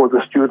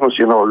the students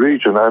in our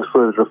region and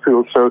further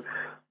afield. So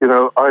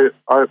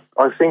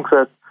I think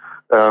that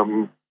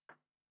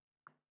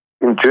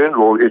in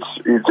general, it's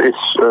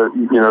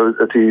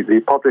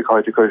the public higher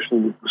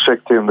education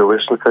sector in the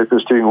Western Cape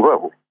is doing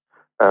well.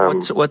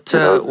 What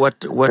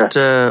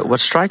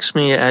strikes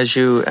me as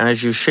you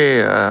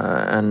share,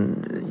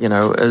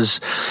 is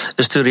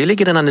to really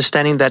get an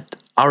understanding that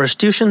our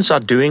institutions are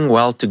doing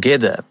well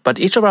together, but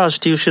each of our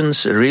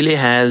institutions really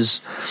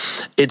has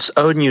its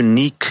own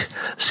unique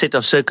set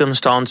of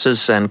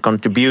circumstances and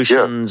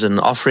contributions and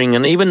offering.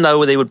 And even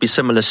though there would be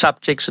similar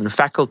subjects and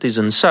faculties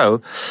and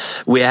so,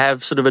 we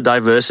have sort of a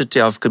diversity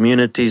of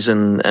communities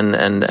and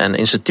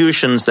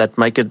institutions that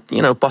make it,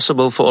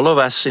 possible for all of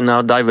us in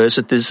our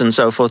diversities and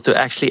so forth to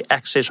actually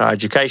access our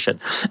education.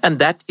 And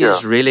that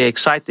is really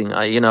exciting.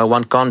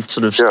 One can't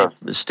sort of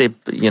step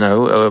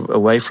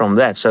away from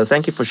that. So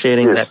thank you for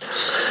sharing that.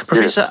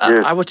 Professor,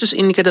 I was just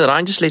indicated that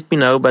Ryan just let me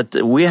know, but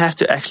we have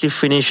to actually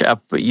finish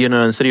up,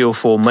 in 3 or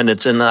 4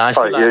 minutes, and I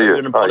feel like I owe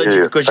an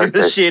apology because you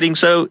were sharing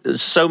so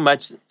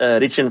much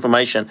rich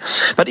information.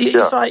 But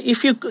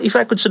if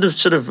I could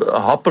sort of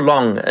hop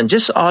along and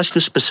just ask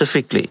you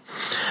specifically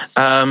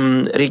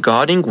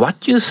regarding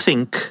what you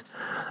think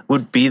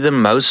would be the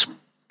most,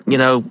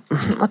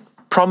 not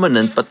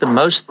prominent, but the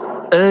most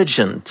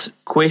urgent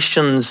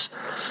questions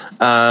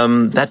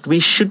that we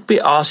should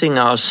be asking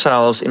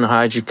ourselves in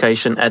higher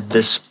education at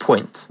this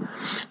point,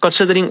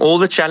 considering all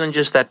the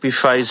challenges that we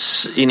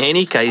face in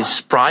any case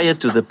prior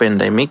to the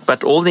pandemic,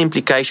 but all the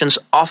implications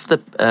of the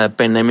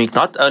pandemic,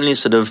 not only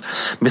sort of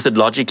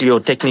methodologically or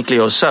technically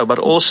or so, but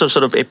also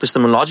sort of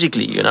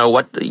epistemologically,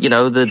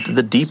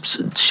 the deep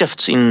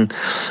shifts in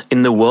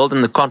the world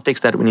and the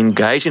context that we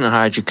engage in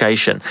higher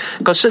education.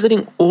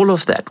 Considering all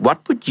of that,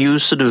 what would you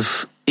sort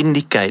of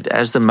indicate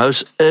as the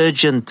most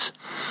urgent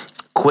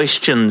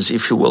questions,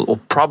 if you will, or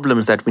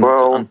problems that we need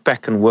to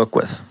unpack and work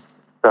with?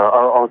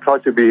 I'll try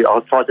to be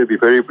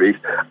very brief.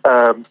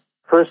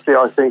 Firstly,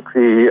 I think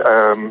the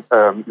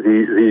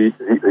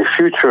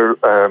future.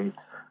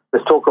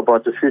 Let's talk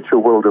about the future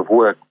world of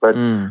work. But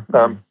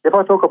if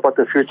I talk about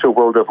the future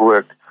world of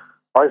work,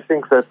 I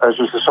think that as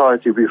a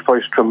society we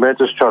face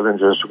tremendous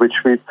challenges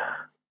which we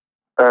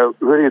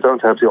really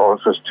don't have the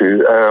answers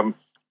to.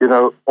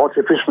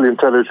 Artificial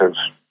intelligence,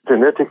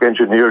 genetic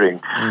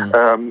engineering,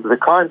 the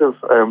kind of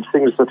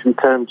things that we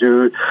can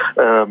do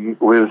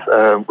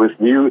with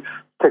new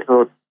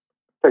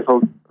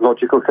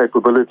technological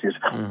capabilities,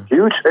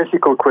 huge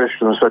ethical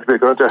questions that we're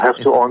going to have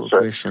to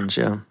answer.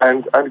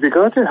 And we're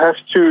going to have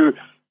to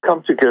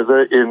come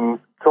together in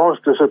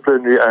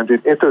transdisciplinary and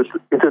in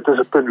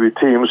interdisciplinary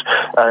teams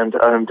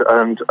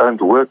and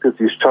work with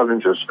these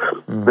challenges.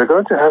 We're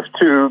going to have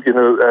to,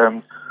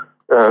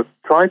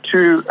 try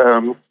to.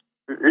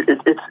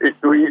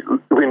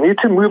 We need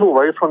to move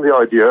away from the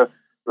idea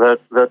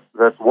that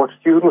what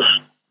students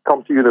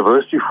come to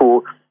university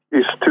for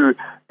is to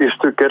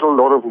get a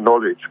lot of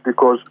knowledge,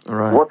 because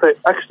what they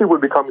actually will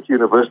be coming to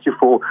university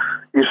for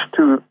is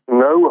to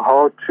know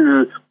how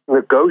to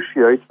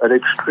negotiate an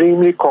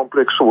extremely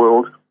complex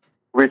world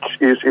which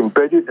is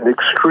embedded in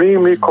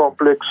extremely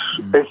complex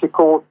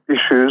ethical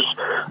issues,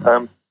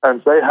 and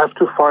they have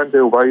to find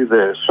their way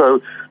there.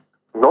 So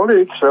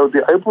knowledge, they'll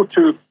be able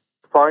to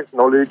find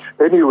knowledge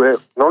anywhere.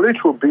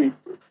 Knowledge will be,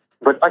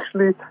 but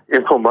actually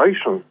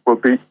information will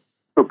be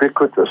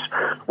ubiquitous.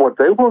 What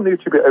they will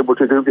need to be able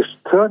to do is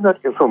turn that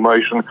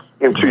information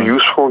into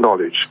useful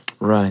knowledge.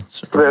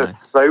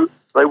 They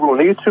will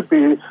need to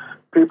be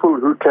people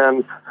who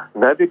can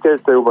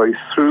navigate their way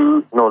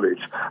through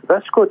knowledge.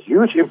 That's got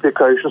huge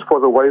implications for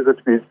the way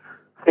that we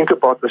think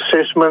about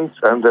assessment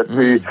and that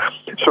we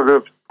sort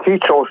of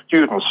teach our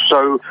students.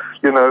 So,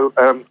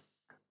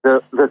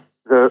 the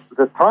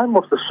time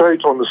of the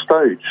sage on the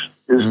stage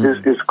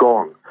is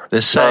gone.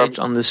 The sage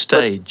on the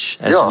stage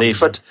has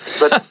left.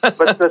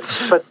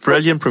 But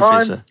Brilliant,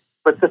 Professor.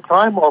 But the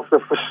time of the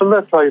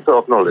facilitator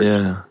of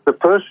knowledge, the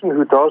person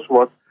who does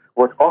what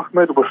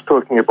Ahmed was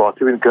talking about,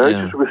 who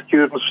engages with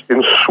students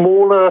in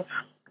smaller,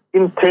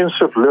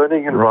 intensive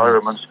learning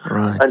environments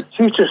and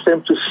teaches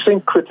them to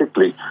think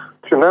critically,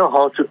 to know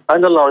how to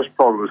analyze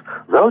problems.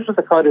 Those are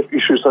the kind of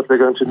issues that we're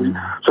going to need,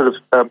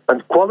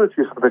 and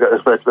qualities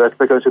that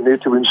we're going to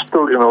need to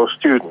instill in our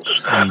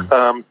students.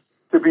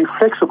 To be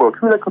flexible.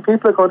 People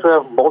are going to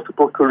have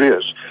multiple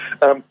careers.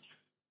 A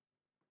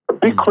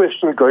big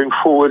question going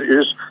forward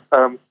is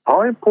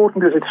how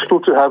important is it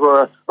still to have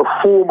a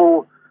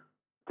formal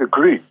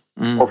degree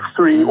of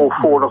 3 or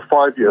 4 or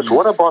 5 years?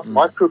 What about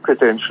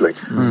micro-credentialing?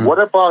 What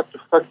about the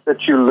fact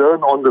that you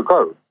learn on the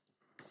go?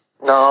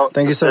 Now,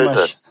 thank you so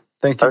much.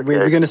 Thank you.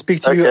 We're going to speak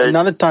to you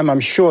another time,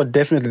 I'm sure.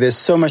 Definitely. There's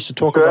so much to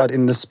talk about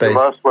in this space.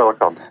 You're most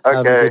welcome.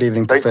 Have a good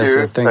evening,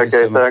 Professor. Thank you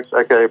so much.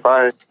 Thanks. Okay,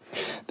 bye.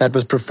 That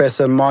was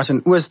Professor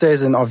Martin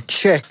Oosthuizen of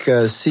CHEC,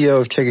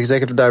 CEO of CHEC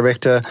Executive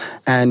Director,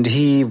 and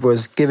he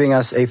was giving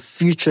us a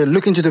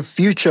look into the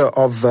future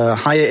of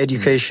higher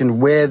education,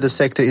 where the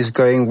sector is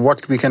going,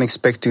 what we can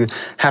expect to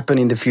happen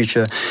in the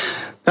future.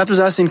 That was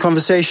us in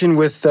conversation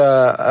with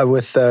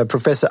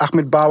Professor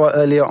Ahmed Bawa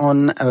earlier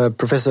on,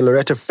 Professor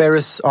Loretta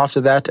Feris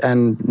after that,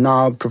 and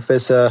now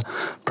Professor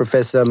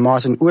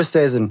Martin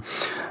Oosthuizen.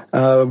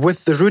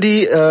 With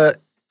Rudi,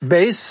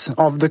 Buys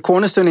of the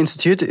Cornerstone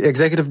Institute,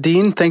 Executive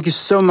Dean, thank you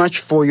so much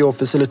for your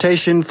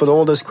facilitation, for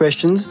all those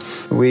questions.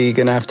 We're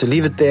going to have to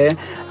leave it there.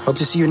 Hope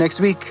to see you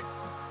next week,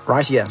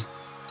 right here.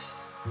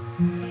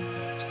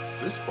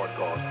 This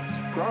podcast is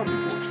proudly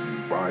brought to you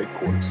by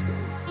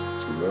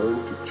Cornerstone. Learn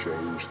to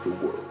change the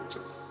world.